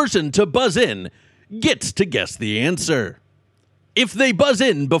first person to buzz in gets to guess the answer. If they buzz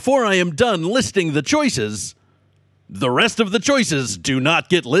in before I am done listing the choices, the rest of the choices do not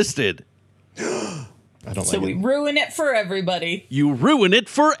get listed. I don't So like we it. ruin it for everybody. You ruin it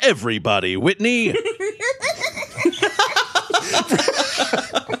for everybody, Whitney.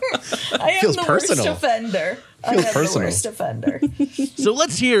 I am Feels the personal. worst offender. I Feels am personal. the worst offender. So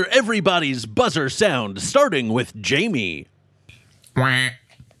let's hear everybody's buzzer sound, starting with Jamie.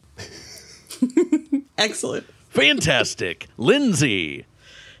 Excellent. Fantastic. Lindsay.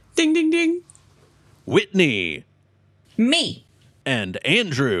 Ding, ding, ding. Whitney. Me. And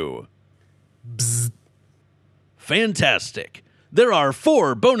Andrew. Bzz. Fantastic. There are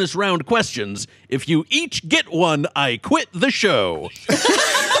 4 bonus round questions. If you each get one, I quit the show.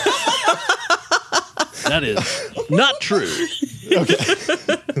 That is not true.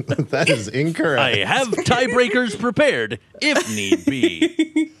 That is incorrect. I have tiebreakers prepared if need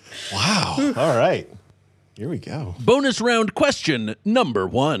be. Wow. All right. Here we go. Bonus round question number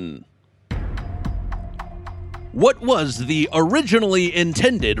 1. What was the originally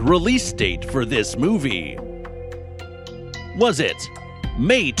intended release date for this movie? Was it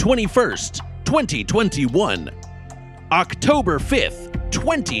May 21st, 2021, October 5th,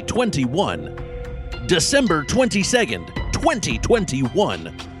 2021, December 22nd,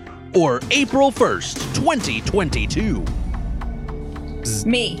 2021, or April 1st, 2022?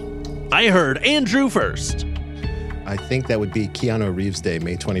 Me. I heard Andrew first. I think that would be Keanu Reeves Day,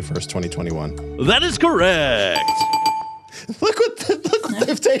 May 21st, 2021. That is correct. Look what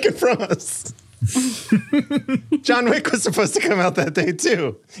they've taken from us. John Wick was supposed to come out that day,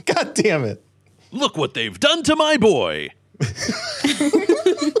 too. God damn it. Look what they've done to my boy.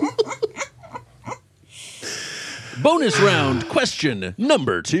 Bonus round question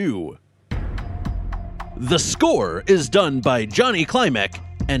number 2. The score is done by Johnny Klimek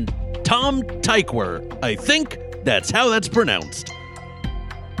and Tom Tykwer. I think that's how that's pronounced.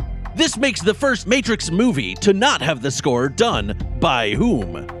 This makes the first Matrix movie to not have the score done by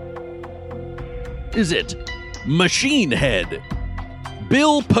whom? Is it Machine Head,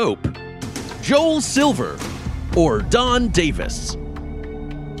 Bill Pope, Joel Silver, or Don Davis?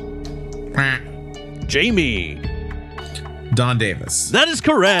 Jamie. Don Davis. That is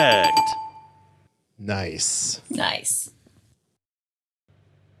correct. Nice. Nice.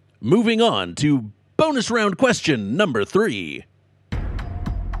 Moving on to bonus round question number 3.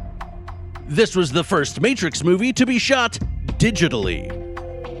 This was the first Matrix movie to be shot digitally.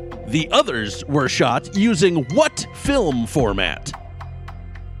 The others were shot using what film format?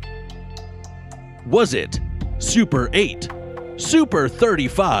 Was it Super 8, Super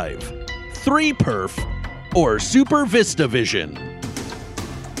 35, 3perf, or Super VistaVision?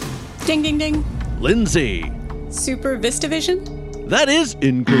 Ding, ding, ding. Lindsay. Super VistaVision? That is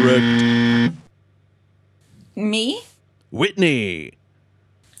incorrect. Me? Whitney.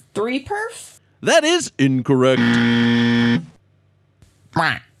 3perf? That is incorrect.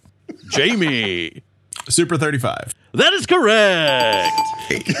 Jamie. Super 35. That is correct.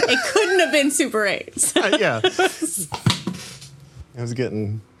 It couldn't have been Super 8. Yeah. I was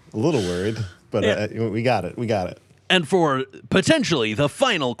getting a little worried, but we got it. We got it. And for potentially the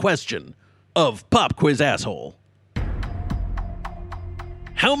final question of Pop Quiz Asshole.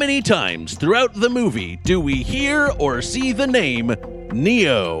 How many times throughout the movie do we hear or see the name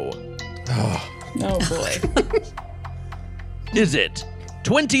Neo? Oh boy. Is it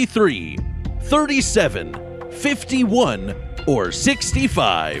 23, 37, 51, or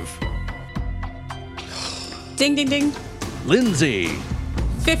 65? Ding, ding, ding. Lindsay.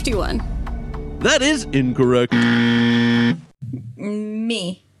 51. That is incorrect.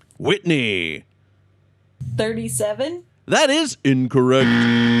 Me. Whitney. 37? That is incorrect.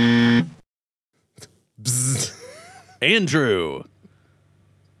 Andrew.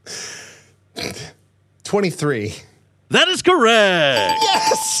 23. That is correct.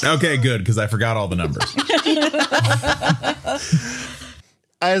 Yes! Okay, good, because I forgot all the numbers.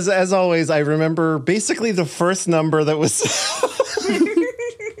 As always, I remember basically the first number that was...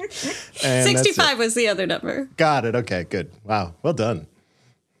 And 65 was the other number. Got it. Okay, good. Wow. Well done.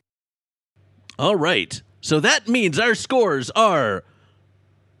 All right. So that means our scores are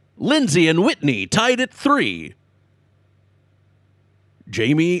Lindsay and Whitney tied at 3.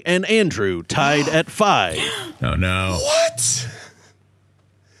 Jamie and Andrew tied at 5. Oh, no. What?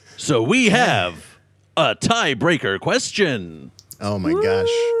 So we have a tiebreaker question. Oh, my gosh.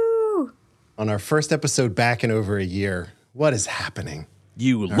 On our first episode back in over a year, what is happening?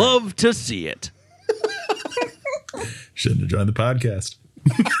 You love to see it. Shouldn't have joined the podcast.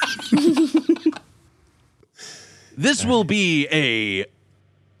 This will be a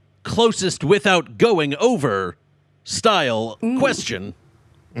closest without going over style question.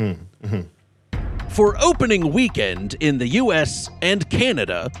 For opening weekend in the US and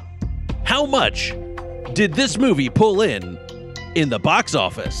Canada, how much did this movie pull in the box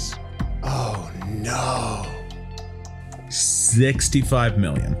office? Oh, no. 65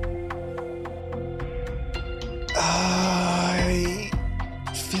 million. I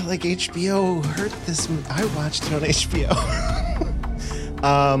feel like HBO heard this. I watched it on HBO.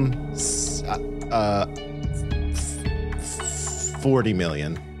 40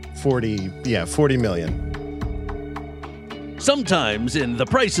 million. 40 million. Sometimes in The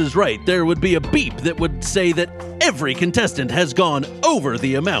Price is Right, there would be a beep that would say that every contestant has gone over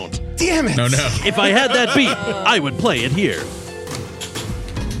the amount. Damn it. No, no. If I had that beep, I would play it here.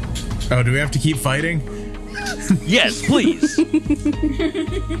 Oh, do we have to keep fighting? Yes, please.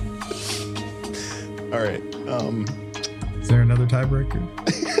 All right. Is there another tiebreaker?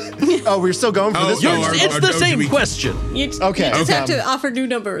 Oh, we're still going for this no, one? It's the same question. You just Okay. have to offer new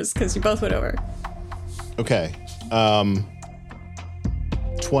numbers because you both went over. Okay.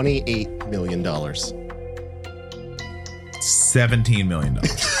 $28 million. $17 million.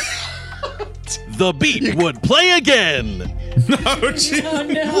 The beep would play again. Oh, gee.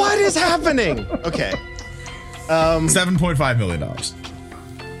 What is happening? Okay. $7.5 million.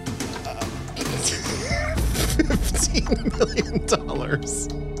 $15 million.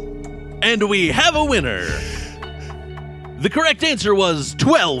 And we have a winner. The correct answer was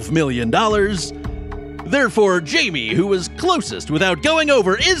 $12 million. Therefore, Jamie, who was closest without going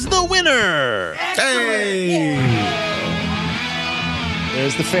over, is the winner. Hey!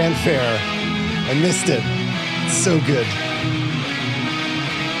 There's the fanfare. I missed it. It's so good.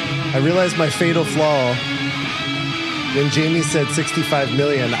 I realized my fatal flaw. When Jamie said 65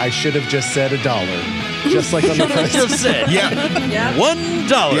 million, I should have just said $1. Just like on the price. Just said Yeah. $1,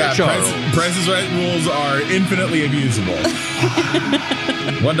 Yeah, Charles. Price is Right rules are infinitely abusable.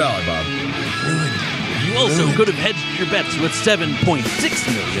 $1, Bob. You also could have hedged your bets with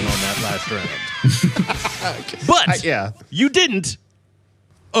 $7.6 million on that last round. But you didn't.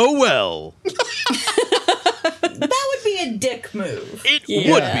 Oh well. That would be a dick move. It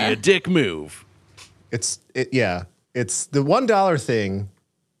would be a dick move. It's the $1 thing.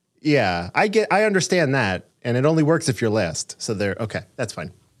 Yeah, I understand that, and it only works if you're last. So okay, that's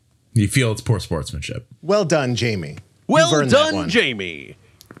fine. You feel it's poor sportsmanship. Well done, Jamie. Well done, Jamie.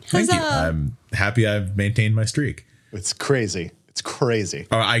 Thank you. I'm happy I've maintained my streak. It's crazy. It's crazy.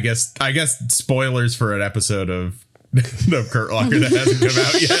 Oh, I guess spoilers for an episode of Kurt Locker that hasn't come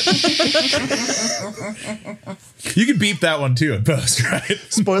out yet. You can beep that one too in post, right?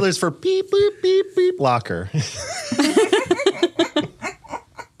 Spoilers for beep, beep, beep, beep, Locker.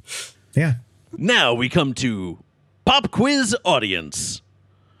 Yeah. Now we come to Pop Quiz Audience,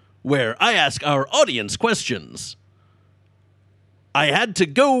 where I ask our audience questions. I had to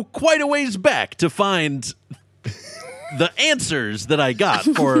go quite a ways back to find the answers that I got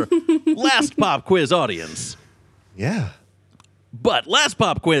for last Pop Quiz Audience. Yeah. But last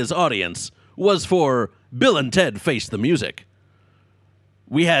Pop Quiz Audience was for Bill and Ted Face the Music.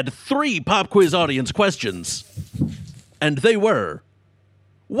 We had 3 Pop Quiz Audience questions, and they were,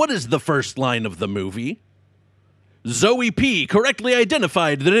 what is the first line of the movie? Zoe P. correctly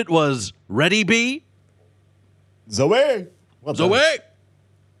identified that it was Ready B. Zoe. Well done. Zoe.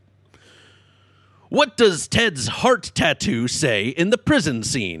 What does Ted's heart tattoo say in the prison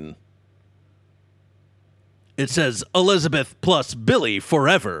scene? It says Elizabeth plus Billy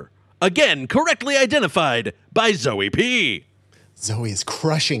forever. Again, correctly identified by Zoe P. Zoe is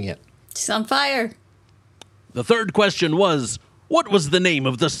crushing it. She's on fire. The third question was, what was the name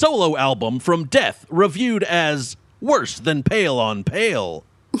of the solo album from Death reviewed as Worse Than Pale on Pale?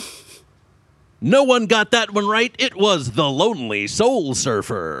 No one got that one right. It was The Lonely Soul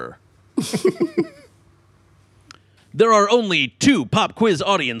Surfer. There are only 2 Pop Quiz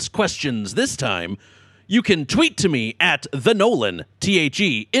Audience questions this time. You can tweet to me at The Nolan,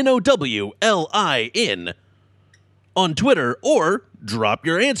 TheNowlin, on Twitter, or drop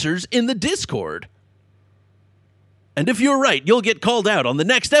your answers in the Discord. And if you're right, you'll get called out on the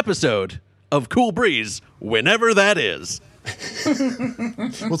next episode of Cool Breeze, whenever that is.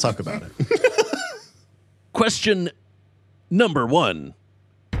 We'll talk about it. Question number 1.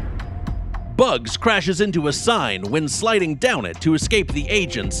 Bugs crashes into a sign when sliding down it to escape the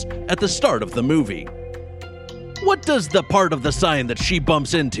agents at the start of the movie. What does the part of the sign that she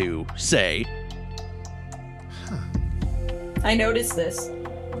bumps into say? I noticed this.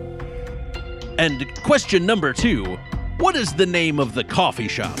 And question number 2. What is the name of the coffee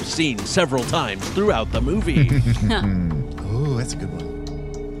shop seen several times throughout the movie? Ooh, that's a good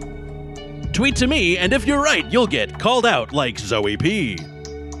one. Tweet to me, and if you're right, you'll get called out like Zoe P.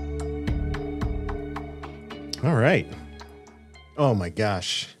 All right. Oh my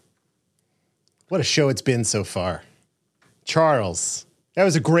gosh. What a show it's been so far. Charles, that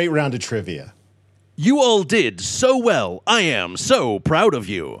was a great round of trivia. You all did so well. I am so proud of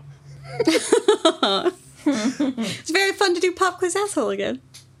you. It's very fun to do Pop Quiz Asshole again.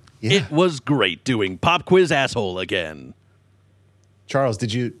 Yeah. It was great doing Pop Quiz Asshole again. Charles,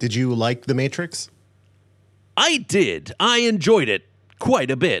 did you like The Matrix? I did. I enjoyed it quite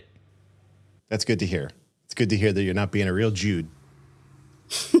a bit. That's good to hear. It's good to hear that you're not being a real Jude.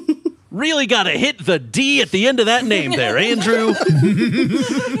 Really got to hit the D at the end of that name there, Andrew.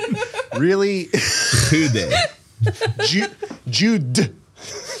 Really? Jude.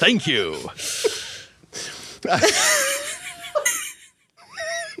 Thank you.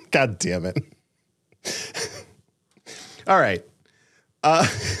 God damn it. All right. I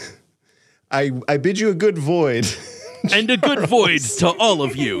bid you a good void. And a good void to all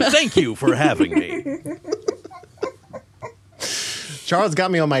of you. Thank you for having me. Charles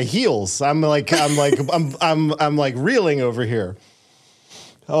got me on my heels. I'm like reeling over here.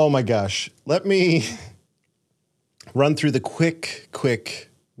 Oh my gosh. Let me run through the quick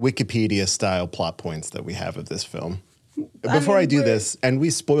Wikipedia style plot points that we have of this film. Before I do this, and we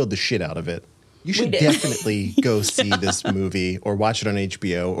spoiled the shit out of it, you should definitely go see this movie or watch it on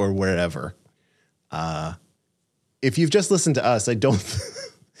HBO or wherever. If you've just listened to us,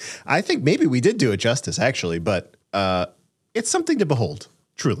 I think maybe we did do it justice actually, but it's something to behold,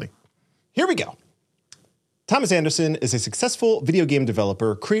 truly. Here we go. Thomas Anderson is a successful video game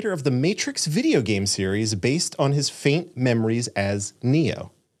developer, creator of the Matrix video game series based on his faint memories as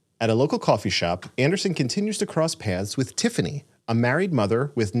Neo. At a local coffee shop, Anderson continues to cross paths with Tiffany, a married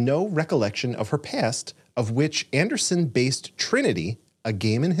mother with no recollection of her past, of which Anderson based Trinity, a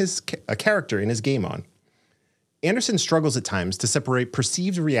character in his game on. Anderson struggles at times to separate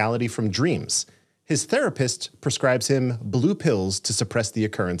perceived reality from dreams. His therapist prescribes him blue pills to suppress the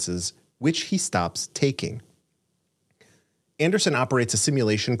occurrences, which he stops taking. Anderson operates a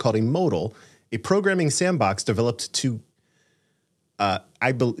simulation called a modal, a programming sandbox developed to,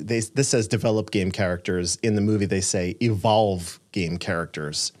 this says develop game characters. In the movie, they say evolve game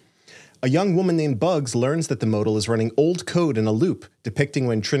characters. A young woman named Bugs learns that the modal is running old code in a loop, depicting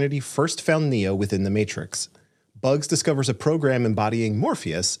when Trinity first found Neo within the Matrix. Bugs discovers a program embodying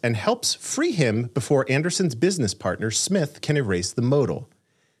Morpheus and helps free him before Anderson's business partner, Smith, can erase the modal.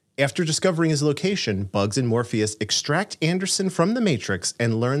 After discovering his location, Bugs and Morpheus extract Anderson from the Matrix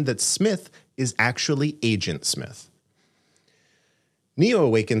and learn that Smith is actually Agent Smith. Neo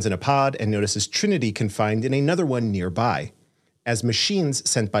awakens in a pod and notices Trinity confined in another one nearby, as machines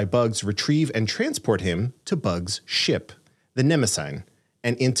sent by Bugs retrieve and transport him to Bugs' ship, the Nemesis,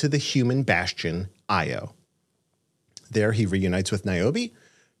 and into the human bastion, Io. There he reunites with Niobe,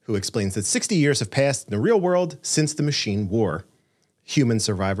 who explains that 60 years have passed in the real world since the machine war. Human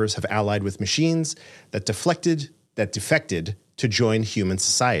survivors have allied with machines that defected to join human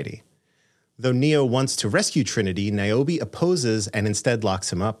society. Though Neo wants to rescue Trinity, Niobe opposes and instead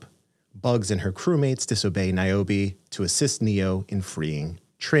locks him up. Bugs and her crewmates disobey Niobe to assist Neo in freeing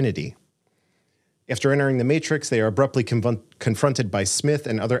Trinity. After entering the Matrix, they are abruptly confronted by Smith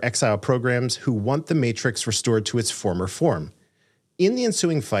and other exile programs who want the Matrix restored to its former form. In the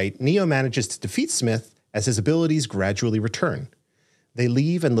ensuing fight, Neo manages to defeat Smith as his abilities gradually return. They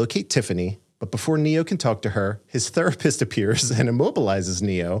leave and locate Tiffany, but before Neo can talk to her, his therapist appears and immobilizes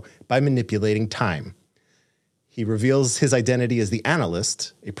Neo by manipulating time. He reveals his identity as the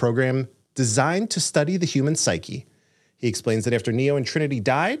Analyst, a program designed to study the human psyche. He explains that after Neo and Trinity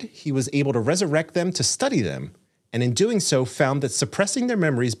died, he was able to resurrect them to study them, and in doing so found that suppressing their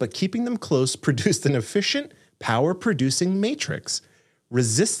memories but keeping them close produced an efficient, power-producing matrix,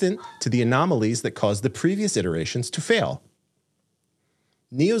 resistant to the anomalies that caused the previous iterations to fail.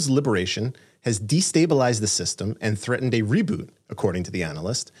 Neo's liberation has destabilized the system and threatened a reboot, according to the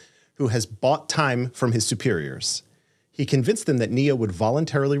Analyst, who has bought time from his superiors. He convinced them that Neo would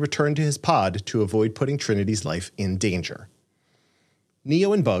voluntarily return to his pod to avoid putting Trinity's life in danger.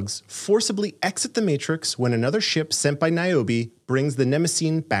 Neo and Bugs forcibly exit the Matrix when another ship sent by Niobe brings the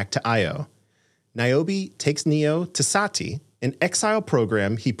Nemesis back to Io. Niobe takes Neo to Sati, an exile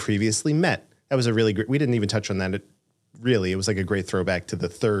program he previously met. That was a really great, we didn't even touch on that. It was like a great throwback to the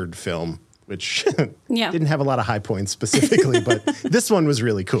third film, which didn't have a lot of high points specifically, but this one was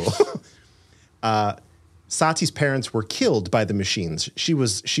really cool. Sati's parents were killed by the machines. She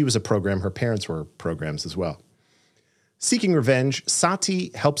was a program. Her parents were programs as well. Seeking revenge,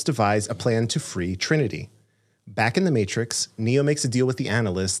 Sati helps devise a plan to free Trinity. Back in the Matrix, Neo makes a deal with the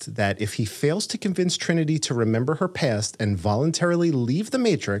Analyst that if he fails to convince Trinity to remember her past and voluntarily leave the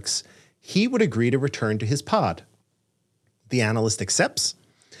Matrix, he would agree to return to his pod. The Analyst accepts,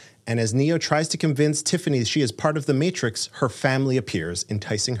 and as Neo tries to convince Tiffany she is part of the Matrix, her family appears,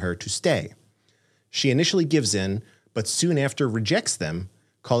 enticing her to stay. She initially gives in, but soon after rejects them,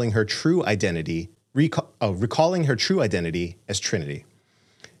 recalling her true identity as Trinity.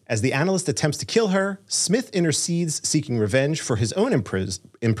 As the Analyst attempts to kill her, Smith intercedes, seeking revenge for his own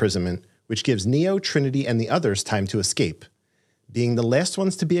imprisonment, which gives Neo, Trinity, and the others time to escape. Being the last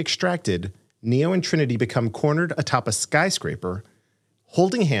ones to be extracted, Neo and Trinity become cornered atop a skyscraper.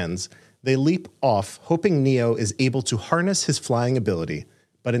 Holding hands, they leap off, hoping Neo is able to harness his flying ability,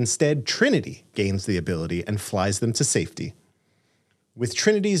 but instead Trinity gains the ability and flies them to safety. With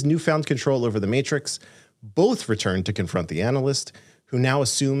Trinity's newfound control over the Matrix, both return to confront the Analyst, who now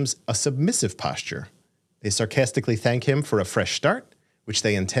assumes a submissive posture. They sarcastically thank him for a fresh start, which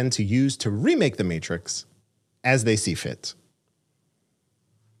they intend to use to remake the Matrix as they see fit.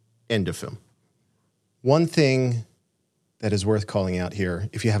 End of film. One thing that is worth calling out here,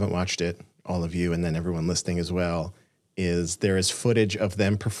 if you haven't watched it, all of you, and then everyone listening as well, is there is footage of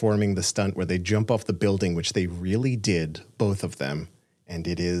them performing the stunt where they jump off the building, which they really did, both of them, and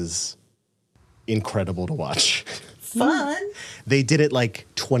it is incredible to watch. Fun. They did it like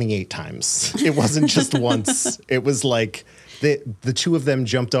 28 times. It wasn't just once. It was like the two of them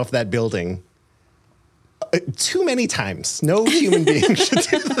jumped off that building too many times. No human being should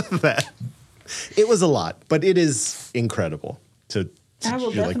do that. It was a lot, but it is incredible. I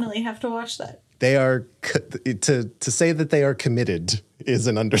will definitely have to watch that. They are, to say that they are committed is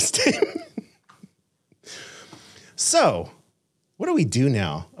an understatement. So, what do we do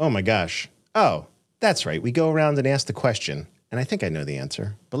now? Oh my gosh. Oh, that's right. We go around and ask the question, and I think I know the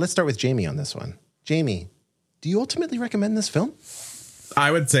answer. But let's start with Jamie on this one. Jamie, do you ultimately recommend this film?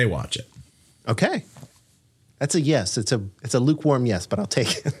 I would say watch it. Okay. That's a yes. It's a lukewarm yes, but I'll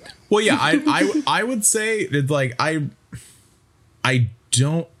take it. Well, yeah, I would say it's like I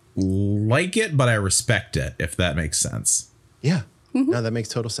don't like it, but I respect it, if that makes sense. Yeah. No, that makes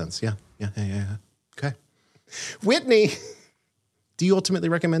total sense. Yeah. Okay. Whitney, do you ultimately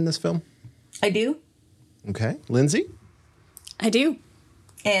recommend this film? I do. Okay. Lindsay? I do.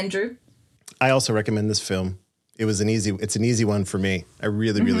 Andrew? I also recommend this film. It's an easy one for me. I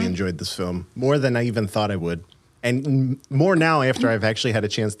really, really enjoyed this film more than I even thought I would. And more now after I've actually had a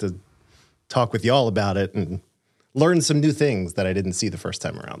chance to talk with y'all about it and learn some new things that I didn't see the first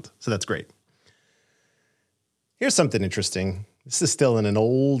time around. So that's great. Here's something interesting. This is still in an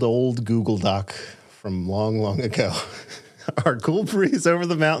old Google Doc from long, long ago. Our Cool Breeze Over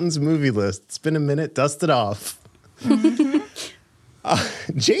the Mountains movie list. It's been a minute. Dust it off.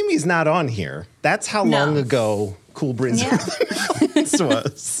 Jamie's not on here. That's how long ago Cool Breeze Over the Mountains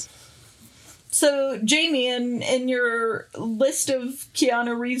was. So, Jamie, in your list of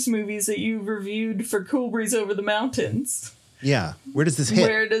Keanu Reeves movies that you've reviewed for Cool Breeze Over the Mountains, yeah, where does this hit?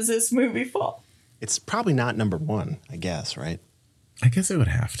 Where does this movie fall? It's probably not number one, I guess, right? I guess it would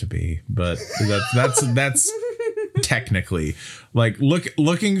have to be, but that's technically like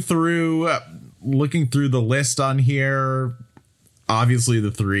looking through the list on here. Obviously,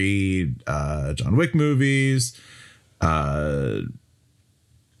 the 3 John Wick movies,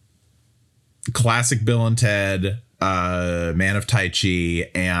 classic Bill and Ted, Man of Tai Chi,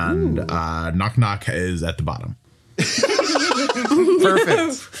 and Knock Knock is at the bottom.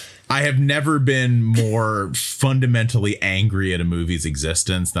 Perfect. I have never been more fundamentally angry at a movie's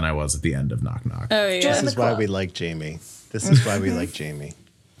existence than I was at the end of Knock Knock. Oh, yeah. This is why we like Jamie. This is why we like Jamie.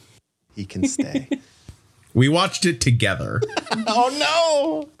 He can stay. We watched it together. Oh,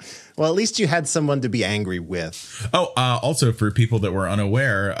 no. Well, at least you had someone to be angry with. Oh, also for people that were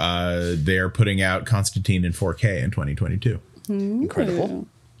unaware, they're putting out Constantine in 4K in 2022. Incredible.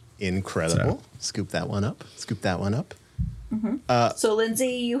 So. Scoop that one up. So,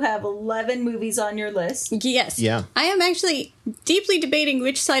 Lindsay, you have 11 movies on your list. Yes. Yeah. I am actually deeply debating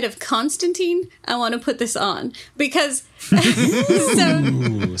which side of Constantine I want to put this on. Because, Speak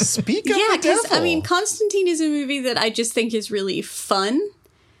of the devil. I mean, Constantine is a movie that I just think is really fun.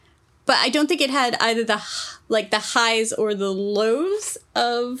 But I don't think it had either the highs or the lows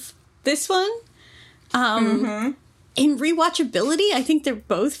of this one. In rewatchability, I think they're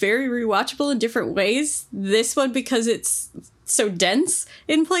both very rewatchable in different ways. This one because it's so dense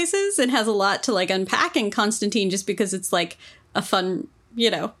in places and has a lot to unpack, and Constantine just because it's a fun,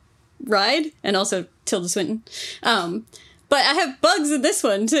 ride, and also Tilda Swinton. But I have bugs in this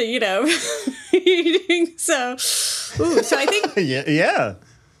one too, so I think yeah.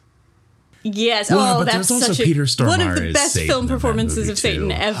 Yes. Well, oh, but that's there's also such Peter one Stormare of the as best Satan film in that performances movie, of Satan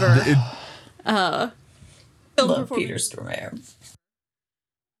too. ever. Love Peter Stormare.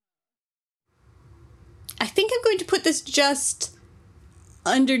 I think I'm going to put this just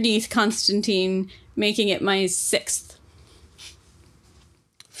underneath Constantine, making it my 6th.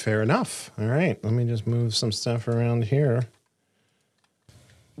 Fair enough. All right. Let me just move some stuff around here.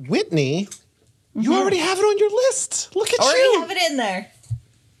 Whitney, you already have it on your list. Look at you. Already have it in there.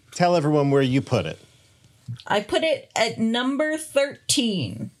 Tell everyone where you put it. I put it at number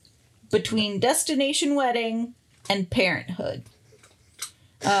 13, between Destination Wedding and Parenthood.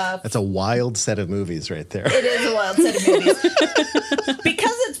 That's a wild set of movies right there. It is a wild set of movies.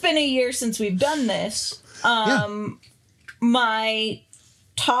 Because it's been a year since we've done this, my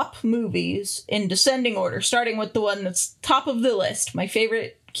top movies in descending order, starting with the one that's top of the list, my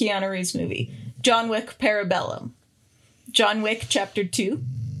favorite Keanu Reeves movie, John Wick Parabellum, John Wick Chapter 2,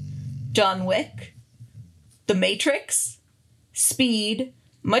 John Wick, The Matrix, Speed,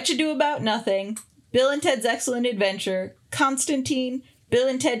 Much Ado About Nothing, Bill and Ted's Excellent Adventure, Constantine, Bill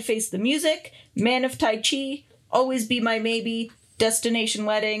and Ted Face the Music, Man of Tai Chi, Always Be My Maybe, Destination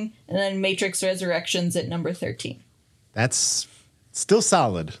Wedding, and then Matrix Resurrections at number 13. That's still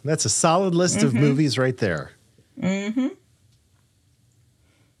solid. That's a solid list of movies right there. Mm-hmm.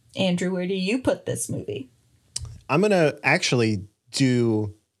 Andrew, where do you put this movie? I'm going to actually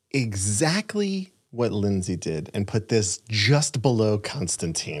do exactly what Lindsay did and put this just below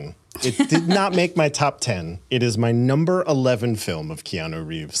Constantine. It did not make my top 10. It is my number 11 film of Keanu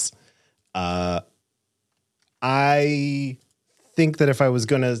Reeves. I think that if I was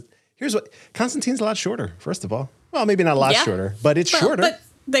going to... Here's what... Constantine's a lot shorter, first of all. Well, maybe not a lot shorter, but it's shorter. But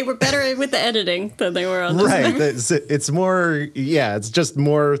they were better with the editing than they were on this right. one. It's more... Yeah, it's just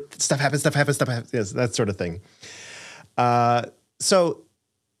more stuff happens. Yes, that sort of thing. So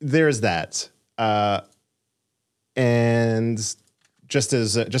there's that. And just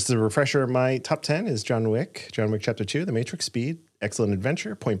as a refresher, my top 10 is John Wick Chapter 2, The Matrix, Speed, Excellent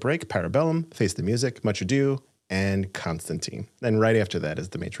Adventure, Point Break, Parabellum, Face the Music, Much Ado, and Constantine. Then right after that is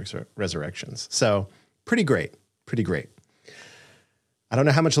The Matrix Resurrections. So pretty great. I don't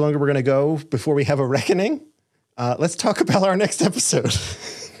know how much longer we're going to go before we have a reckoning. Let's talk about our next episode.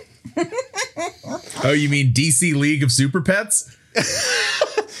 Oh, you mean DC League of Super Pets?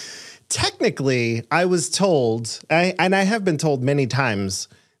 Technically, I was told, and I have been told many times,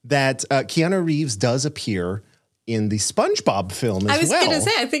 that Keanu Reeves does appear in the SpongeBob film as well. I was going to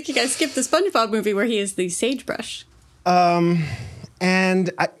say, I think you guys skipped the SpongeBob movie where he is the sagebrush. And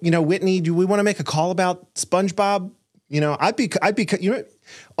Whitney, do we want to make a call about SpongeBob? I'd be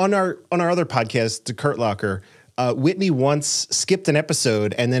on our other podcast, to Kurt Locker, Whitney once skipped an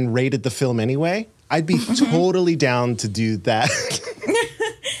episode and then rated the film anyway. I'd be totally down to do that.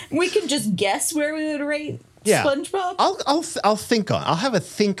 We can just guess where we would rate SpongeBob. I'll think on. I'll have a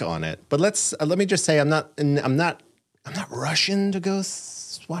think on it. But let me just say I'm not rushing to go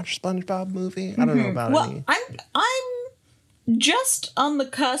watch SpongeBob movie. I don't know about any. I'm just on the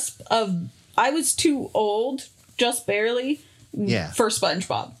cusp of. I was too old, just barely. For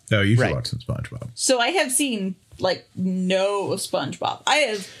SpongeBob. Oh, you should watch some SpongeBob. So I have seen no SpongeBob. I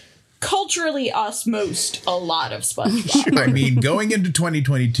have culturally osmosed a lot of SpongeBob. I mean, going into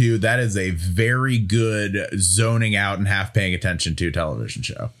 2022, that is a very good zoning out and half paying attention to television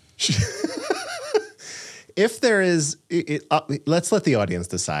show. If there is, let's let the audience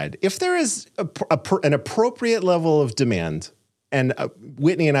decide. If there is an appropriate level of demand, and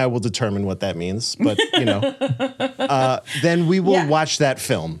Whitney and I will determine what that means, but then we will watch that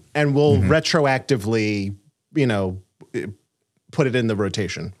film and we'll retroactively, put it in the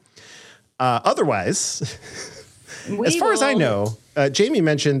rotation. Otherwise, as far as I know, Jamie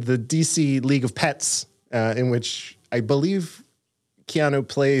mentioned the DC League of Pets, in which I believe Keanu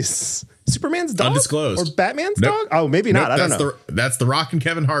plays Superman's dog? Undisclosed. Or Batman's dog? Oh, maybe not. I don't know. That's The Rock and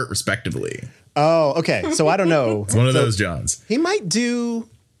Kevin Hart, respectively. Oh, okay. So I don't know. It's one of those Johns. He might be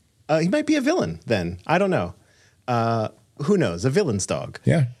a villain then. I don't know. Who knows? A villain's dog.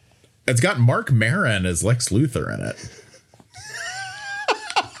 Yeah. It's got Mark Maron as Lex Luthor in it.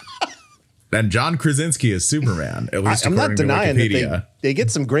 And John Krasinski as Superman, at least I'm not denying to Wikipedia. That they get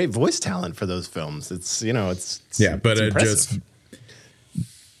some great voice talent for those films. It's just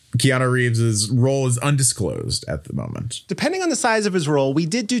Keanu Reeves' role is undisclosed at the moment. Depending on the size of his role, we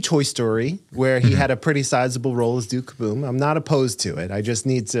did do Toy Story, where he had a pretty sizable role as Duke Kaboom. I'm not opposed to it. I just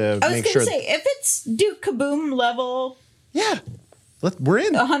need to make sure. I was going to say, if it's Duke Kaboom level, we're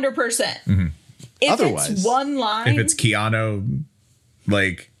in 100%. Mm-hmm. If Otherwise, it's one line, if it's Keanu,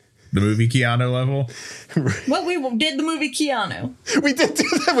 the movie Keanu level. Well, we did the movie Keanu. We did do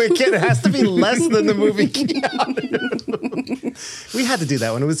that. It has to be less than the movie Keanu. We had to do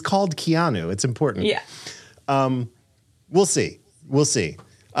that one. It was called Keanu. It's important. Yeah. We'll see.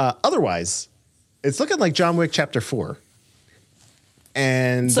 Otherwise, it's looking like John Wick Chapter 4.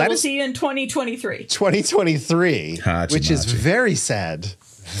 And so we'll see you in 2023. 2023, which is very sad.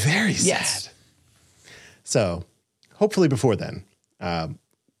 Very sad. Yes. So hopefully before then.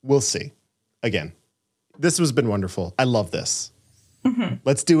 We'll see. Again, this has been wonderful. I love this. Mm-hmm.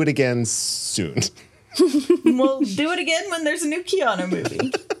 Let's do it again soon. We'll do it again when there's a new Keanu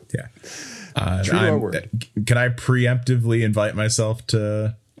movie. Yeah. True to our word. Can I preemptively invite myself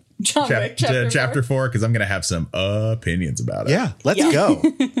to Chapter 4? Because I'm going to have some opinions about it. Yeah, let's go.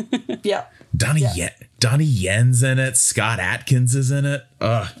 Yeah. Donnie Yen's in it. Scott Adkins is in it.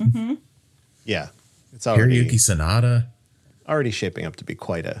 Mm-hmm. Yeah. It's already Hiroyuki Sanada. Already shaping up to be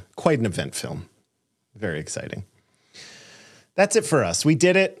quite an event film. Very exciting. That's it for us. We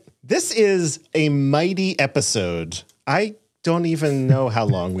did it. This is a mighty episode. I don't even know how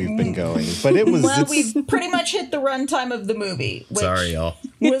long we've been going, but it was. Well, we've pretty much hit the runtime of the movie. Which Sorry, y'all.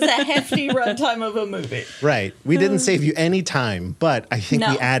 Was a hefty runtime of a movie. Right. We didn't save you any time, but I think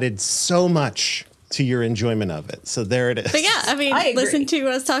we added so much to your enjoyment of it. So there it is. But yeah, I mean, listen to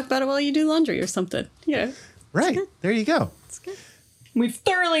us talk about it while you do laundry or something. Yeah. Right. There you go. We've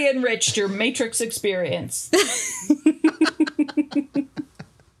thoroughly enriched your Matrix experience.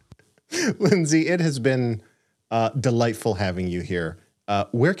 Lindsay, it has been delightful having you here.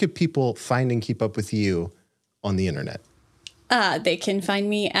 Where could people find and keep up with you on the internet? They can find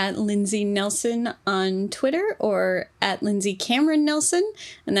me at Lindsay Nelson on Twitter or at Lindsay Cameron Nelson,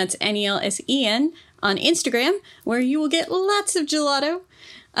 and that's NELSEN on Instagram, where you will get lots of gelato.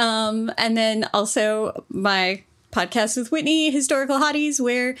 And then also my podcast with Whitney, Historical Hotties,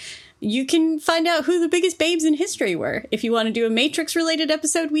 where you can find out who the biggest babes in history were. If you want to do a Matrix-related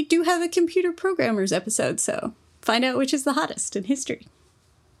episode, we do have a computer programmers episode, so find out which is the hottest in history.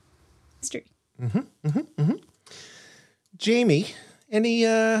 Jamie, any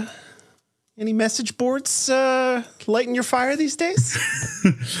message boards lighting your fire these days?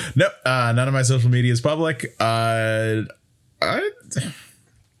 Nope. None of my social media is public.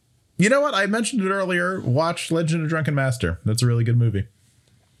 You know what? I mentioned it earlier. Watch Legend of Drunken Master. That's a really good movie.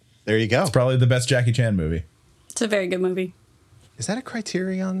 There you go. It's probably the best Jackie Chan movie. It's a very good movie. Is that a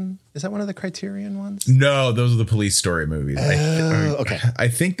Criterion? Is that one of the Criterion ones? No, those are the Police Story movies. Okay. I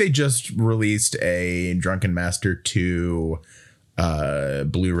think they just released a Drunken Master 2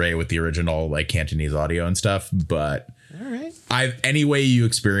 Blu-ray with the original like Cantonese audio and stuff. But all right. Any way you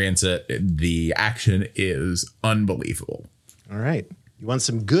experience it, the action is unbelievable. All right. You want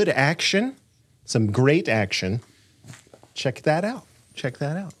some good action, some great action? Check that out.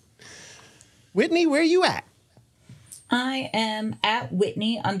 Whitney, where you at? I am at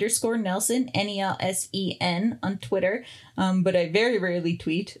Whitney_Nelson, Nelsen on Twitter, but I very rarely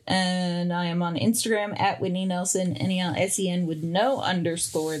tweet. And I am on Instagram at Whitney Nelson, Nelsen with no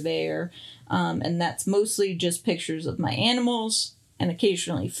underscore there. And that's mostly just pictures of my animals and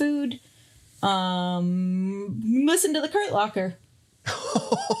occasionally food. Listen to the Kurt Locker.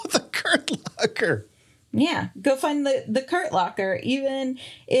 Oh, the Kurt Locker. Yeah, go find the Kurt Locker. Even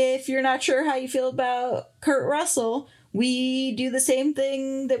if you're not sure how you feel about Kurt Russell, we do the same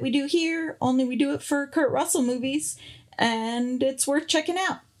thing that we do here, only we do it for Kurt Russell movies, and it's worth checking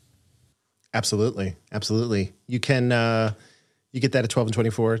out. Absolutely. You can you get that at 12 and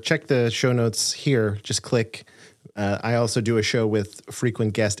 24. Check the show notes here. Just click. I also do a show with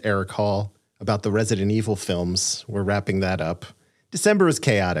frequent guest Eric Hall about the Resident Evil films. We're wrapping that up. December is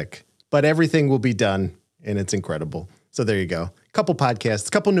chaotic, but everything will be done, and it's incredible. So there you go. Couple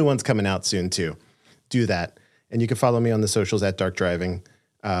podcasts, couple new ones coming out soon too. Do that. And you can follow me on the socials at Dark Driving.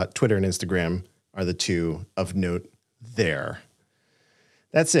 Twitter and Instagram are the two of note there.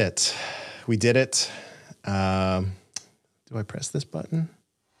 That's it. We did it. Do I press this button?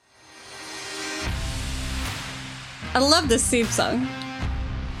 I love this theme song.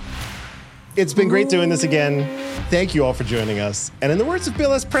 It's been great doing this again. Thank you all for joining us. And in the words of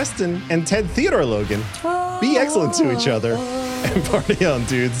Bill S. Preston and Ted Theodore Logan, be excellent to each other and party on,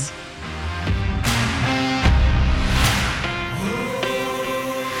 dudes.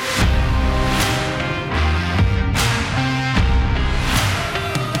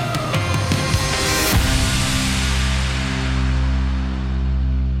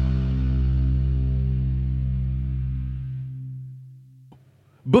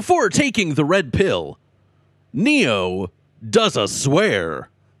 Before taking the red pill, Neo does a swear.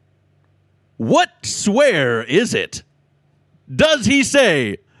 What swear is it? Does he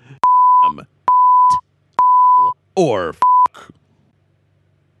say or f***?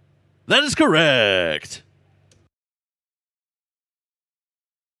 That is correct.